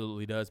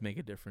absolutely does make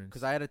a difference.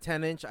 Because I had a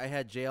 10-inch. I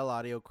had JL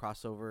Audio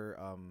crossover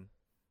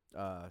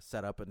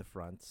set up in the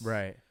front.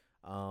 Right.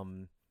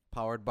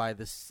 Powered by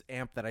this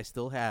amp that I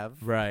still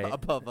have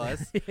above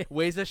us.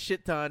 Weighs a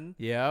shit ton.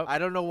 Yeah. I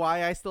don't know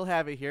why I still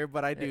have it here,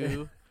 but I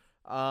do.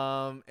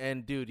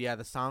 And, dude,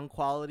 the sound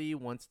quality,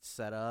 once it's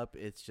set up,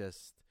 it's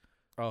just...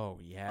 Oh,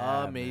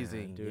 yeah.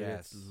 Amazing. Man, dude.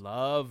 Yes. It's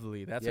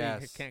lovely. That's why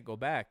you can't go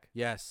back.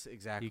 Yes,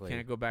 exactly. You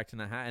can't go back to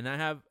that. And I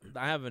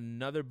have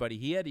another buddy.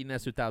 He had an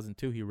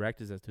S2002. He wrecked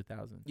his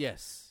S2000.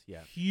 Yes. Yeah.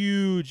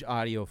 Huge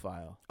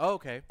audiophile. Oh,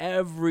 okay.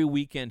 Every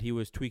weekend he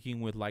was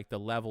tweaking with the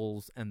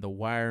levels and the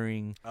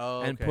wiring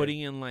and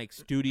putting in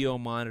studio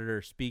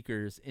monitor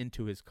speakers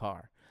into his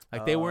car.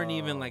 They weren't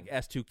even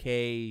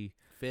S2K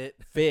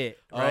fit,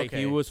 right? Okay.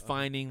 He was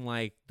finding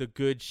the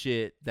good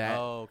shit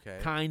that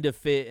kind of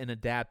fit and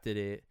adapted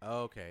it.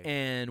 Okay.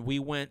 And we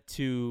went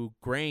to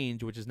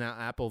Grange, which is now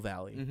Apple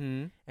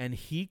Valley, and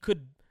he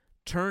could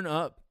turn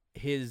up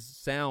his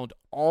sound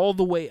all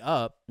the way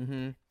up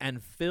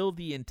and fill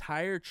the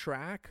entire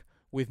track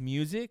with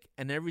music,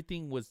 and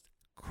everything was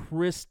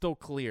crystal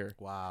clear.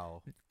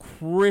 Wow.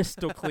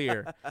 Crystal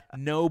clear.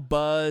 No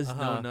buzz,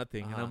 no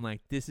nothing. And I'm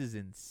like, this is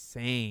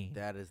insane.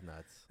 That is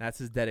nuts. That's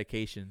his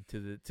dedication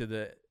to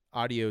the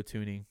audio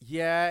tuning.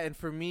 Yeah, and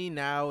for me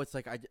now it's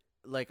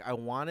I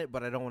want it,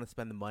 but I don't want to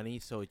spend the money,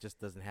 so it just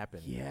doesn't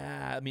happen.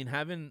 Yeah, I mean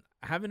having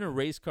a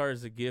race car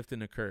is a gift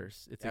and a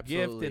curse. It's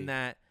Absolutely. a gift in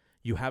that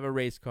you have a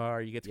race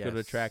car, you get to go to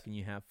the track and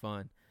you have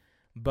fun.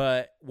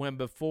 But when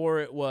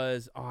before it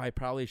was, I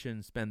probably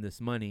shouldn't spend this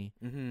money.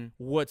 Mm-hmm.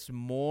 What's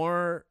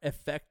more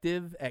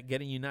effective at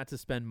getting you not to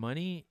spend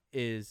money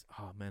is,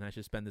 oh man, I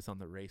should spend this on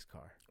the race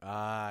car.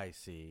 I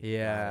see.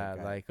 Yeah, Got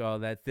it.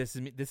 like this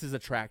is a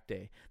track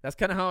day. That's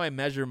kind of how I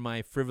measure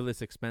my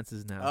frivolous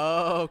expenses now.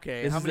 Oh,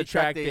 okay. This How is many a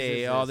track days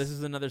day. is Oh, this? this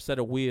is another set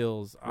of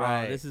wheels.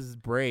 Right. Oh, this is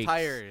brakes.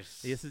 Tires.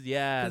 This is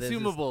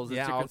Consumables. This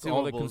is, It's your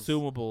all the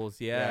consumables. consumables.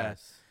 Yeah.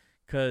 Yes.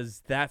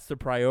 Because that's the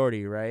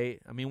priority,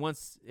 right? I mean,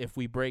 if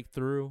we break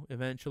through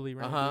eventually,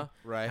 right?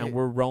 Right. And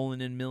we're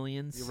rolling in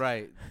millions. You're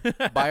right.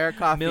 Buy our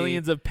coffee.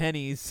 Millions of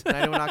pennies.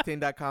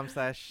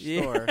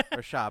 91octane.com/store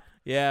or shop.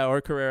 Yeah,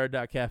 or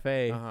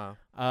Carrera.cafe.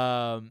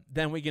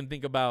 Then we can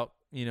think about,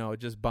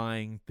 just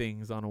buying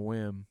things on a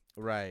whim.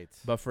 Right.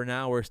 But for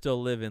now, we're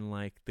still living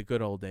like the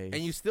good old days.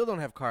 And you still don't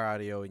have car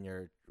audio in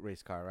your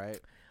race car, right?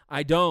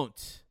 I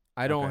don't.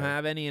 I don't Okay.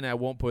 have any, and I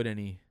won't put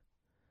any.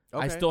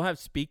 Okay. I still have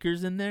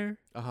speakers in there,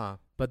 Uh-huh.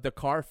 but the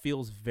car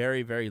feels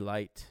very, very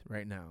light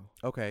right now.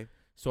 Okay.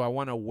 So I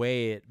want to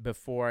weigh it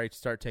before I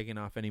start taking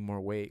off any more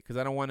weight because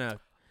I don't want to.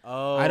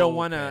 Oh. I don't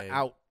want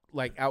to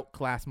okay.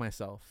 outclass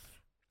myself.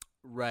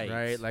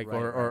 Right. Like right,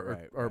 or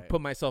right.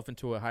 put myself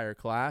into a higher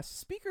class.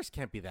 Speakers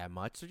can't be that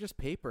much. They're just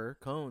paper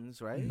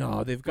cones, right?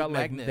 No, they've got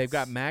magnets. they've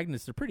got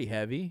magnets. They're pretty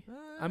heavy.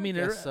 I mean,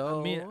 guess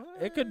so.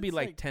 it could be It's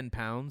like 10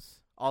 pounds.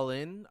 all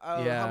in.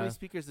 Yeah. How many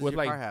speakers does With your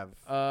like, car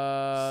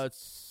have?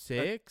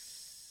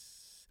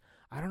 6.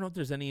 I don't know if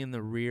there's any in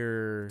the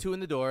rear. 2 in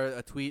the door,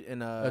 a tweet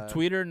and A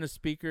tweeter and a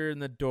speaker in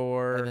the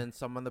door. and then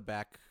some on the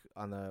back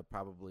on the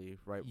probably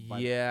right.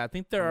 Yeah, I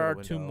think there under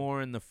are the 2 window.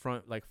 more in the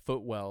front, like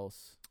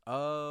footwells.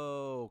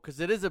 Oh, because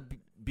it is a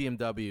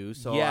BMW.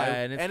 So Yeah,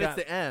 and it's it's got-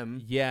 the M.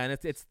 Yeah, and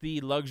it's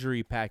the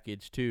luxury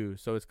package too.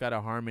 So it's got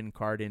a Harman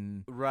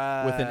Kardon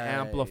Right. with an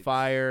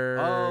amplifier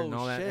Oh, and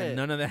all that. shit. And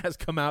none of that has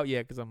come out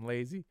yet because I'm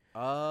lazy.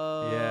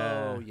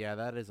 Oh, yeah,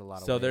 that is a lot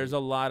of So weight. there's a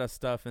lot of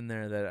stuff in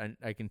there that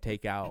I can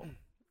take out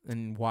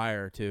and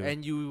wire too.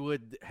 And you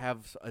would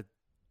have a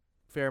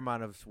fair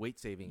amount of weight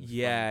savings.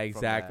 Yeah, from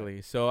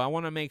exactly. So I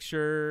want to make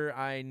sure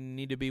I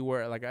need to be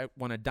where, like, I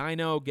want to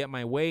dyno, get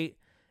my weight,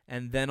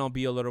 and then I'll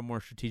be a little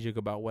more strategic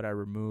about what I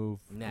remove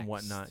Next. and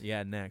whatnot.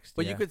 Yeah, next.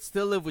 But yeah. you could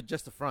still live with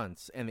just the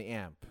fronts and the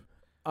amp.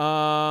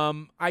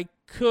 I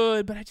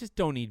could, but I just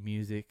don't need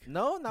music.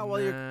 No, not while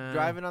you're Nah.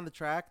 driving on the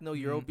track. No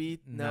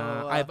Eurobeat.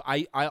 Nah. No.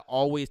 I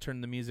always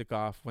turn the music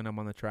off when I'm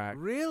on the track.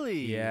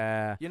 Really?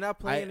 Yeah. You're not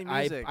playing any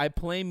music I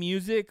play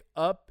music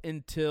up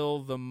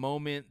until the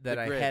moment that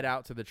The I grid. head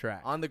out to the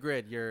track. on the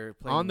grid. You're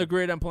playing On the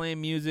grid, I'm playing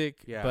music,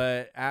 Yeah.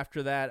 but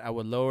after that, I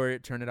would lower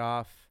it, turn it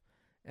off,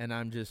 and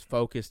I'm just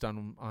focused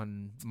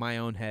on my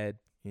own head.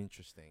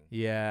 Interesting.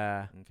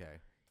 Yeah, Okay.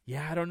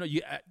 yeah. I don't know.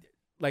 You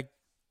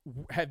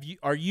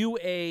are you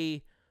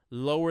a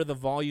lower the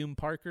volume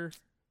parker?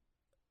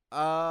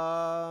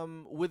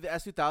 With the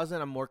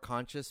S2000, I'm more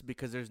conscious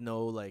because there's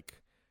no like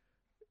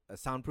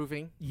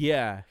soundproofing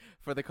Yeah,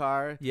 for the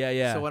car.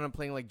 yeah. So when I'm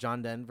playing like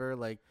John Denver,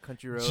 like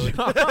Country Road,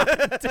 John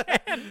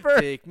Denver.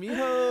 take me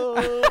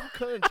home,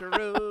 Country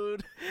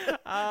Road.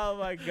 Oh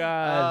my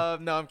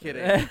god. No, I'm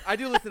kidding. I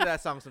do listen to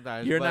that song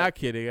sometimes. You're but not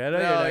kidding. I know No,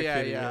 you're not yeah,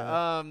 kidding.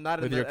 yeah. Not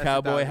in With the your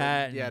cowboy S2000.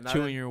 hat and Yeah, not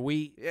chewing in- your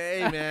wheat.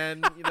 Hey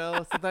man,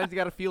 sometimes you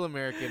gotta feel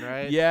American,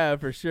 right? Yeah,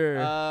 for sure.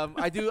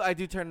 I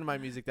do turn my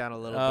music down a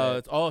little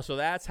bit. So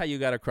that's how you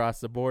got across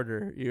the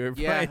border. You're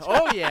Yeah. playing,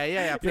 Oh yeah.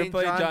 you're Playing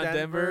playing John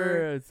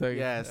Denver. It's like,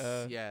 Yes.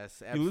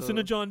 yes. Absolutely. You listen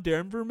to John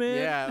Denver, man?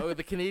 Yeah. Oh,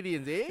 the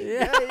Canadians,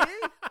 eh?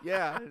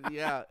 Yeah.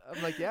 Yeah.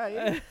 I'm like,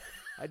 yeah.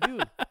 I do.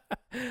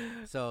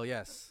 So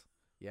yes.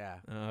 Yeah.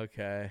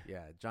 Okay.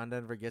 Yeah. John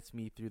Denver gets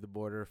me through the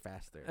border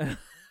faster.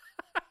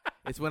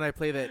 It's when I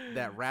play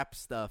that rap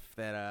stuff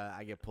that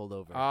I get pulled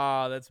over.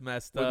 Oh, that's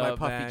messed With my up,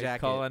 puffy man.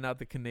 jacket. Calling out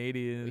the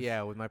Canadians.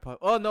 Yeah, with my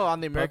Oh no,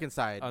 on the American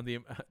side. On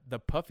the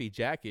puffy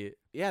jacket.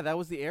 Yeah, that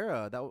was the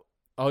era.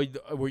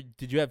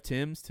 Did you have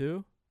Tim's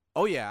too?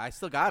 Oh yeah, I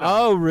still got them.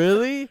 Oh,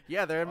 really?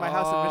 Yeah, they're in my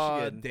house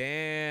in Michigan.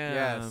 Damn.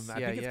 Yes, I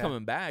yeah, think it's yeah.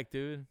 coming back,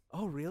 dude.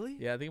 Oh really?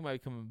 Yeah, I think it might be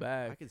coming I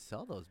back. could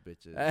sell those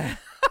bitches.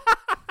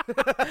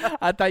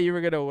 I thought you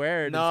were gonna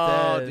wear it.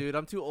 No, instead. dude,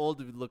 I'm too old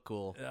to look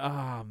cool.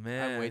 Oh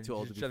man, way too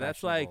old to be So that's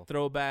fashionable. like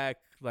throwback,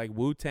 like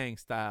Wu-Tang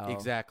style.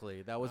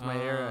 Exactly. That was my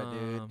era, Oh,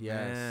 dude.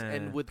 Yes. man.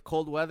 And with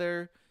cold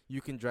weather, you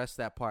can dress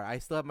that part. I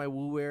still have my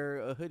Wu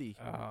Wear hoodie.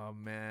 Oh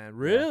man,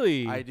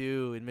 really? I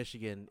do in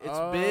Michigan. It's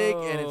big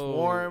and it's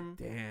warm.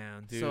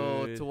 Damn, dude.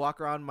 So to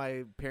walk around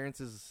my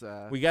parents'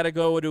 we gotta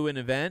go to an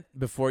event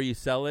before you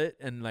sell it,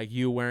 and like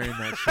you wearing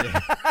that shit.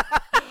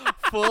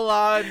 full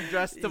on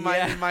dressed to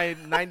Yeah. my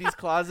 90s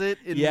closet.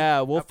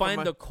 Yeah, we'll up on find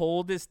my- the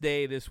coldest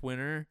day this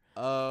winter,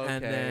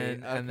 and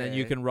then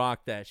you can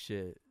rock that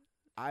shit.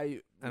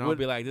 And I'll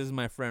be like, "This is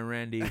my friend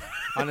Randy."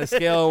 On a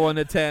scale of 1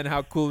 to 10,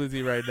 how cool is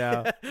he right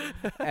now?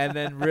 And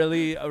then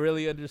really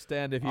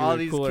understand if you all were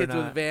these cool kids or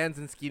not. with Vans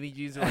and skinny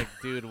jeans are like,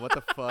 dude, what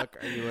the fuck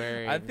are you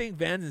wearing? I think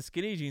Vans and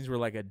skinny jeans were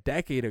like a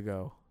decade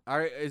ago.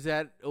 Is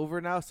that over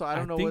now? So I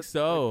don't know. think what,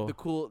 so. like,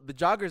 the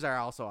joggers are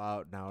also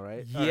out now,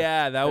 right?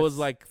 Yeah, that was that's-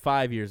 like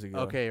 5 years ago.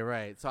 Okay,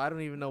 right. So I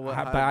don't even know what.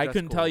 But I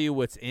couldn't tell you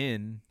what's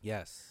in.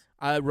 Yes.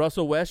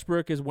 Russell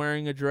Westbrook is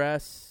wearing a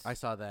dress. I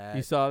saw that.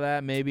 You saw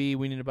that? Maybe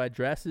we need to buy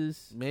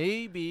dresses.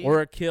 Maybe.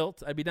 Or a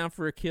kilt. I'd be down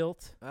for a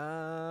kilt.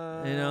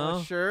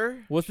 Sure.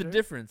 What's the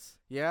difference?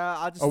 Yeah,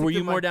 I'll just. Or were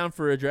you more down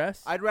for a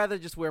dress? I'd rather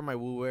just wear my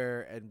woo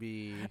wear and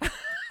be,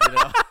 you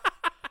know.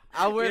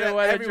 I'll wear that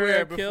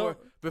everywhere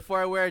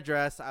before I wear a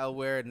dress. I'll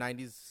wear a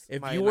 90s.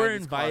 If you were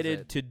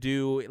invited to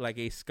do like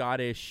a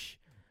Scottish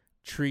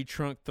tree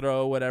trunk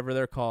throw, whatever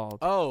they're called.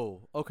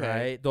 Oh, okay.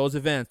 Right? Those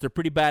events, they're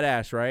pretty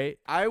badass, right?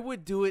 I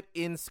would do it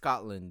in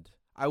Scotland.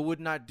 I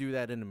would not do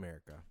that in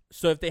America.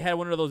 So if they had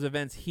one of those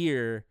events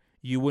here,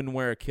 you wouldn't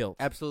wear a kilt?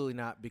 Absolutely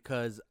not,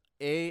 because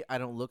I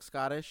don't look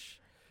Scottish.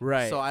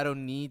 Right. So I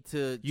don't need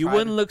to. You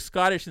wouldn't look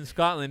Scottish in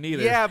Scotland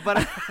either. Yeah,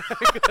 but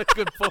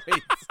good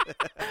point.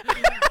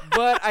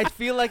 But I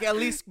feel like at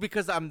least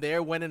because I'm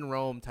there when in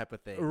Rome type of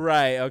thing.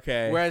 Right,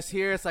 okay. Whereas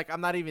here it's like I'm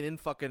not even in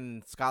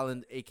fucking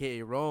Scotland,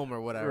 aka Rome or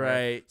whatever.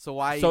 Right. So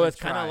why? So it's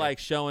kind of like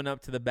showing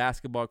up to the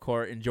basketball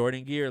court in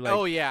Jordan gear, like,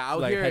 oh yeah,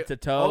 out like here head to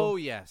toe. Oh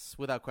yes,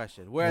 without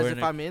question. Whereas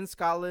if I'm in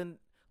Scotland,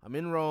 I'm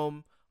in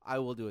Rome, I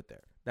will do it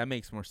there. That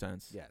makes more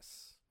sense.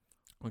 Yes.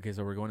 Okay,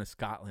 so we're going to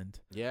Scotland.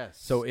 Yes.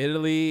 So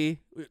Italy.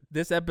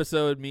 This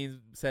episode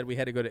said we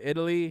had to go to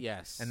Italy.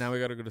 Yes. And now we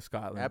got to go to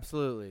Scotland.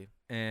 Absolutely.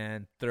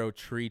 And throw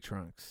tree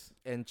trunks.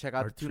 And check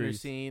out the tuner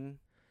scene.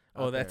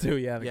 Oh, that too.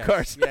 Yeah, yes.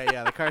 car scene.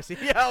 Yeah, the car scene.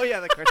 Yeah, oh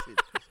yeah, the car scene.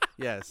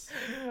 Yes.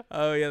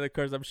 Oh yeah, the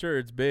cars. I'm sure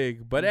it's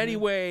big. But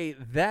anyway,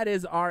 that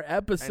is our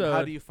episode. And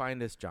how do you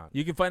find us, Jon?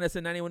 You can find us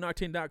at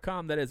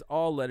 91octane.com. That is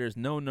all letters,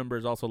 no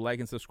numbers. Also, like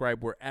and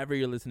subscribe wherever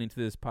you're listening to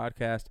this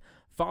podcast.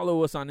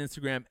 Follow us on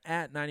Instagram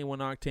at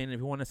 91octane. And if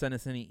you want to send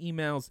us any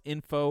emails,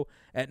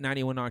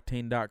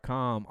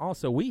 info@91octane.com.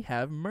 Also, we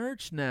have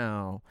merch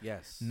now.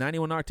 Yes.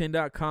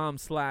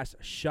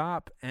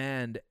 91octane.com/shop.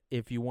 And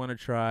if you want to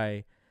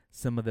try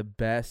some of the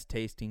best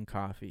tasting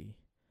coffee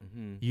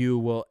you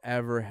will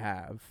ever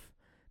have,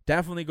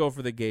 definitely go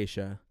for the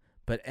geisha,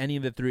 but any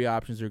of the three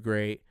options are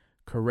great.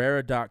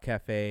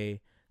 Carrera.cafe,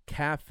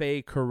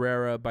 Cafe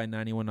Carrera by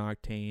 91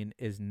 Octane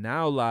is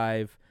now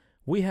live.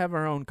 We have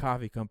our own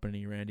coffee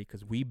company, Randy,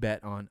 because we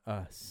bet on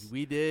us.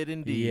 We did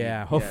indeed.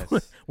 Yeah,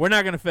 hopefully we're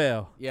not going to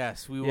fail.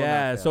 Yes, we will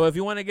Yeah, not fail. So if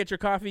you want to get your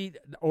coffee,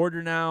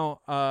 order now.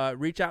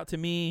 Reach out to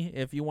me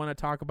if you want to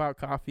talk about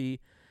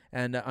coffee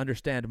and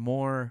understand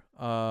more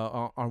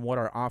on what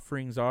our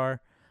offerings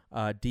are.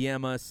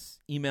 DM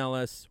us, email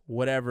us,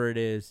 whatever it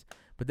is.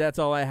 But that's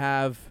all I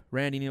have.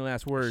 Randy, any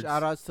last words?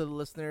 Shout outs to the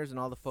listeners and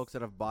all the folks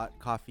that have bought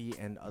coffee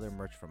and other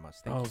merch from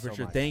us. Thank you so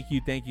Richard, much. Thank you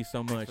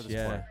so much. Thanks for the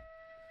support.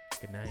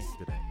 Good night.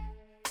 Good night.